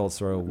seen adults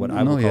throw what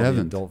I would call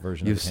the adult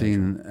version of a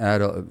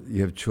tantrum.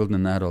 You have children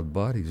in adult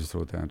bodies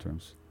throw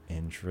tantrums.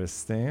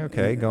 Interesting.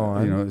 Okay, go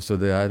on. So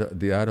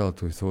the adult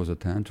who throws a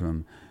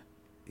tantrum,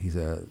 he's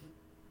a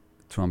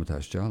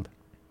traumatized child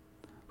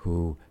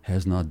who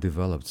has not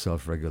developed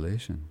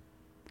self-regulation.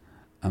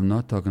 I'm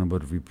not talking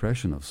about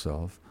repression of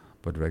self,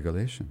 but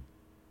regulation.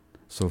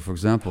 So, for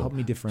example... Help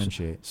me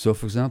differentiate. So,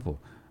 for example,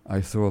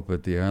 I throw up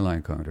at the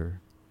airline counter,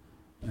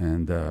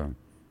 and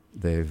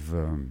they've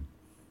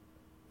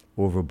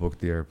overbooked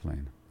the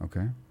airplane,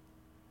 okay?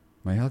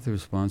 My healthy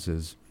response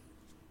is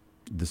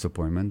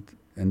disappointment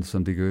and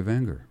some degree of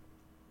anger.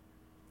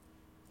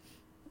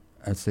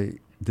 I'd say,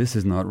 this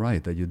is not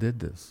right that you did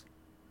this.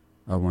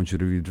 I want you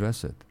to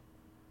redress it.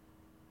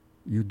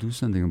 You do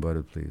something about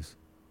it, please.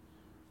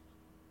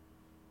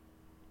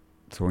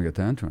 Throwing a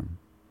tantrum.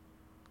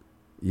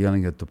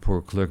 Yelling at the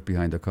poor clerk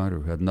behind the counter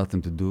who had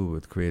nothing to do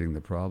with creating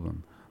the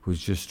problem, who's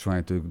just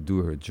trying to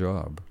do her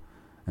job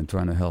and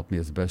trying to help me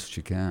as best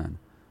she can.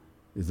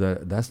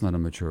 That's not a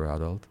mature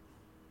adult.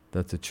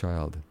 That's a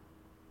child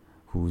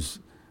whose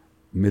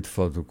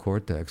mid-frontal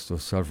cortex or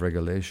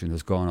self-regulation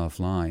has gone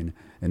offline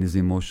and his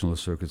emotional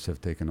circuits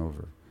have taken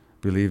over.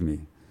 Believe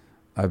me,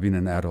 I've been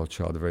an adult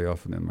child very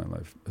often in my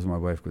life, as my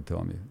wife could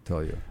tell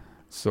you.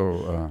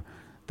 So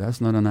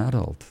that's not an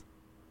adult.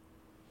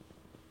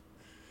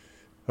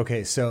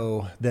 Okay,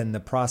 so then the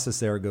process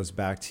there goes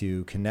back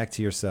to connect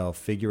to yourself,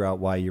 figure out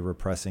why you're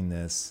repressing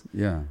this.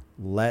 Yeah.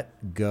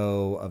 Let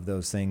go of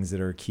those things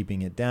that are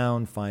keeping it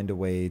down. Find a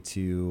way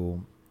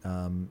to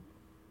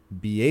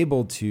be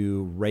able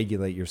to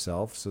regulate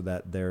yourself so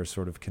that they're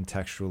sort of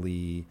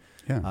contextually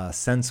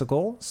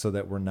sensical, so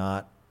that we're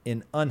not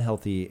in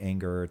unhealthy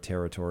anger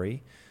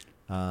territory.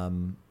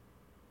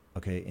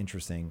 Okay,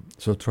 interesting.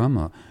 So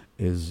trauma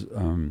is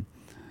an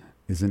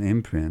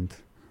imprint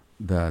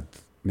that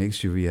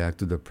makes you react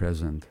to the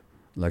present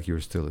like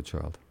you're still a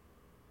child,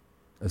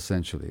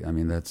 essentially. I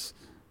mean, that's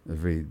a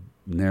very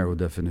narrow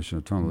definition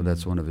of trauma, but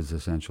that's one of its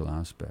essential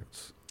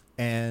aspects.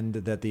 And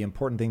that the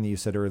important thing that you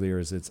said earlier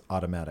is it's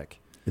automatic.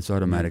 It's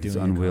automatic. It's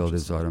unwilled.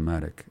 It's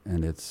automatic.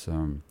 And it's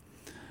and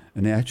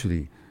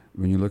actually,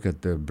 when you look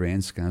at the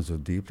brain scans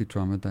of deeply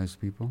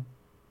traumatized people,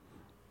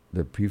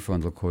 the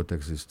prefrontal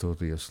cortex is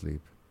totally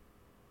asleep.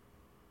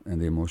 And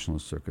the emotional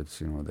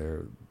circuits,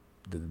 they're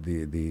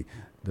the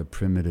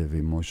primitive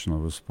emotional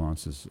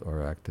responses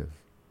are active.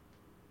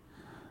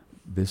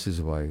 This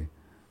is why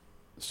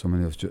so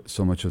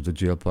much of the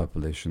jail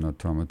population are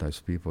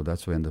traumatized people.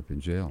 That's why they end up in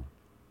jail.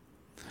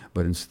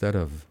 But instead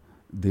of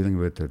dealing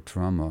with their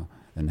trauma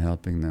and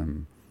helping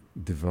them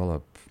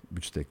develop,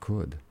 which they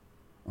could,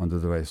 under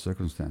the right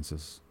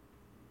circumstances,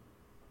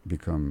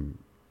 become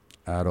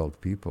adult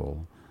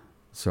people,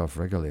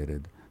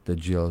 self-regulated, the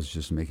jails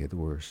just make it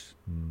worse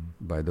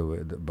by the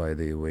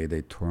way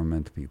they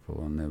torment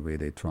people and the way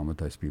they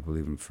traumatize people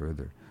even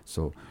further.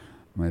 So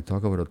when I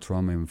talk about a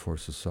trauma-informed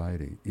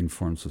society,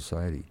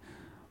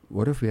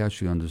 what if we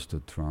actually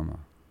understood trauma?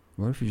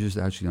 What if we just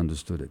actually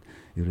understood it?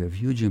 It would have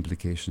huge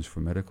implications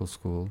for medical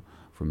school,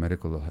 for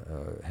medical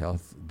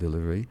health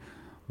delivery.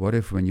 What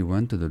if when you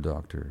went to the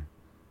doctor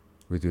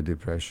with your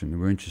depression, you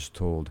weren't just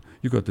told,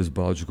 you got this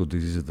biological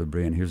disease of the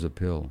brain, here's a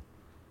pill.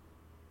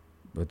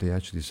 But they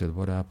actually said,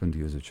 what happened to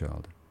you as a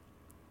child?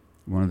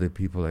 One of the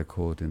people I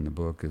quote in the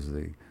book is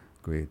the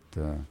great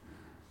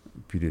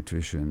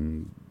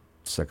pediatrician,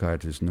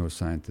 psychiatrist,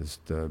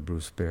 neuroscientist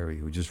Bruce Perry,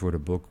 who just wrote a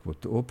book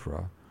with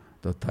Oprah,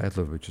 the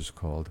title of which is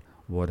called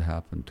What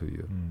Happened to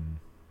You?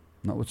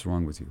 Not what's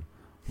wrong with you,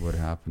 what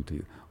happened to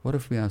you? What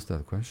if we asked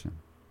that question?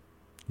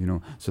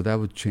 So that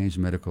would change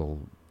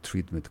medical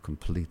treatment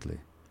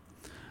completely.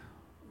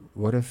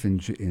 What if in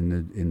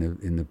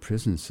the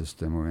prison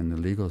system or in the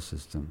legal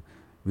system,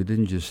 we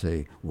didn't just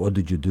say, what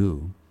did you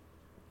do?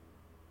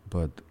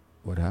 But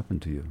what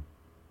happened to you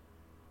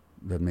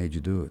that made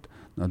you do it?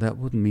 Now that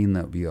wouldn't mean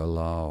that we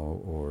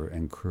allow or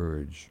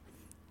encourage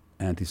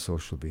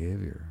antisocial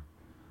behavior,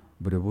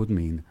 but it would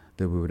mean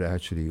that we would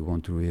actually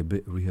want to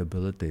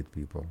rehabilitate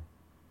people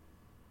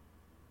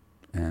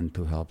and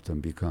to help them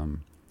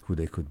become who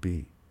they could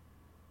be.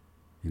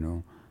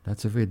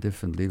 That's a very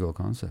different legal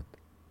concept.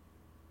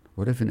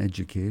 What if in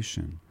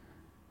education,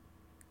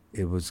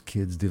 it was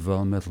kids'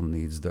 developmental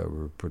needs that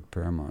were put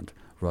paramount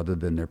rather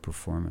than their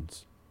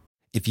performance?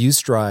 If you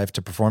strive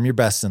to perform your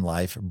best in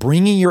life,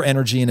 bringing your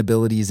energy and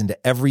abilities into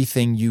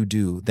everything you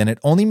do, then it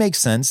only makes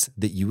sense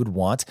that you would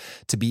want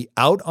to be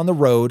out on the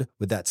road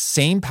with that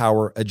same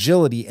power,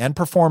 agility, and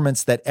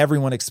performance that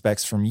everyone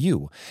expects from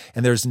you.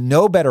 And there's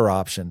no better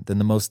option than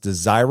the most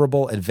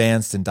desirable,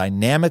 advanced, and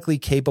dynamically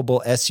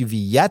capable SUV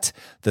yet,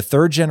 the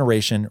third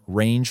generation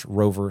Range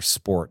Rover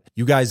Sport.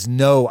 You guys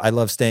know I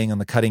love staying on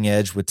the cutting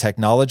edge with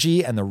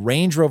technology, and the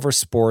Range Rover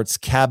Sport's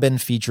cabin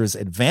features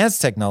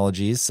advanced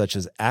technologies such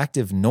as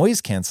active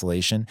noise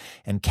cancellation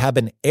and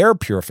cabin air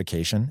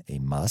purification, a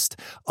must,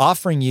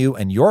 offering you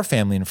and your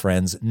family and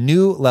friends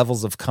new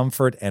levels of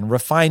comfort and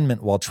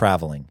refinement while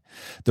traveling.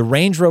 The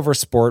Range Rover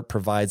Sport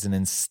provides an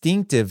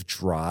instinctive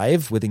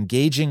drive with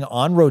engaging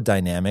on-road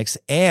dynamics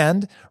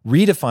and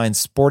redefines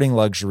sporting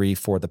luxury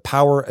for the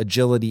power,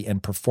 agility,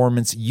 and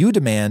performance you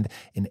demand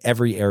in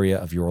every area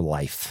of your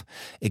life.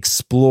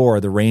 Explore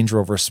the Range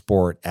Rover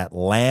Sport at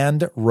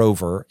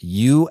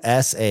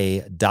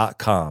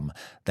LandRoverUSA.com.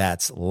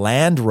 That's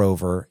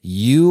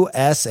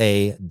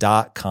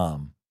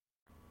LandRoverUSA.com.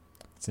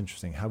 It's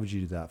interesting. How would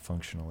you do that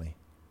functionally?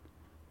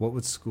 What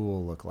would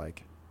school look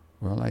like?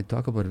 Well, I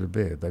talk about it a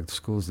bit. Like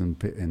schools in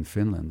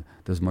Finland,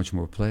 there's much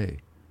more play.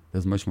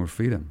 There's much more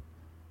freedom.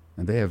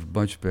 And they have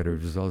much better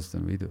results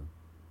than we do.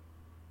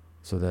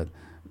 So that,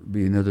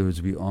 in other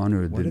words, we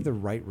honor... What are the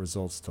right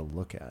results to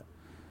look at?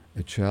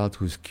 A child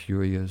who's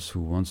curious,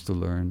 who wants to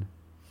learn,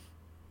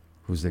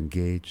 who's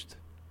engaged,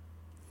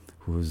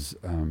 who's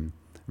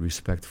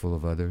respectful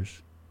of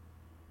others,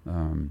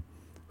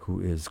 who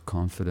is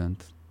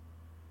confident,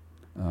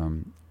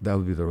 that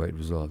would be the right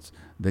results.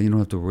 Then you don't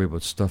have to worry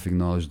about stuffing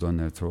knowledge down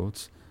their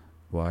throats.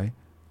 Why?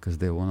 Because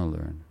they want to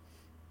learn.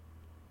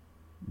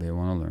 They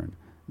want to learn.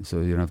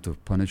 So you don't have to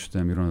punish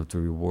them, you don't have to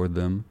reward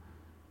them.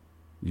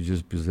 You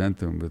just present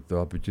them with the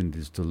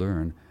opportunities to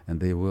learn, and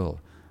they will.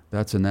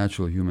 That's a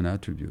natural human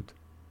attribute.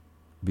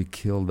 We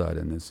kill that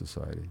in this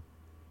society.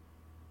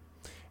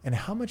 And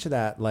how much of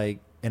that, like,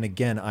 and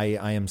again,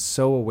 I am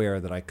so aware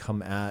that I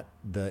come at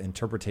the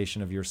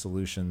interpretation of your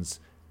solutions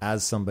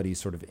as somebody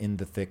sort of in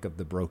the thick of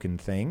the broken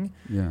thing.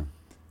 Yeah.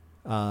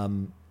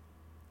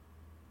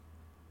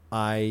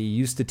 I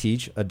used to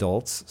teach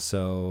adults,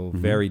 so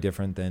very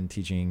different than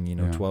teaching,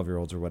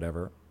 12-year-olds or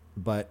whatever.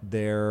 But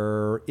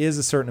there is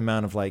a certain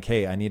amount of like,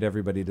 hey, I need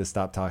everybody to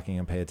stop talking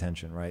and pay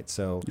attention, right?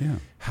 So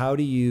how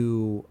do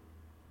you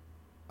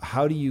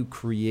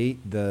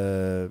create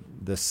the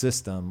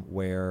system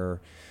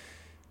where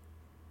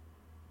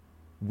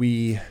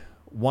we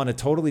want a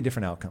totally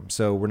different outcome?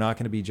 So we're not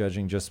going to be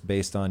judging just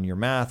based on your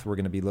math. We're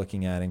going to be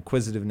looking at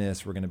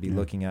inquisitiveness. We're going to be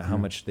looking at how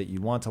much that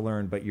you want to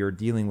learn, but you're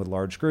dealing with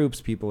large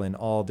groups, people in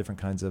all different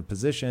kinds of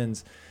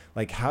positions.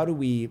 Like, how do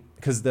we,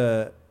 because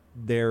the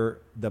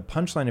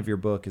punchline of your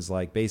book is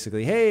like,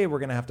 basically, hey, we're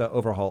going to have to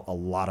overhaul a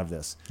lot of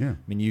this. Yeah. I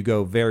mean, you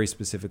go very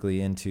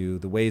specifically into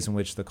the ways in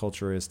which the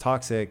culture is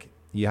toxic.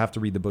 You have to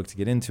read the book to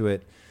get into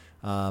it.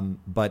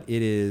 But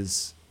it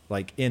is,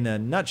 like, in a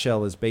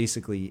nutshell, is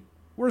basically,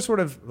 we're sort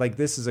of like,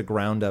 this is a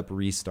ground up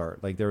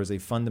restart. Like, there is a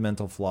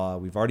fundamental flaw.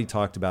 We've already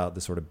talked about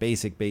the sort of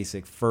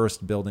basic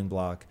first building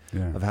block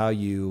of how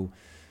you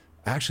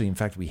actually, in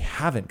fact, we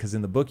haven't, because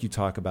in the book you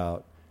talk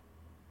about,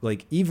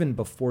 like, even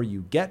before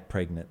you get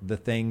pregnant, the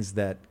things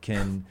that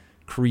can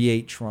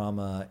create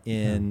trauma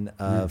in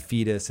a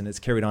fetus, and it's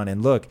carried on.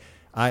 And look,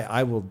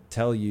 I will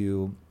tell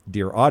you,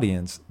 dear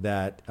audience,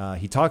 that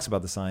he talks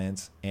about the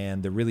science,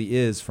 and there really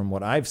is, from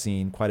what I've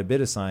seen, quite a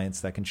bit of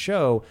science that can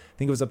show, I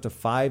think it was up to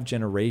 5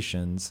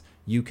 generations,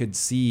 you could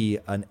see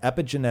an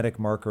epigenetic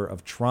marker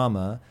of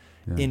trauma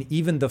in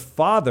even the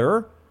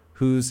father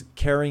who's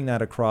carrying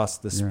that across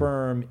the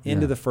sperm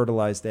into the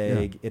fertilized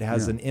egg. It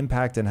has an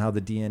impact on how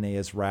the DNA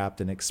is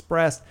wrapped and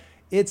expressed.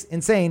 It's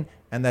insane.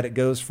 And that it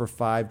goes for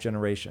 5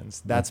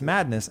 generations. That's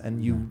madness.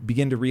 And you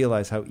begin to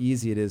realize how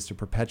easy it is to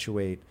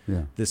perpetuate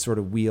this sort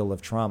of wheel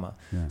of trauma.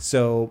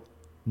 So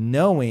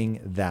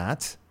knowing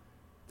that,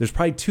 there's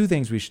probably 2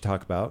 things we should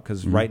talk about,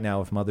 because right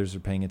now, if mothers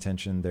are paying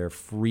attention, they're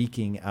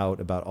freaking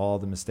out about all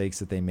the mistakes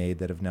that they made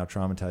that have now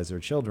traumatized their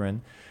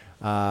children.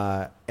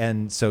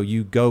 And so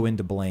you go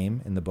into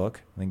blame in the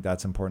book. I think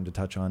that's important to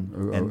touch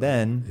on. And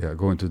then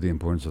go into the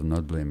importance of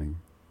not blaming.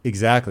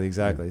 Exactly.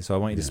 So I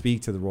want you to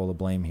speak to the role of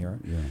blame here.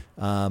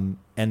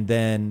 And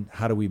then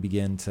how do we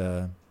begin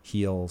to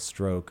heal,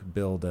 stroke,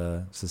 build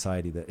a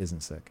society that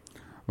isn't sick?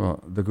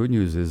 Well, the good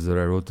news is that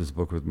I wrote this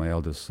book with my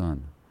eldest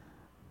son.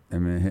 I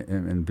mean,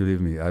 and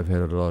believe me, I've had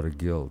a lot of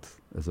guilt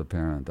as a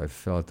parent. I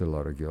felt a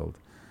lot of guilt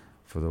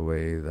for the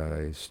way that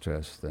I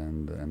stressed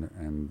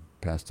and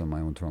passed on my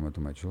own trauma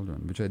to my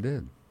children, which I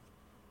did.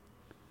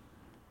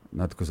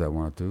 Not because I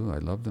wanted to, I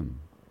loved them.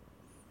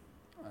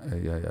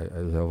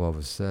 As I've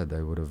always said,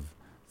 I would have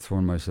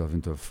thrown myself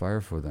into a fire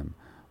for them.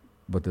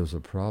 But there was a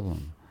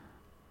problem.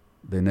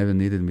 They never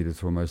needed me to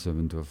throw myself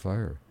into a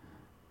fire.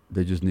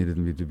 They just needed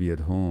me to be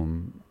at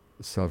home,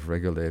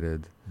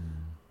 self-regulated,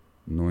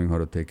 knowing how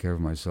to take care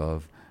of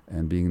myself,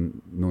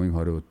 and knowing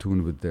how to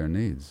attune with their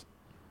needs.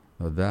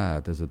 Now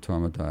that, as a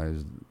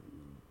traumatized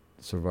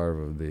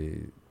survivor of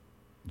the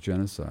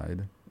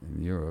genocide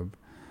in Europe,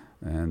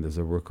 and as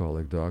a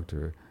workaholic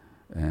doctor,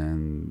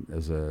 and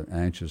as an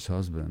anxious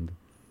husband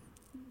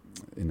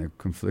in a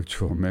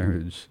conflictual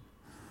marriage,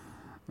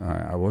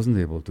 I wasn't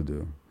able to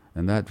do.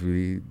 And that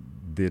really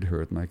did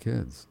hurt my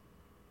kids.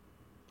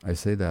 I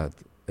say that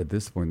at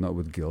this point, not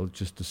with guilt,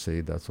 just to say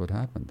that's what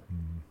happened.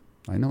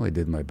 I know I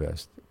did my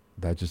best.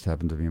 That just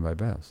happened to be my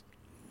best.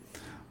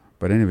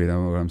 But anyway,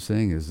 what I'm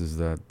saying is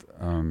that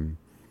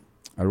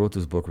I wrote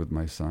this book with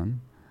my son,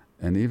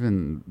 and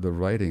even the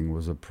writing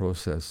was a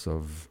process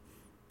of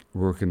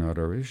working out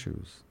our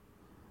issues.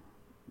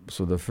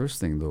 So the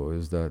first thing, though,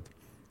 is that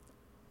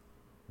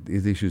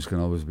these issues can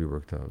always be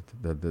worked out,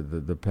 that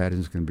the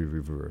patterns can be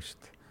reversed.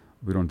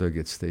 We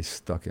don't stay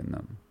stuck in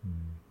them.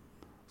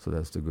 So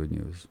that's the good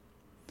news.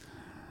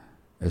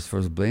 As far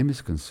as blame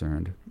is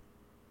concerned,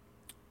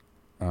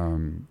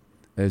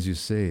 as you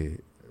say,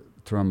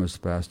 trauma is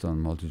passed on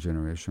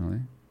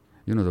multi-generationally.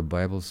 You know, the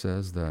Bible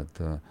says that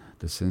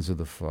the sins of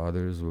the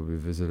fathers will be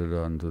visited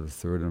on to the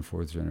 3rd and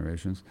 4th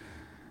generations.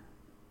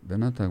 They're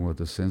not talking about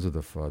the sins of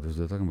the fathers,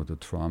 they're talking about the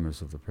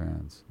traumas of the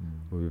parents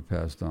will be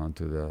passed on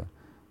to the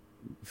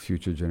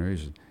future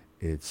generations.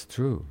 It's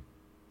true.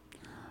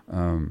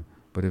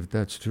 But if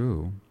that's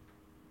true,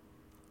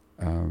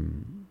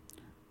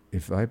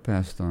 if I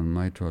passed on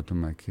my trauma to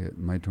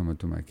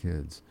my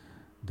kids,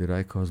 did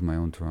I cause my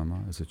own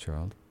trauma as a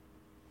child?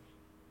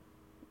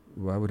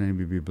 Why would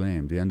anybody be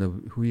blamed?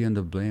 Who you end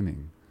up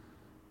blaming?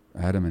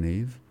 Adam and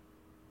Eve?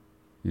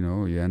 You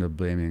know, you end up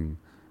blaming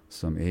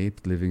some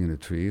ape living in a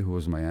tree who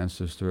was my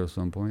ancestor at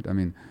some point. I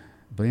mean,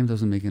 blame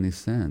doesn't make any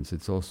sense.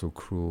 It's also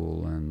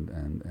cruel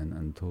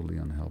and totally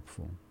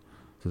unhelpful.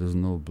 So there's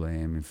no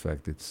blame. In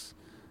fact, it's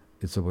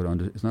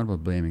not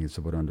about blaming, it's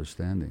about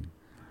understanding.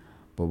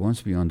 But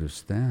once we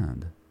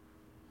understand,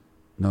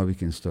 now we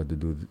can start to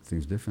do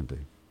things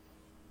differently.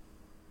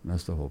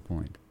 That's the whole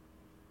point.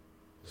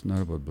 It's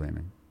not about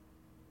blaming.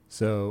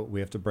 So we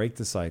have to break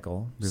the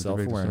cycle,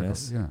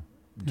 self-awareness,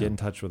 get in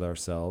touch with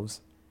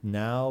ourselves.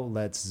 Now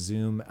let's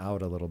zoom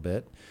out a little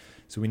bit.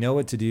 So we know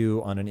what to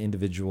do on an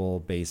individual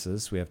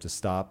basis. We have to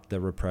stop the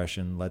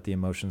repression, let the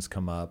emotions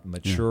come up,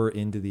 mature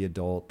into the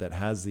adult that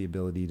has the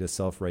ability to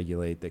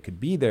self-regulate, that could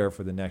be there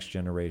for the next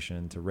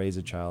generation to raise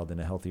a child in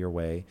a healthier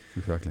way.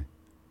 Exactly.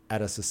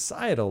 At a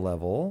societal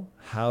level,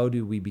 how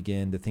do we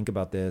begin to think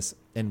about this?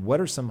 And what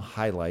are some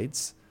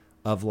highlights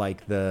of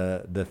like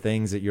the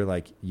things that you're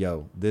like,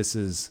 yo, this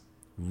is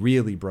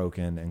really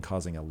broken and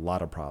causing a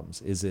lot of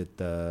problems? Is it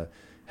the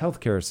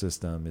healthcare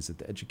system? Is it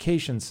the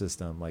education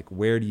system? Like,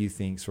 where do you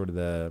think sort of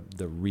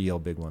the real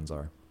big ones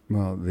are?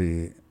 Well,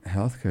 the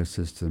healthcare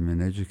system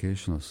and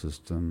educational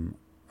system,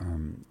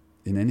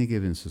 in any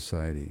given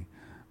society,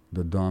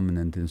 the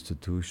dominant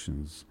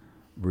institutions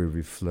will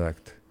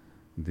reflect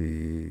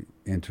the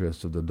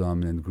interests of the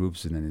dominant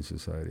groups in any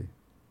society.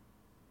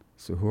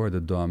 So who are the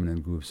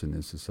dominant groups in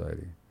this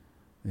society?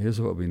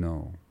 Here's what we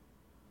know.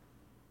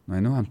 I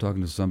know I'm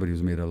talking to somebody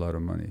who's made a lot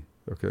of money,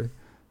 okay?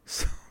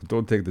 So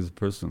don't take this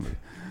personally.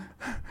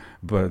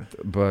 but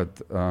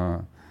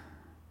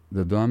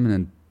the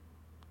dominant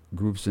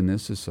groups in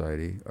this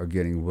society are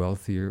getting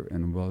wealthier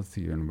and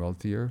wealthier and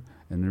wealthier,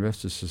 and the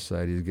rest of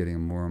society is getting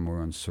more and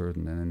more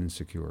uncertain and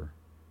insecure.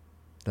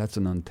 That's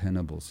an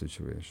untenable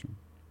situation.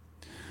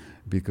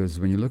 Because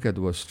when you look at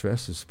what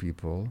stresses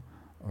people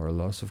are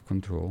loss of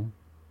control,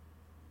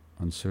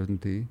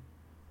 uncertainty,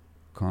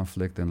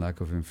 conflict, and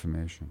lack of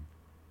information,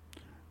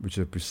 which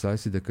are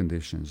precisely the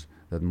conditions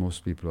that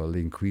most people are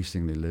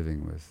increasingly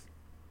living with.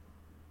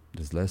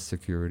 There's less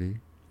security,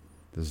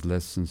 there's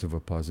less sense of a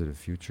positive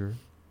future,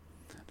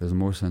 there's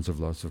more sense of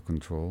loss of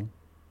control,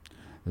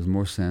 there's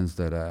more sense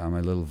that I'm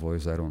a little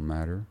voice, I don't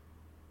matter.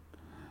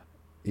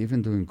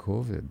 Even during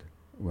COVID,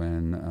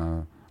 when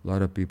a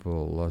lot of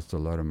people lost a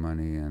lot of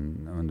money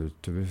and under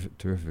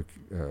terrific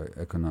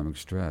economic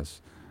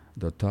stress,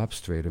 the top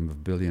stratum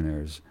of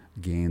billionaires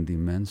gained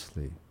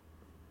immensely.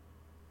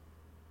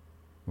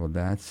 Well,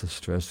 that's a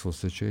stressful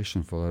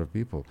situation for a lot of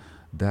people.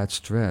 That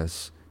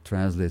stress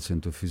translates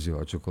into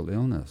physiological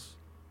illness.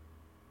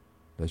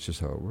 That's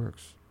just how it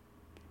works.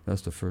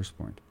 That's the first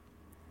point.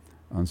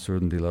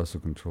 Uncertainty, loss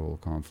of control,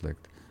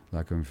 conflict,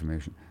 lack of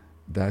information.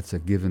 That's a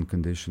given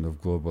condition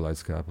of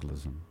globalized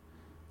capitalism.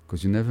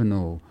 Because you never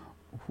know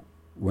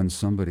when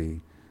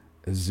somebody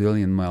a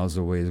zillion miles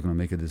away is going to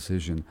make a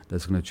decision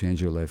that's going to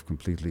change your life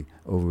completely,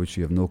 over which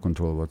you have no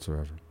control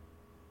whatsoever.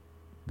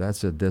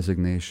 That's a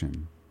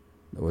designation,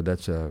 or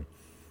that's a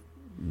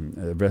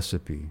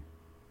recipe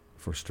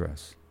for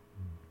stress.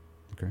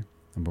 Okay,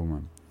 number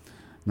one.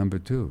 Number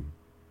two,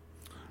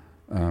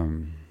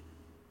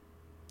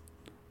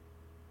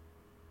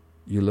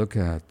 you look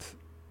at,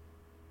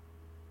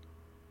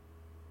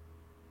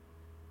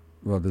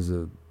 well, there's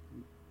a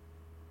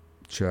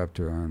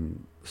chapter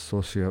on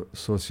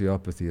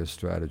sociopathy as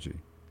strategy.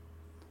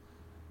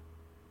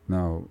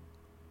 Now,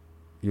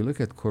 you look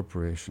at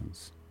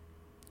corporations,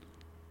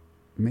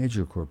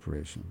 major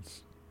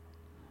corporations,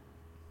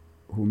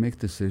 who make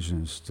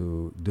decisions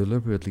to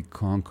deliberately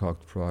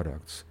concoct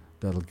products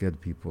that'll get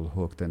people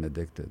hooked and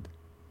addicted.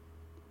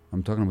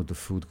 I'm talking about the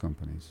food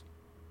companies.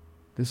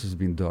 This has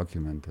been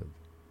documented,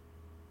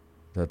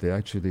 that they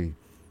actually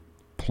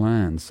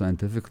plan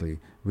scientifically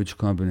which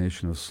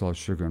combination of salt,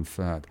 sugar, and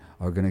fat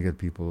are going to get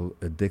people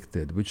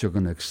addicted, which are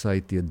going to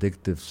excite the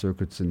addictive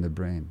circuits in the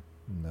brain.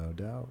 No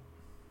doubt.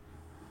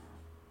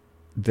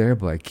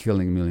 Thereby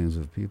killing millions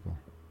of people.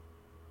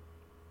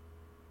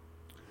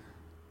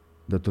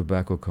 The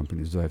tobacco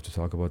companies, do I have to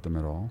talk about them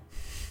at all?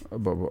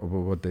 About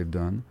what they've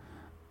done?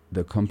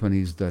 The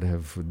companies that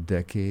have for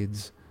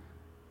decades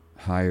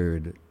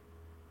hired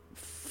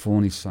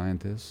phony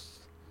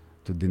scientists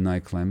to deny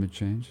climate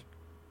change,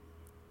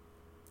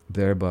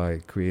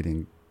 thereby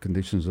creating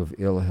conditions of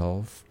ill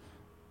health,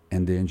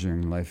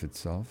 endangering life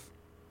itself.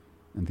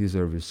 And these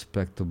are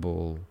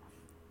respectable,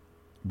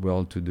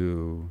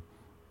 well-to-do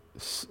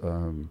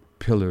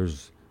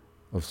pillars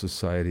of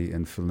society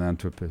and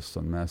philanthropists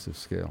on massive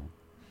scale.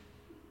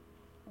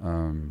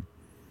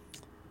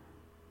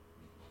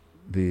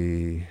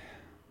 The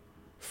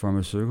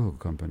pharmaceutical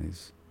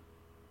companies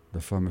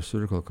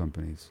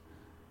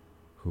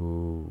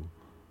who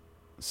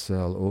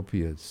sell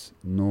opiates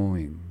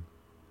knowing.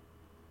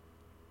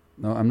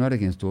 Now, I'm not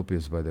against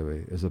opiates, by the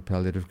way. As a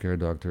palliative care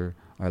doctor,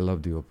 I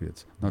love the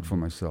opiates. Not for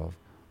myself,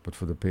 but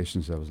for the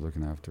patients I was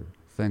looking after.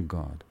 Thank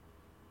God.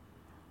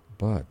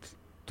 But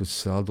to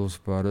sell those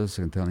products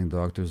and telling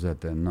doctors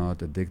that they're not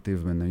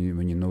addictive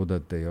when you know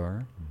that they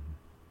are,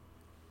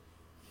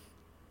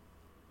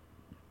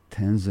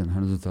 tens and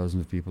hundreds of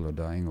thousands of people are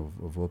dying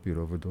of opiate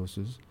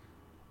overdoses.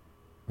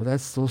 Well,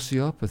 that's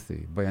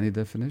sociopathy by any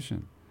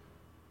definition.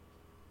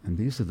 And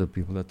these are the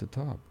people at the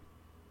top.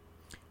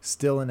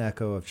 Still an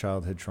echo of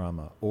childhood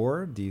trauma,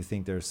 or do you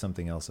think there's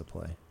something else at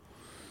play?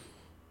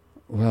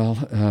 Well,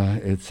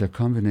 it's a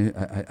combination.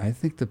 I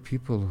think the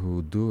people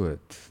who do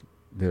it,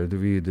 they're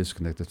really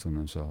disconnected from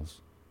themselves.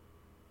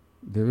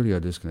 They really are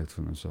disconnected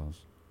from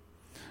themselves.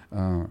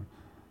 And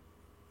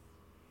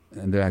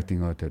they're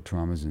acting out their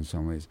traumas in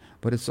some ways.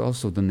 But it's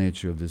also the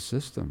nature of this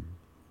system.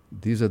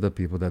 These are the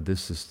people that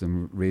this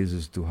system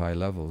raises to high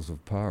levels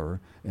of power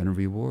and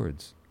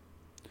rewards.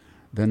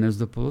 Then there's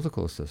the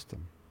political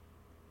system.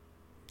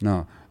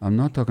 Now, I'm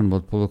not talking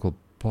about political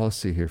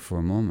policy here for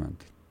a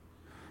moment,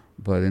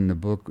 but in the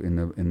book, in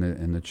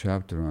the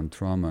chapter on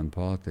trauma and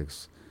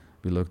politics,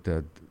 we looked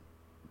at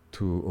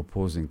two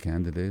opposing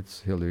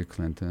candidates, Hillary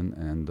Clinton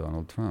and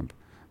Donald Trump.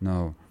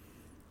 Now,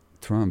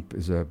 Trump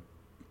is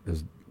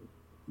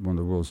one of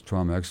the world's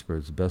trauma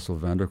experts. Bessel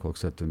van der Kolk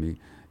said to me,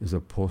 is a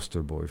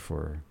poster boy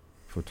for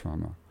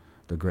trauma.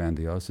 The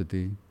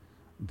grandiosity,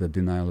 the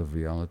denial of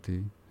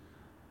reality,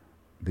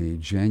 the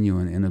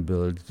genuine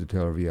inability to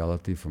tell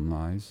reality from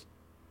lies,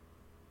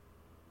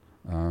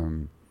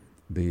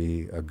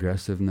 the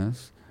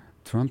aggressiveness.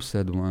 Trump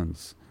said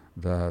once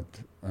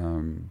that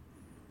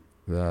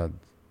the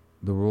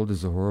world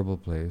is a horrible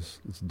place.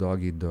 It's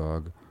dog eat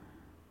dog.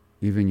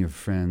 Even your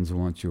friends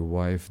want your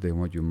wife, they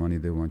want your money,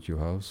 they want your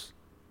house.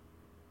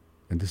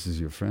 And this is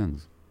your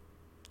friends.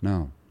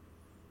 Now,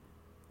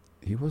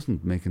 he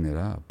wasn't making it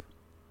up.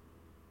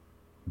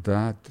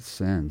 That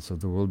sense of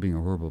the world being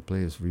a horrible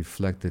place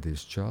reflected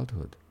his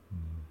childhood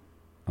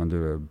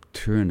under a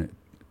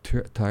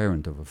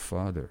tyrant of a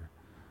father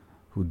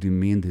who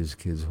demeaned his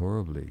kids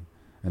horribly,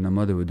 and a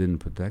mother who didn't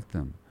protect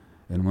them,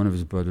 and one of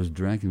his brothers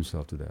drank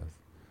himself to death.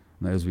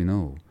 Now, as we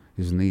know,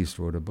 his niece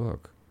wrote a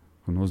book,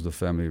 who knows the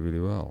family really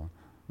well,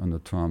 on the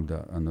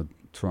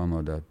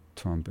trauma that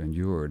Trump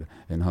endured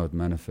and how it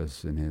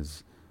manifests in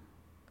his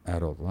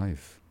adult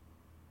life.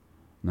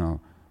 Now,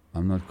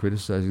 I'm not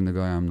criticizing the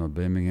guy, I'm not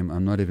blaming him,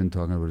 I'm not even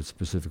talking about his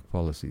specific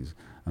policies.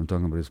 I'm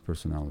talking about his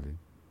personality.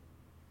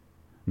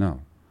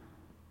 Now,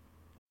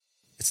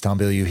 it's Tom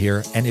Bilyeu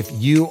here. And if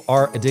you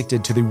are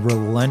addicted to the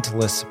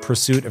relentless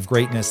pursuit of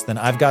greatness, then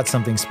I've got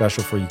something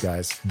special for you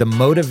guys. The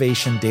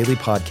Motivation Daily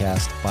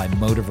Podcast by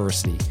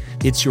Motiversity.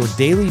 It's your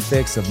daily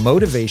fix of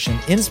motivation,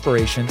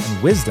 inspiration,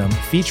 and wisdom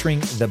featuring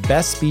the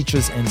best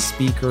speeches and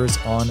speakers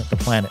on the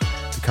planet.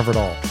 We cover it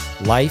all.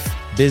 Life,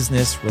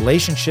 business,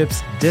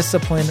 relationships,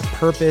 discipline,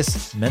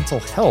 purpose, mental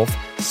health,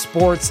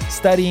 sports,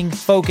 studying,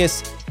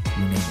 focus,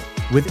 you name it.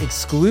 With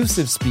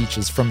exclusive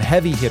speeches from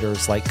heavy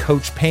hitters like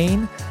Coach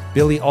Payne,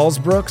 Billy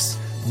Alsbrooks,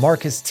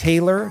 Marcus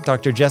Taylor,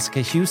 Dr. Jessica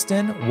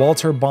Houston,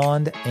 Walter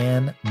Bond,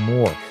 and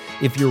more.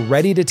 If you're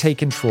ready to take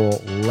control,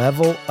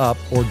 level up,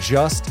 or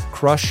just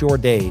crush your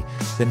day,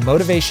 then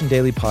Motivation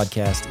Daily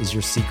Podcast is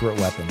your secret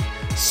weapon.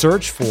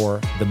 Search for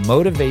the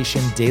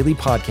Motivation Daily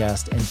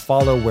Podcast and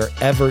follow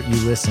wherever you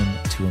listen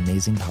to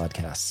amazing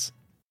podcasts.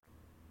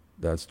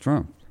 that's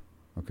Trump,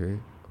 okay?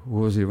 Who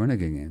was he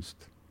running against?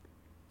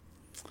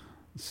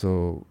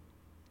 So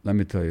let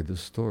me tell you the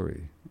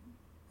story.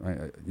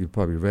 You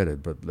probably read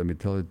it, but let me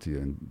tell it to you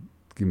and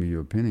give me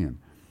your opinion.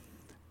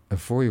 A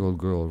 4-year-old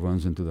girl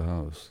runs into the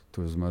house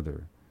to his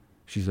mother.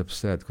 She's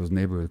upset because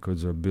neighborhood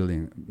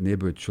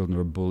children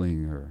are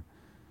bullying her.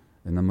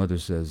 And the mother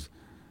says,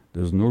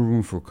 "There's no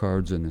room for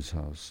cards in this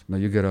house. Now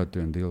you get out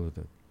there and deal with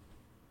it."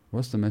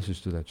 What's the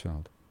message to that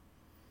child?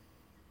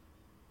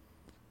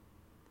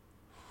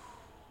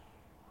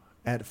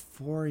 At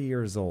 4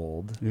 years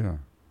old, Yeah.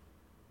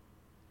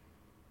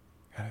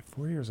 at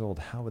 4 years old,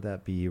 how would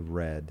that be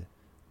read?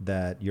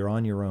 That you're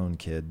on your own,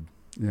 kid.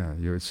 Yeah,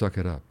 you suck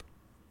it up.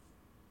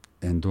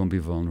 And don't be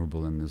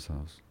vulnerable in this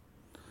house.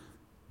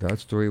 That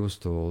story was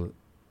told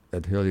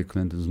at Hillary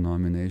Clinton's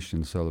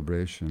nomination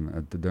celebration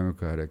at the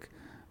Democratic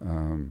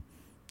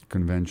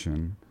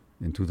convention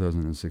in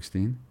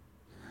 2016.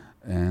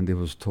 And it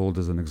was told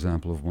as an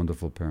example of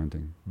wonderful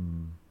parenting.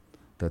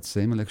 That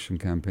same election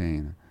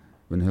campaign,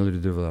 when Hillary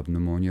developed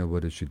pneumonia,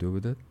 what did she do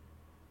with it?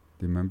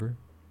 Do you remember?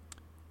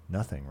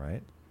 Nothing,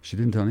 right? She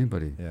didn't tell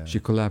anybody. Yeah. She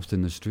collapsed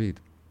in the street.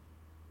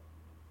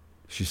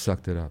 She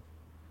sucked it up.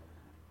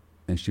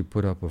 And she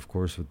put up, of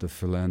course, with the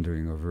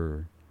philandering of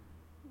her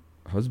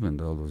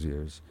husband all those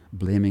years,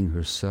 blaming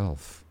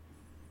herself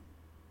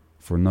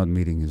for not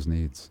meeting his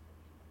needs.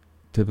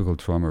 Typical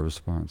trauma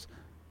response.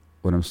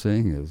 What I'm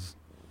saying is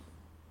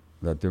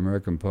that the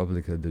American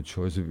public had the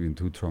choice between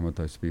two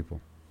traumatized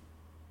people.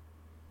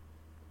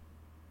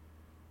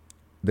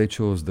 They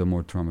chose the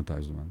more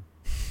traumatized one.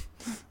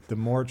 The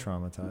more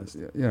traumatized.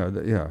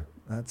 Yeah.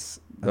 That's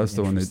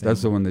the one.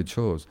 That's the one they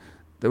chose.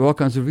 There were all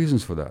kinds of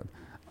reasons for that.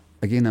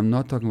 Again, I'm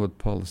not talking about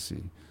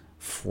policy,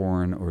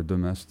 foreign or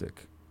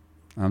domestic.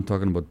 I'm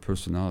talking about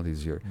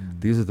personalities here.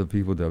 These are the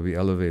people that we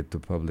elevate to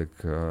public,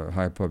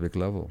 high public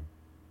level,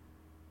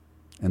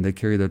 and they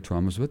carry their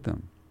traumas with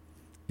them.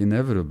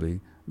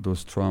 Inevitably,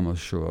 those traumas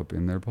show up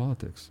in their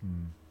politics.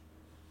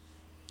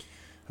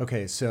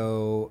 Okay,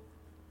 so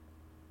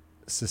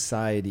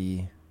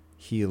society,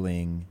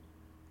 healing,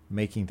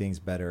 making things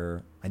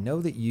better. I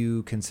know that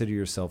you consider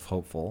yourself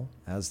hopeful,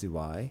 as do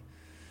I.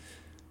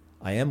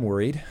 I am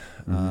worried.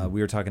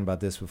 We were talking about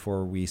this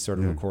before we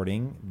started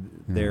recording.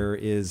 Yeah. There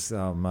is,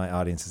 my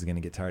audience is going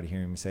to get tired of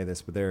hearing me say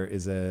this, but there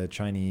is a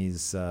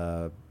Chinese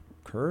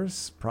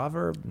curse,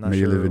 proverb. Not May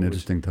sure you live in which-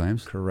 interesting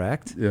times.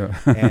 Correct. Yeah.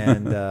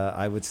 And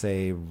I would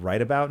say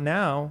right about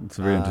now. It's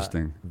very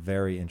interesting.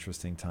 Very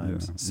interesting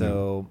times. Yeah,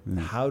 So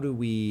yeah. how do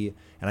we,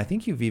 and I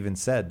think you've even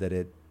said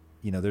that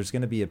there's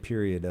going to be a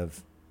period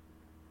of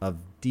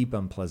deep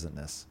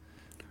unpleasantness,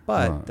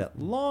 but that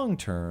long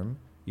term,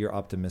 you're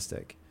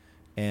optimistic.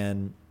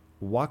 And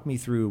walk me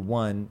through,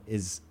 one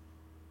is,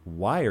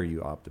 why are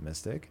you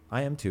optimistic?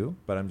 I am too,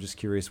 but I'm just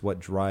curious what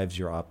drives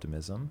your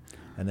optimism.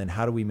 And then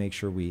how do we make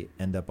sure we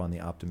end up on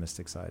the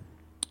optimistic side?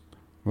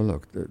 Well,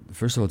 look,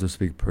 first of all, to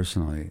speak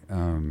personally,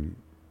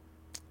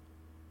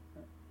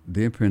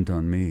 the imprint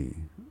on me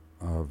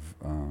of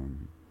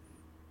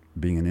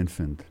being an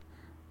infant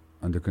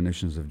under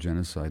conditions of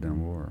genocide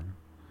and war,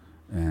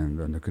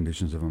 and under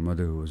conditions of a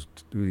mother who was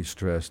really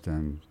stressed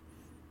and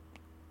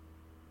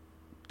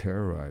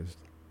terrorized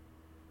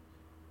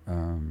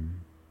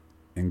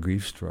and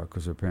grief-struck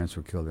because her parents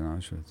were killed in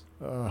Auschwitz.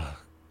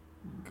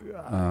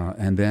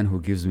 And then who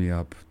gives me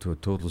up to a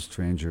total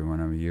stranger when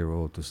I'm a year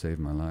old to save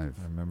my life.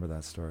 I remember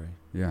that story.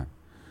 Yeah.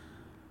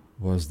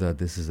 Was that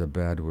this is a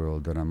bad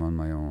world, that I'm on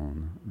my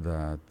own,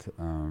 that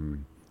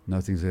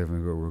nothing's ever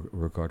going to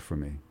work out for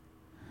me.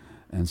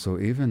 And so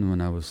even when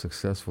I was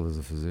successful as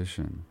a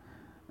physician,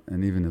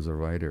 and even as a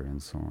writer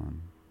and so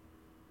on,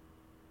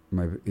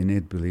 my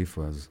innate belief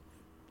was,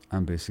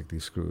 I'm basically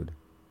screwed.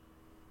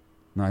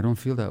 Now, I don't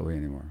feel that way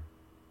anymore.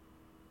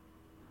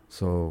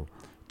 So...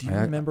 Do you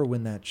remember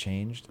when that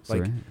changed?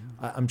 Sorry? Like,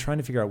 I'm trying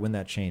to figure out when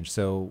that changed.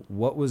 So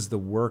what was the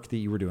work that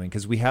you were doing?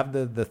 Because we have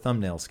the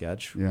thumbnail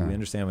sketch. Yeah. We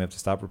understand we have to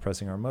stop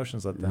repressing our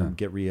emotions, let them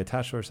get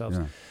reattached to ourselves.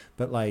 Yeah.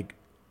 But like,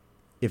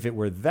 if it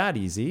were that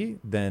easy,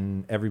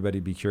 then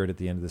everybody'd be cured at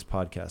the end of this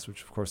podcast,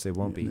 which of course they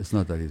won't be. It's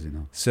not that easy,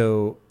 no.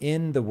 So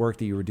in the work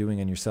that you were doing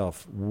on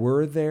yourself,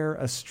 were there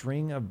a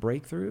string of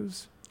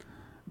breakthroughs?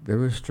 There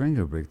were a string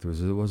of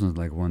breakthroughs. It wasn't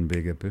like one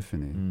big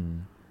epiphany.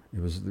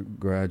 It was the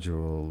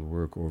gradual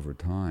work over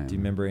time. Do you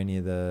remember any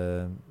of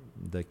the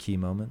key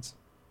moments?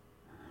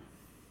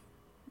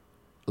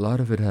 A lot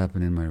of it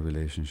happened in my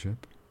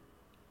relationship.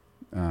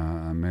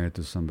 I'm married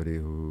to somebody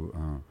who,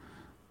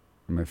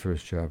 in my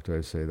first chapter,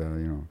 I say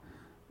that,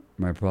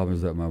 my problem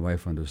is that my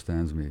wife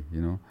understands me,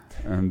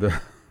 and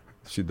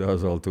she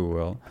does all too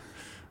well,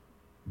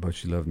 but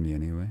she loved me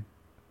anyway.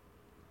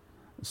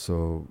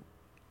 So,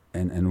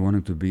 and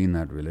wanting to be in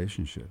that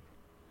relationship,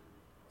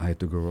 I had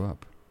to grow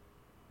up.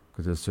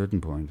 Because at a certain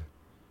point,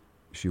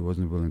 she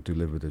wasn't willing to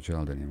live with the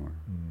child anymore.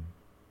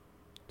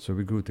 So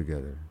we grew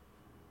together.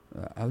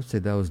 I would say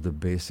that was the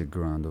basic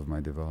ground of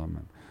my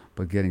development.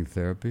 But getting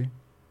therapy,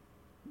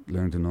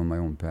 learning to know my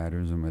own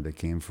patterns and where they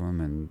came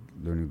from, and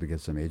learning to get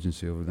some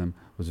agency over them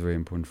was very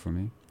important for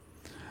me.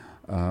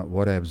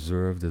 What I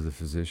observed as a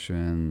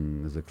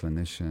physician, as a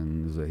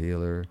clinician, as a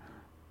healer,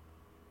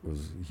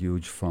 was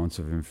huge founts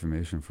of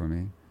information for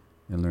me.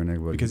 And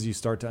learning what because you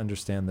start to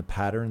understand the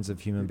patterns of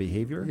human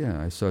behavior? Yeah,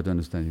 I started to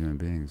understand human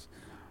beings.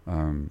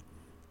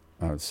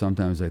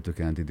 Sometimes I took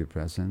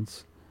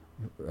antidepressants.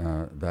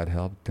 That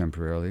helped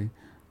temporarily.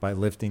 By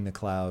lifting the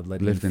cloud,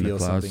 letting you feel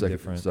something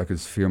different. So I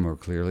could feel more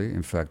clearly.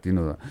 In fact,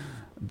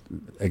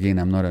 again,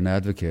 I'm not an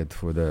advocate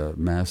for the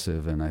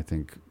massive and I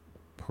think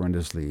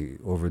horrendously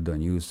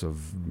overdone use of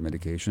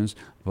medications,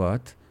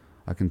 but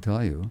I can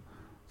tell you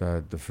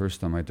that the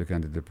first time I took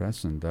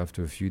antidepressant,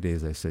 after a few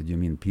days I said, you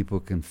mean people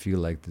can feel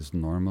like this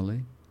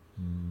normally?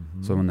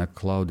 So when that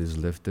cloud is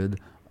lifted,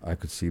 I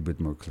could see a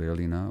bit more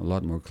clearly now, a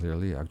lot more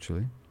clearly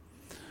actually.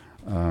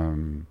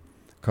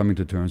 Coming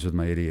to terms with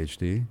my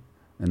ADHD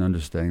and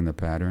understanding the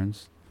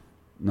patterns,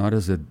 not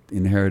as an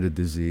inherited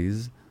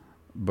disease,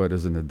 but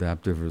as an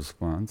adaptive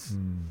response,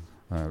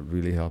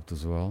 really helped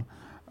as well.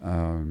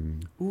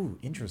 Ooh,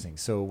 interesting.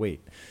 So wait.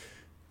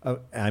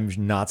 I'm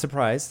not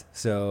surprised.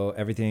 So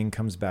everything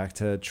comes back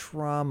to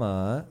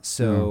trauma.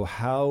 So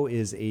how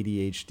is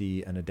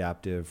ADHD an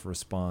adaptive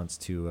response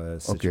to a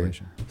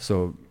situation? Okay.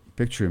 So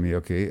picture me,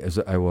 as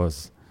I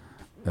was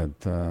at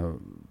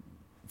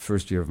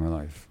first year of my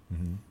life.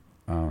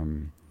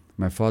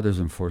 My father's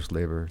in forced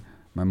labor.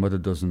 My mother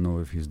doesn't know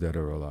if he's dead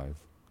or alive.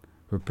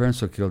 Her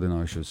parents are killed in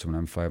Auschwitz when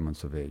I'm 5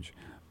 months of age.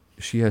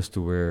 She has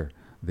to wear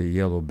the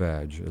yellow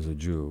badge as a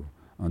Jew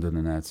under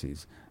the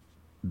Nazis.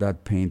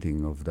 That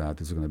painting of that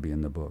is going to be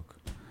in the book.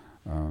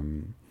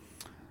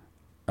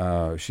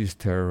 She's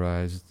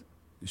terrorized.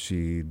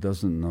 She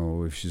doesn't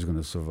know if she's going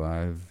to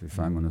survive, if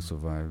I'm going to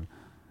survive.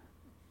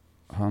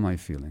 How am I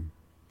feeling?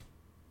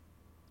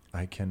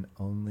 I can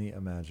only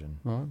imagine.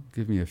 Well,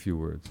 give me a few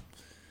words.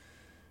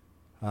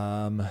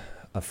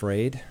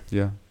 Afraid.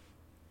 Yeah.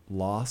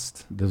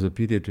 Lost. There's a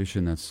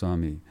pediatrician that saw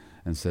me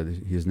and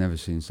said he's never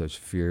seen such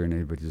fear in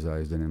anybody's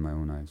eyes than in my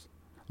own eyes.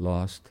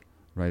 Lost,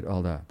 right?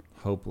 All that.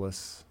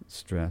 Hopeless.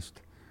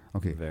 Stressed.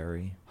 Okay.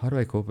 Very. How do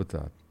I cope with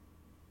that?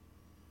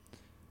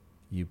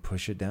 You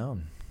push it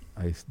down.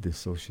 I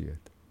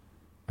dissociate.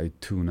 I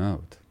tune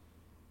out.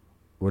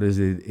 What is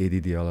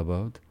ADD all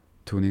about?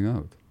 Tuning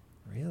out.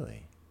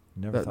 Really?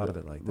 Never thought of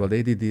it like that. Well,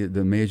 ADD,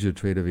 the major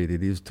trait of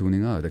ADD is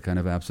tuning out, a kind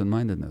of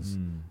absent-mindedness,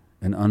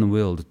 an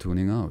unwilled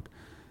tuning out.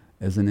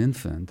 As an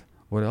infant,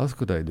 what else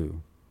could I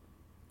do?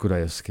 Could I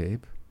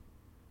escape?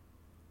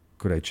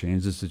 Could I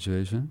change the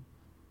situation?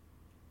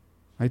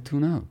 I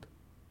tune out.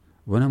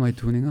 When am I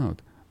tuning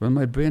out? When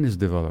my brain is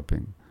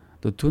developing.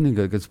 The tuning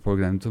gets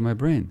programmed into my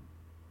brain.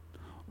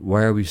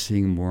 Why are we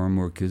seeing more and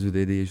more kids with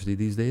ADHD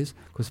these days?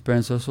 Because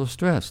parents are so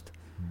stressed.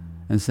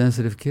 And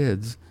sensitive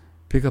kids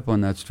pick up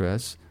on that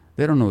stress.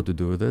 They don't know what to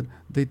do with it.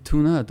 They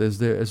tune out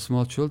as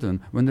small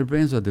children when their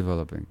brains are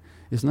developing.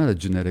 It's not a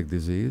genetic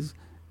disease.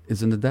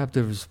 It's an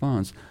adaptive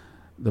response.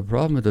 The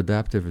problem with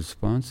adaptive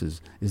responses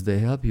is they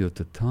help you at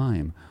the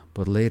time,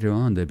 but later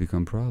on they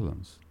become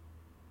problems.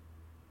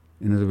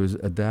 In other words,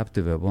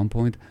 adaptive at one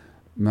point,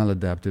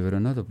 maladaptive at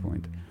another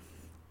point.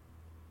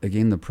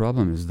 Again, the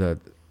problem is that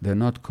they're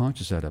not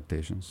conscious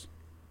adaptations.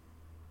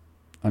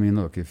 I mean,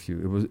 look, if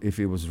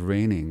it was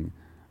raining,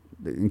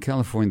 in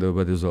California the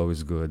weather's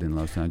always good in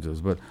Los Angeles,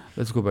 but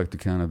let's go back to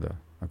Canada,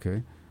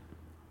 okay?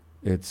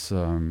 It's,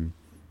 I'm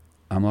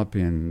up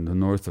in the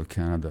north of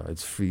Canada,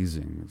 it's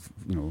freezing,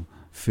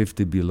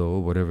 50 below,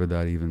 whatever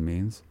that even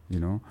means,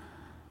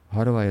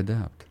 How do I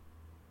adapt?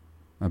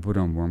 I put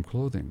on warm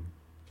clothing.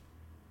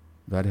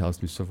 That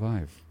helps me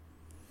survive.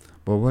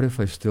 But what if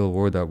I still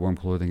wore that warm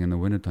clothing in the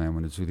wintertime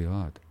when it's really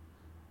hot?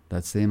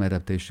 That same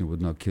adaptation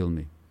would not kill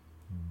me.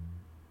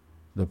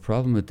 The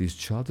problem with these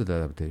childhood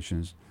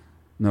adaptations,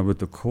 now with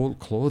the cold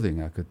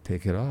clothing, I could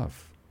take it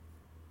off.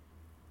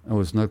 Oh,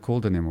 it's not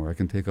cold anymore. I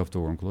can take off the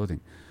warm clothing.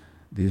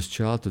 These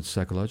childhood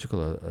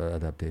psychological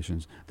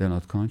adaptations, they're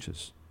not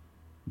conscious.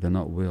 They're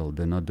not willed.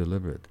 They're not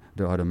deliberate.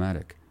 They're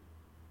automatic.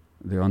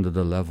 They're under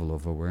the level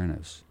of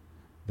awareness.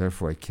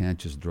 Therefore, I can't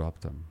just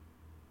drop them.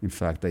 In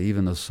fact, I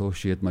even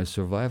associate my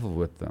survival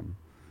with them.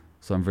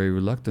 So I'm very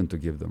reluctant to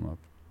give them up.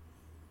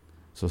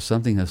 So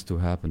something has to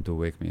happen to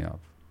wake me up.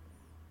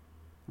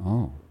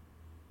 Oh,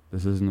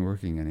 this isn't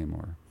working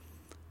anymore.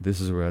 This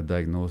is where a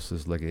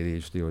diagnosis like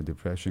ADHD or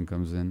depression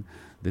comes in.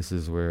 This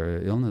is where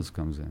illness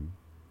comes in.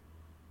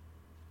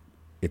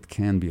 It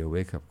can be a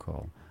wake-up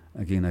call.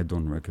 Again, I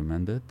don't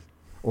recommend it.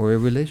 Or a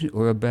relation,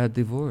 or a bad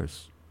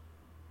divorce.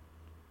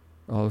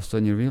 All of a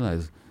sudden you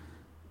realize,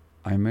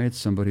 I married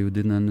somebody who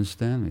didn't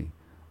understand me.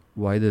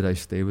 Why did I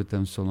stay with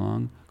them so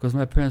long? Because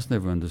my parents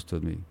never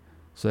understood me.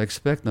 So I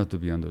expect not to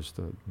be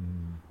understood.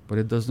 But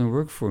it doesn't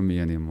work for me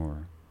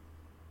anymore.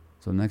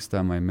 So next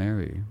time I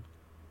marry,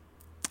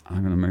 I'm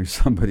going to marry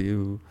somebody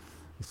who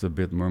is a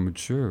bit more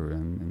mature,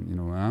 and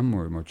I'm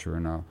more mature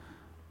now.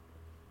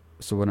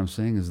 So what I'm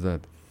saying is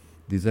that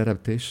these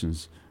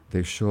adaptations,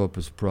 they show up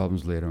as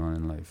problems later on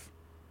in life,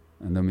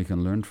 and then we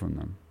can learn from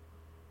them.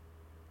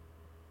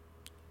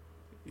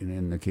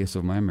 In the case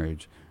of my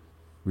marriage,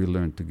 we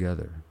learned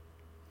together.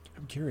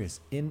 I'm curious,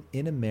 in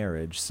a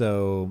marriage,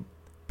 so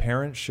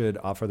parents should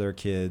offer their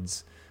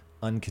kids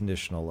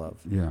unconditional love.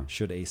 Yeah.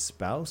 Should a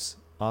spouse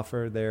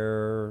offer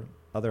their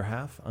other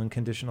half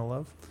unconditional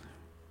love?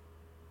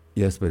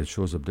 Yes, but it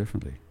shows up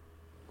differently.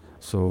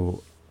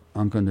 So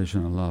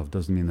unconditional love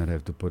doesn't mean that I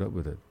have to put up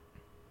with it.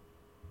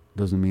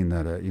 Doesn't mean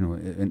that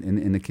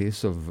in the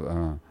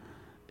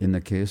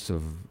case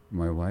of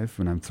my wife,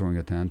 when I'm throwing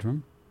a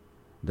tantrum,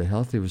 the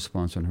healthy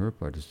response on her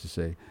part is to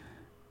say,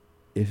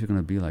 if you're going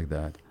to be like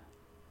that,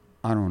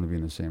 I don't want to be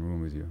in the same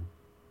room with you.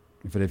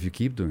 But if you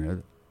keep doing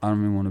it, I don't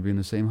even want to be in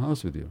the same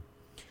house with you.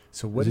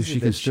 So what is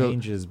it that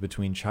changes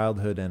between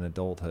childhood and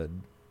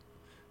adulthood?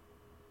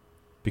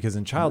 Because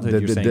in childhood,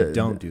 you're saying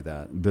don't do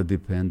that. The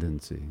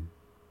dependency.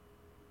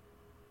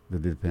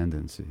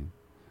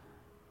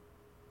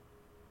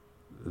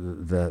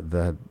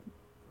 That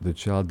the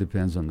child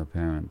depends on the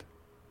parent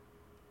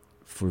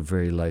for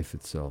very life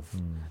itself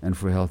and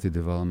for healthy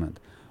development.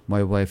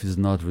 My wife is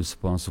not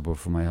responsible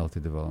for my healthy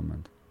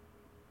development.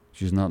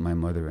 She's not my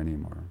mother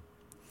anymore.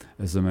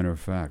 As a matter of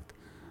fact,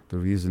 the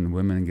reason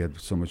women get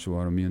so much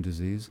autoimmune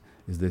disease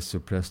is they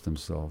suppress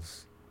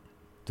themselves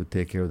to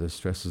take care of the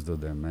stresses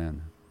of their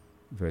men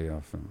very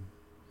often.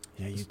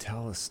 Yeah, you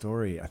tell a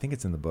story. I think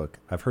it's in the book.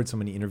 I've heard so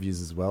many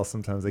interviews as well.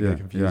 Sometimes I get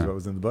confused what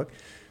was in the book.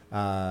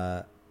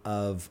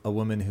 Of a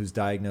woman who's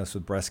diagnosed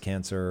with breast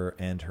cancer,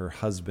 and her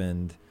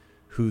husband,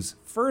 whose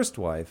first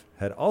wife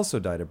had also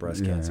died of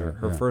breast cancer.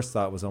 Her first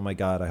thought was, oh my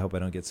God, I hope I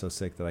don't get so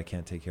sick that I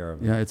can't take care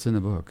of it. Yeah, it's in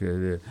the book.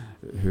 Her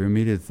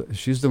immediate,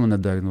 she's the one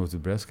that diagnosed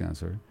with breast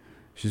cancer.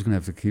 She's going to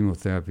have the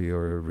chemotherapy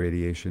or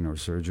radiation or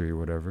surgery or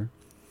whatever.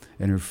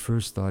 And her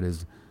first thought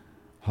is,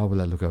 how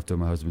will I look after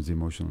my husband's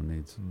emotional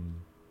needs?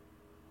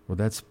 Well,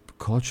 that's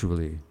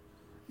culturally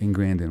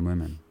ingrained in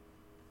women.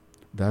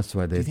 That's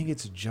why they... Do you think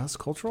it's just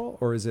cultural,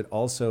 or is it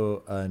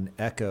also an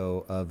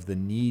echo of the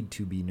need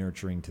to be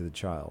nurturing to the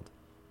child?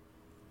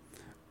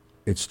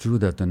 It's true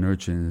that the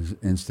nurturing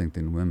instinct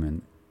in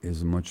women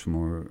is much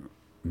more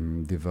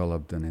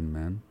developed than in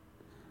men,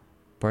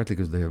 partly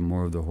because they have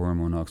more of the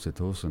hormone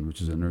oxytocin,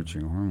 which is a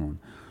nurturing hormone,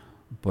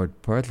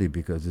 but partly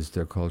because it's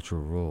their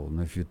cultural role. And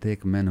if you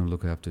take men who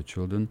look after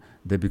children,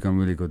 they become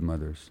really good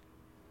mothers.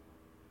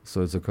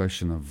 So it's a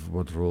question of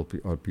what role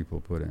are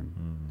people put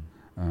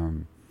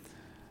in.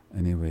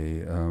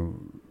 Anyway,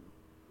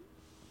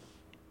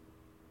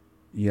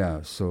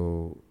 yeah.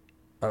 So,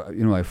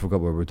 I forgot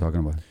what we were talking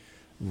about.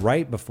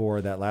 Right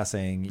before that last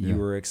saying, Yeah. you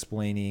were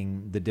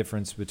explaining the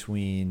difference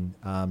between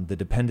the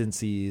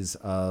dependencies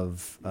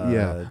of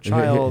Yeah.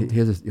 child.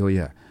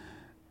 Yeah.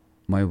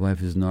 My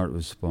wife is not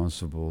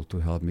responsible to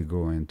help me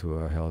grow into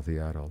a healthy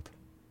adult.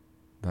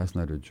 That's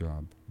not her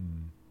job.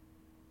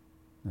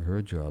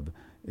 Her job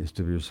is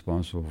to be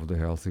responsible for the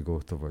healthy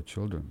growth of our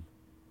children.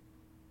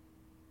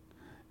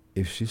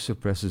 If she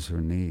suppresses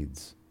her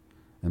needs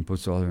and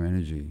puts all her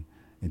energy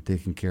in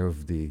taking care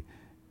of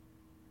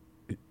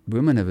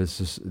women have a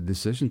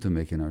decision to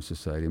make in our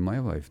society. My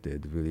wife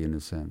did, really, in a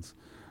sense.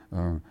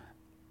 Am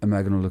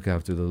I going to look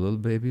after the little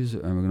babies,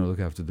 or am I going to look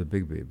after the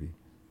big baby?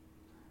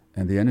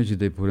 And the energy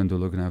they put into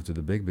looking after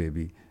the big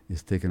baby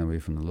is taken away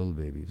from the little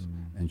babies,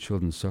 and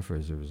children suffer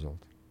as a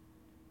result.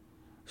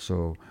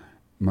 So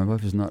my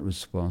wife is not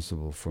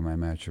responsible for my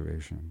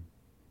maturation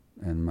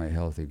and my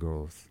healthy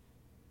growth.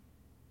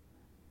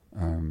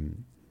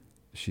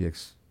 She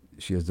has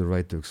the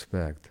right to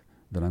expect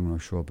that I'm going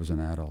to show up as an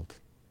adult.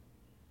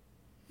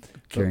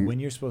 But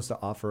when you're supposed to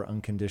offer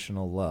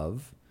unconditional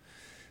love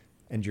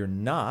and you're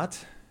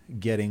not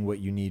getting what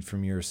you need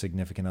from your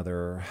significant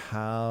other,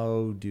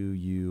 how do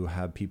you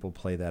have people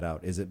play that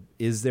out?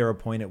 Is there a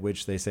point at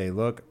which they say,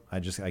 look,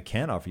 I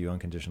can't offer you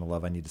unconditional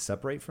love. I need to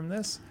separate from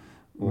this?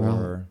 Or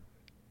Well,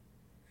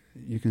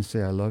 you can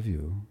say, I love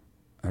you.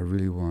 I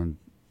really want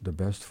the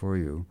best for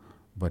you,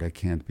 but I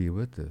can't be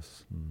with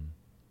this.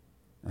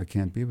 I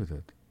can't be with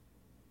it.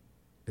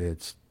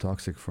 It's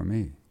toxic for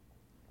me.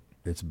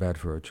 It's bad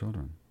for our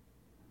children.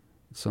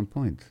 At some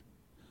point,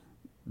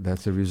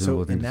 that's a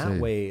reasonable thing to say. So in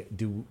that way,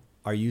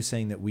 are you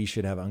saying that we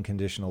should have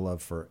unconditional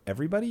love for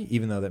everybody,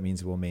 even though that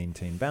means we'll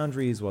maintain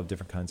boundaries, we'll have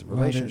different kinds of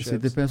relationships?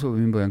 It depends what we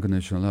mean by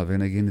unconditional love.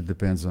 And again, it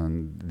depends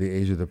on the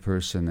age of the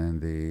person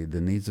and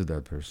the needs of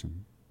that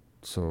person.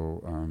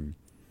 So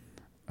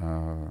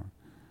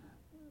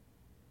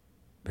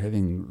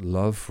having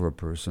love for a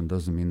person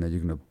doesn't mean that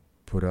you're going to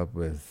put up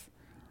with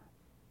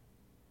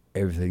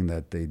everything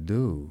that they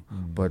do.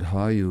 But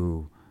how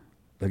you,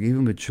 like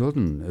even with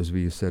children, as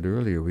we said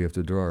earlier, we have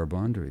to draw our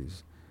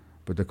boundaries.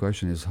 But the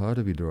question is, how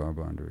do we draw our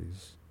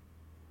boundaries?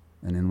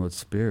 And in what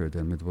spirit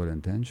and with what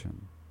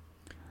intention?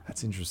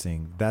 That's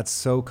interesting. That's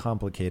so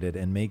complicated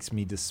and makes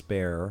me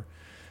despair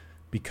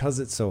because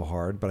it's so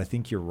hard, but I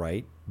think you're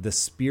right. The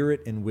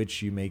spirit in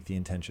which you make the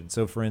intention.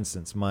 So for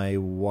instance, my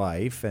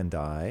wife and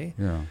I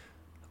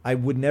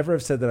would never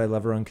have said that I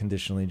love her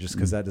unconditionally just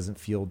because that doesn't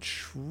feel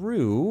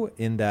true,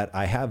 in that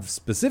I have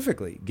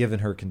specifically given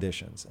her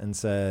conditions and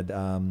said,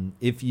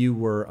 if you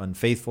were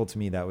unfaithful to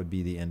me, that would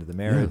be the end of the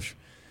marriage.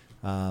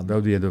 That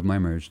would be the end of my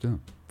marriage too.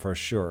 For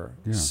sure.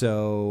 Yeah.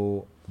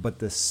 So, but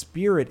the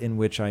spirit in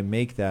which I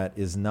make that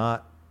is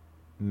not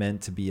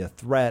meant to be a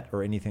threat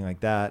or anything like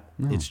that.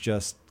 No. It's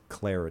just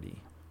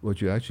clarity.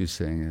 What you're actually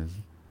saying is,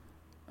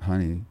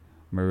 honey,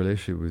 my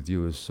relationship with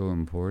you is so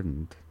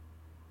important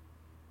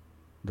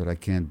that I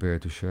can't bear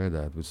to share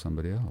that with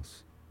somebody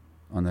else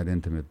on that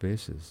intimate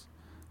basis,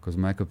 because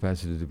my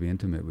capacity to be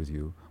intimate with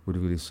you would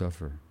really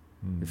suffer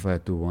if I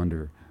had to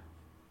wonder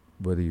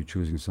whether you're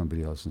choosing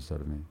somebody else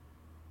instead of me.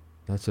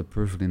 That's a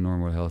perfectly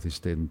normal, healthy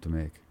statement to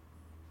make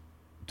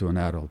to an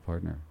adult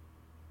partner.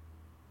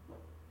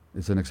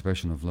 It's an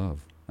expression of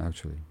love,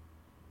 actually.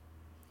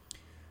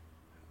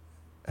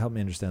 Help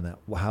me understand that.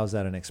 Well, how's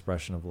that an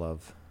expression of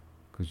love?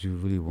 Because you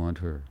really want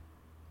her.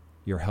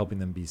 You're helping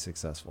them be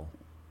successful.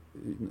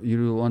 You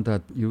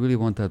really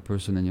want that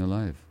person in your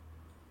life.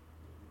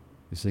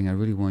 You're saying, I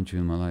really want you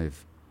in my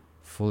life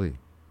fully.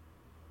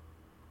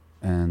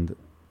 And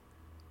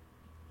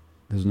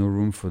there's no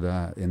room for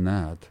that in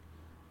that.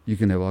 You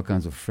can have all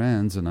kinds of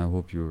friends, and I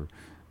hope you're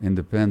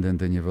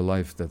independent and you have a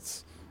life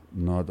that's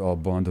not all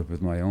bound up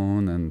with my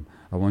own, and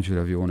I want you to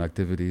have your own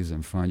activities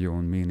and find your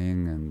own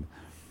meaning and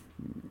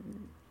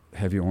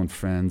have your own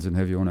friends and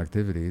have your own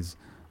activities.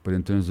 But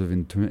in terms of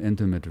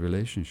intimate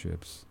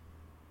relationships,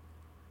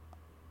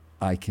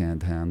 I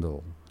can't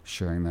handle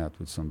sharing that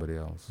with somebody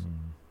else.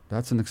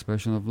 That's an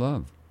expression of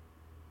love.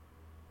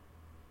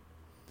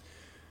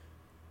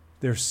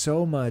 There's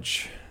so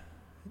much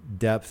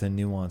depth and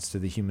nuance to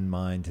the human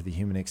mind, to the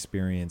human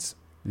experience.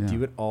 Yeah. Do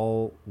you at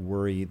all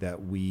worry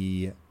that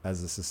we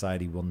as a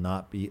society will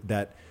not be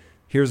that?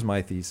 Here's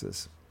my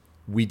thesis.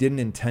 We didn't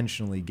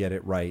intentionally get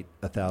it right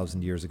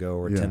 1,000 years ago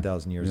or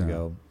 10,000 years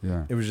ago.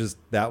 Yeah. It was just,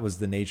 that was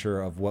the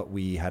nature of what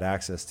we had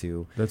access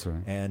to. That's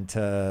right. And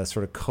to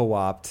sort of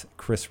co-opt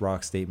Chris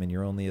Rock's statement,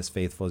 you're only as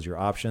faithful as your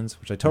options,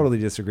 which I totally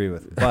disagree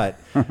with. But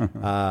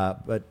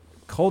but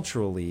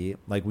culturally,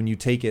 like when you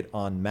take it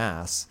en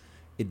masse,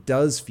 it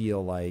does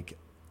feel like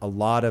a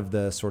lot of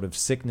the sort of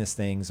sickness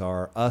things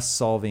are us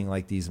solving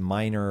like these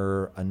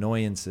minor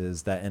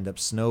annoyances that end up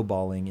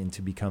snowballing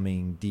into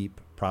becoming deep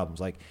problems.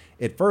 Like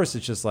at first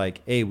it's just like,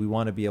 hey, we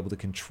want to be able to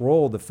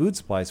control the food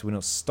supply so we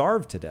don't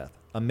starve to death.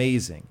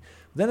 Amazing.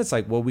 Then it's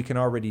like, well, we can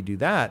already do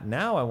that.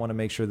 Now I want to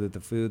make sure that the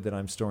food that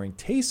I'm storing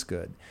tastes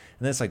good. And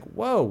then it's like,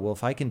 whoa, well,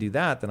 if I can do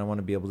that, then I want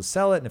to be able to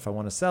sell it. And if I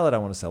want to sell it, I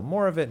want to sell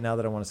more of it. Now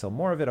that I want to sell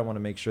more of it, I want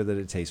to make sure that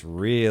it tastes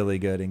really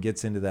good and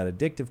gets into that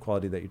addictive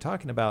quality that you're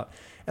talking about.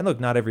 And look,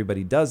 not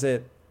everybody does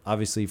it.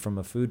 Obviously, from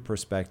a food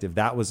perspective,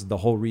 that was the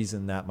whole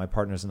reason that my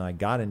partners and I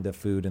got into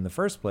food in the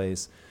first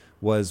place,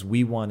 was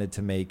we wanted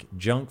to make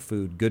junk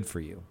food good for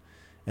you.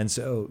 And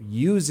so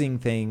using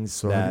things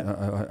So that...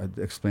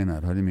 I explain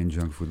that. How do you mean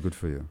junk food good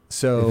for you?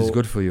 So if it's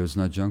good for you, it's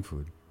not junk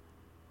food.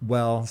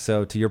 Well,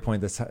 so to your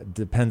point, that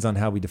depends on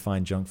how we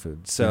define junk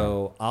food.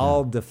 So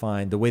I'll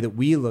define the way that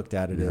we looked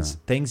at it is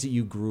things that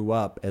you grew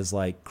up as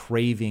like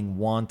craving,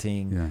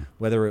 wanting,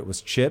 whether it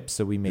was chips.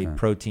 So we made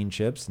protein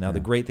chips. Now, the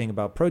great thing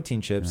about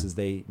protein chips is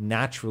they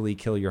naturally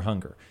kill your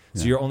hunger.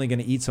 So you're only going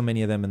to eat so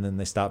many of them and then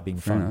they stop being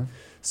fun. Enough.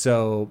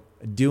 So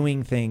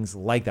doing things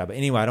like that. But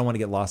anyway, I don't want to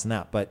get lost in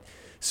that. But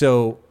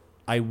so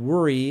I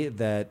worry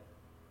that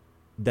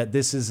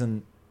this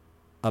isn't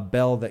a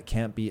bell that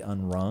can't be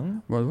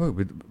unrung. Well,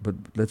 but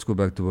let's go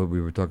back to what we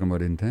were talking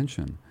about,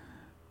 intention.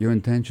 Your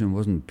intention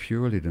wasn't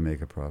purely to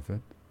make a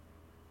profit.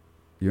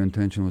 Your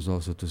intention was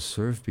also to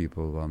serve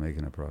people while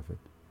making a profit.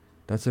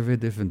 That's a very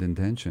different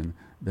intention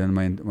than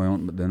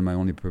my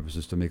only purpose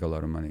is to make a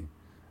lot of money,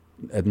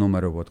 at no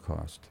matter what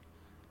cost.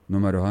 No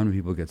matter how many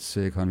people get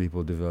sick, how many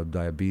people develop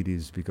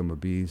diabetes, become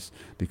obese,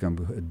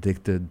 become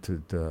addicted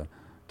to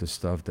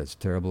stuff that's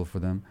terrible for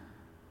them.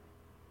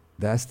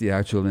 That's the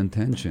actual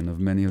intention of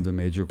many of the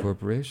major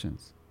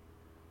corporations.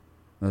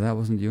 Now, that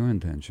wasn't your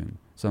intention.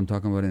 So I'm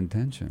talking about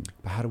intention.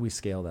 But how do we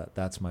scale that?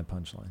 That's my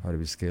punchline. How do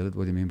we scale it?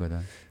 What do you mean by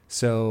that?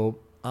 So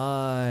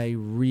I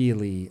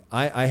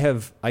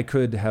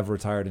could have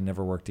retired and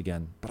never worked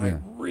again, but I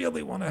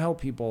really want to help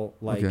people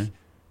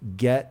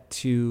get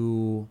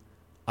to,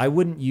 I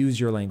wouldn't use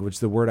your language.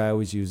 The word I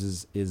always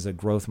use is a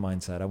growth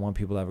mindset. I want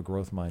people to have a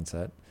growth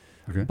mindset.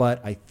 Okay.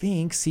 But I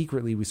think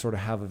secretly we sort of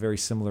have a very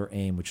similar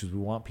aim, which is we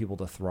want people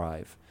to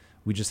thrive.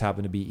 We just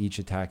happen to be each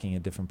attacking a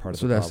different part of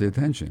the problem. So that's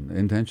the intention. The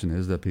intention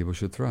is that people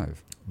should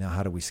thrive. Now,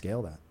 how do we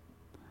scale that?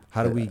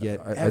 How do we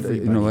get everybody?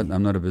 You know what?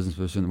 I'm not a business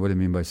person. What do you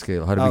mean by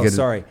scale? How do we get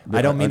sorry.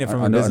 I don't mean it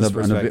from a business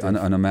perspective.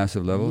 On a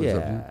massive level?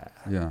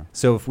 Yeah.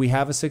 So if we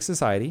have a sick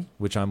society,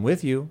 which I'm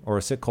with you, or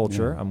a sick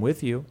culture, I'm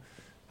with you,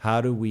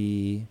 how do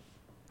we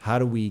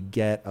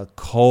get a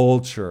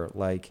culture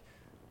like...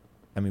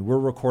 I mean, we're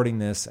recording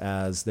this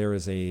as there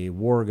is a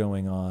war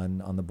going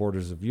on the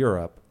borders of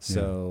Europe.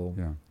 So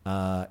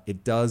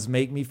it does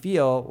make me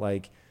feel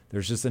like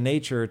there's just a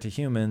nature to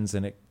humans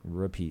and it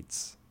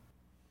repeats.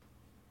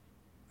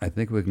 I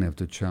think we're going to have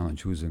to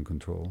challenge who's in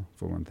control,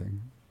 for one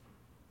thing.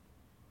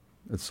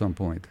 At some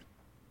point,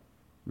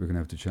 we're going to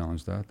have to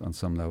challenge that on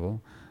some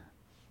level.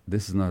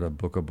 This is not a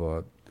book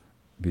about...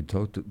 We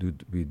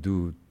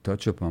do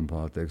touch upon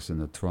politics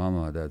and the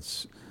trauma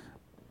that's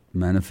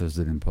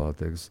manifested in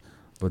politics.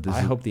 But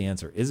I hope the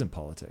answer isn't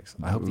politics.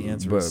 I hope the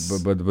answer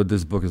is... But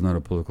this book is not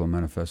a political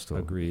manifesto.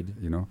 Agreed.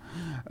 You know?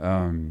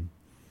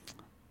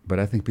 But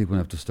I think people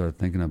have to start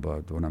thinking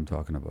about what I'm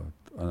talking about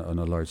on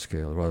a large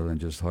scale, rather than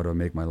just how do I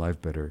make my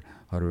life better?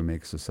 How do we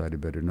make society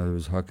better? In other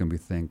words, how can we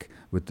think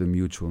with the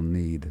mutual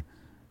need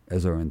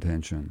as our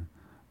intention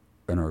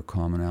and our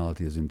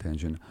commonality as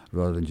intention,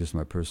 rather than just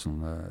my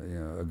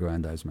personal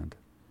aggrandizement?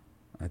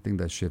 I think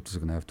that shift is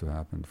going to have to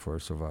happen for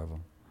survival,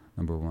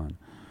 number one.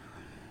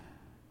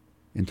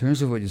 In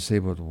terms of what you say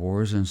about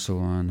wars and so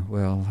on,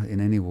 well, in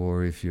any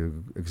war, if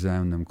you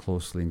examine them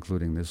closely,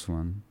 including this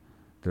one,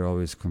 there are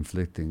always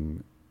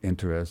conflicting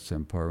interests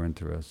and power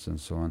interests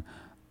and so on.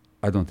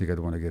 I don't think I'd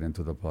want to get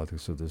into the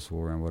politics of this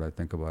war and what I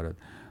think about it,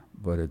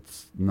 but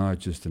it's not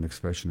just an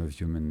expression of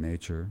human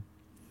nature.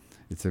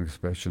 It's an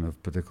expression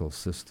of political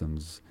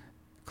systems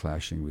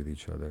clashing with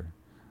each other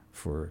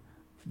for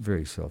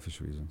very selfish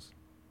reasons.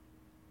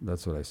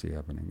 That's what I see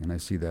happening, and I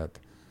see that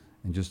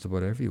in just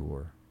about every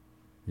war.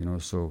 You know,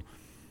 so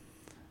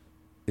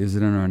is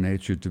it in our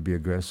nature to be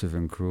aggressive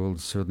and cruel?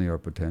 It's certainly our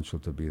potential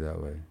to be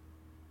that way.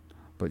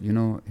 But you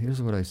know,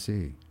 here's what I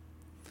see.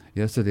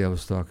 Yesterday I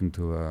was talking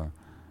to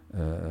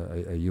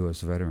a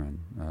U.S. veteran,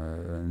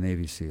 a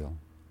Navy SEAL,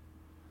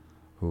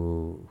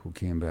 who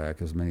came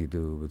back, as many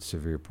do, with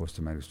severe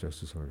post-traumatic stress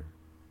disorder.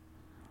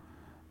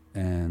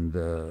 And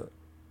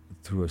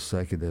through a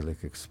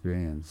psychedelic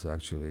experience,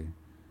 actually,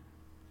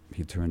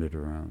 he turned it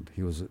around.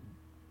 He was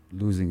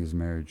losing his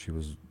marriage. He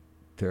was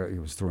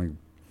throwing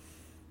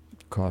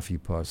coffee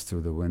pots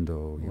through the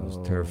window. He was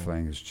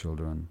terrifying his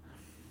children.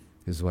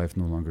 His wife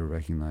no longer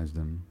recognized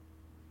him.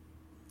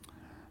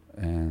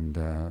 And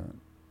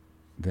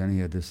then he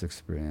had this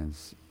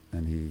experience,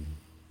 and he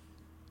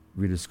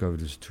rediscovered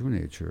his true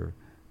nature,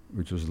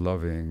 which was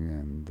loving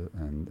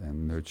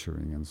and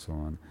nurturing and so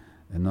on.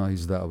 And now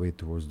he's that way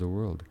towards the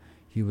world.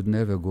 He would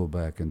never go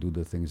back and do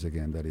the things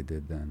again that he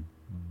did then.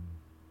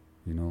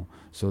 You know?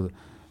 So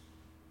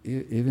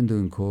even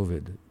during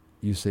COVID,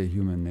 you say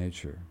human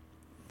nature.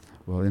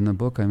 Well, in the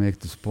book I make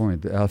this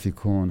point. Alfie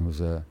Kohn,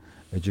 who's a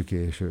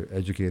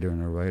educator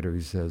and a writer,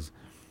 he says,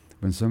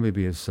 when somebody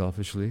behaves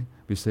selfishly,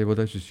 we say, well,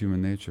 that's just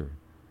human nature.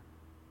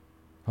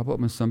 How about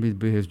when somebody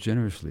behaves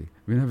generously?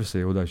 We never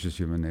say, oh, that's just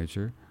human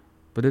nature.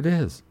 But it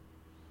is.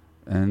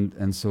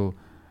 And so,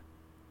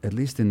 at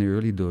least in the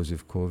early days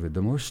of COVID,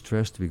 the more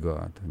stressed we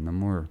got and the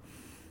more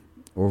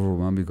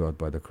overwhelmed we got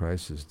by the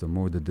crisis, the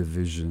more the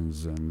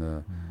divisions and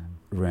the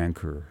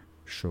rancor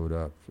showed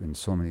up in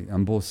so many,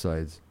 on both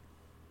sides.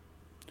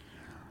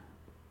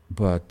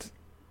 But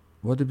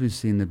what did we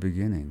see in the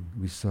beginning?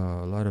 We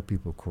saw a lot of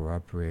people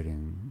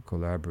cooperating,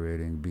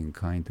 collaborating, being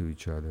kind to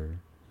each other,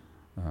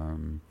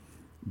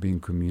 being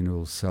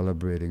communal,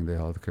 celebrating the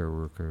healthcare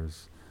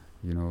workers,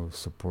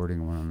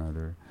 supporting one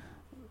another.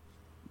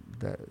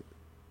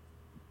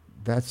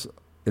 That's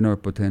in our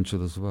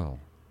potential as well.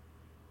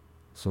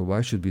 So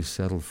why should we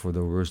settle for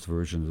the worst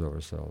versions of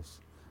ourselves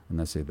and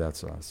not say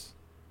that's us?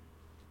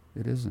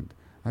 It isn't.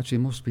 Actually,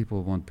 most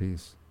people want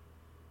peace.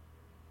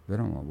 They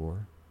don't want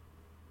war.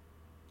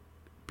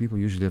 People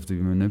usually have to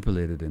be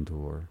manipulated into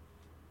war,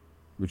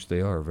 which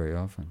they are very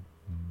often.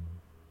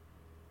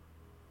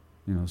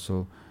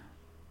 So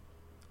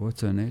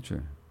what's our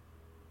nature?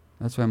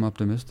 That's why I'm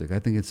optimistic. I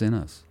think it's in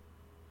us.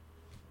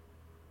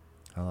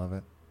 I love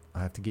it. I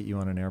have to get you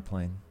on an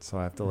airplane, so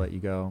I have to let you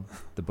go.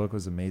 The book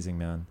was amazing,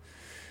 man.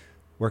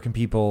 Where can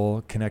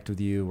people connect with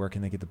you? Where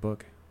can they get the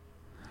book?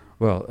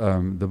 Well,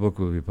 the book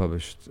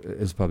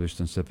is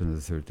published on September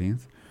the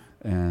 13th,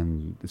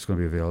 and it's going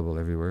to be available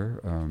everywhere.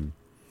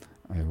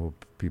 I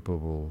hope people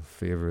will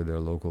favor their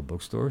local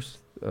bookstores,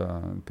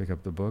 pick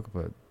up the book,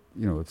 but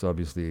it's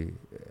obviously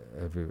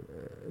it's going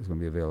to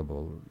be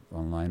available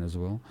online as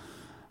well.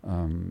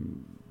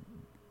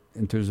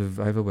 In terms of,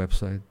 I have a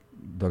website,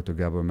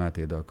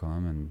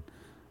 drgabormatè.com, and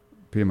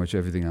pretty much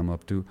everything I'm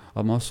up to.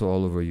 I'm also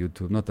all over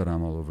YouTube. Not that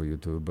I'm all over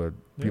YouTube, but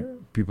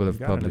people have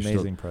published an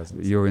amazing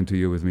presence. Your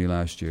interview with me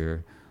last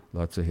year,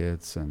 lots of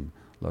hits, and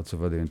lots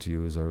of other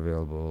interviews are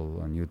available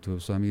on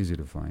YouTube, so I'm easy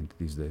to find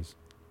these days.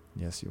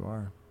 Yes, you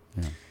are.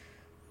 Yeah.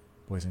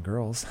 Boys and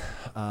girls,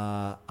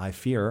 I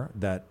fear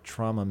that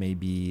trauma may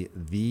be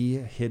the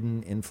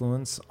hidden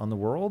influence on the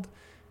world,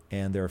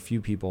 and there are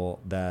few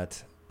people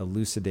that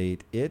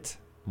elucidate it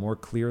more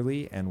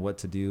clearly and what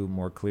to do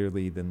more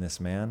clearly than this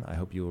man. I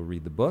hope you will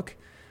read the book,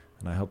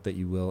 and I hope that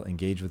you will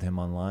engage with him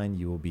online.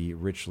 You will be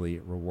richly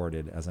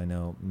rewarded, as I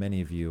know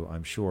many of you,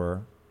 I'm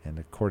sure, and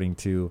according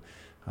to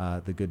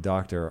the good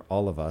doctor,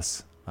 all of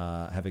us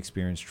have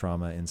experienced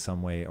trauma in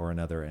some way or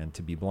another, and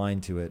to be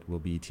blind to it will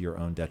be to your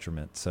own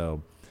detriment.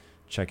 So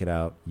check it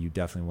out. You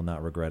definitely will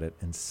not regret it.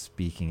 And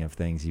speaking of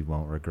things you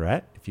won't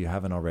regret, if you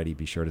haven't already,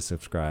 be sure to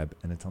subscribe.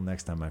 And until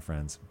next time, my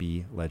friends,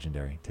 be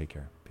legendary. Take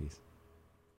care. Peace.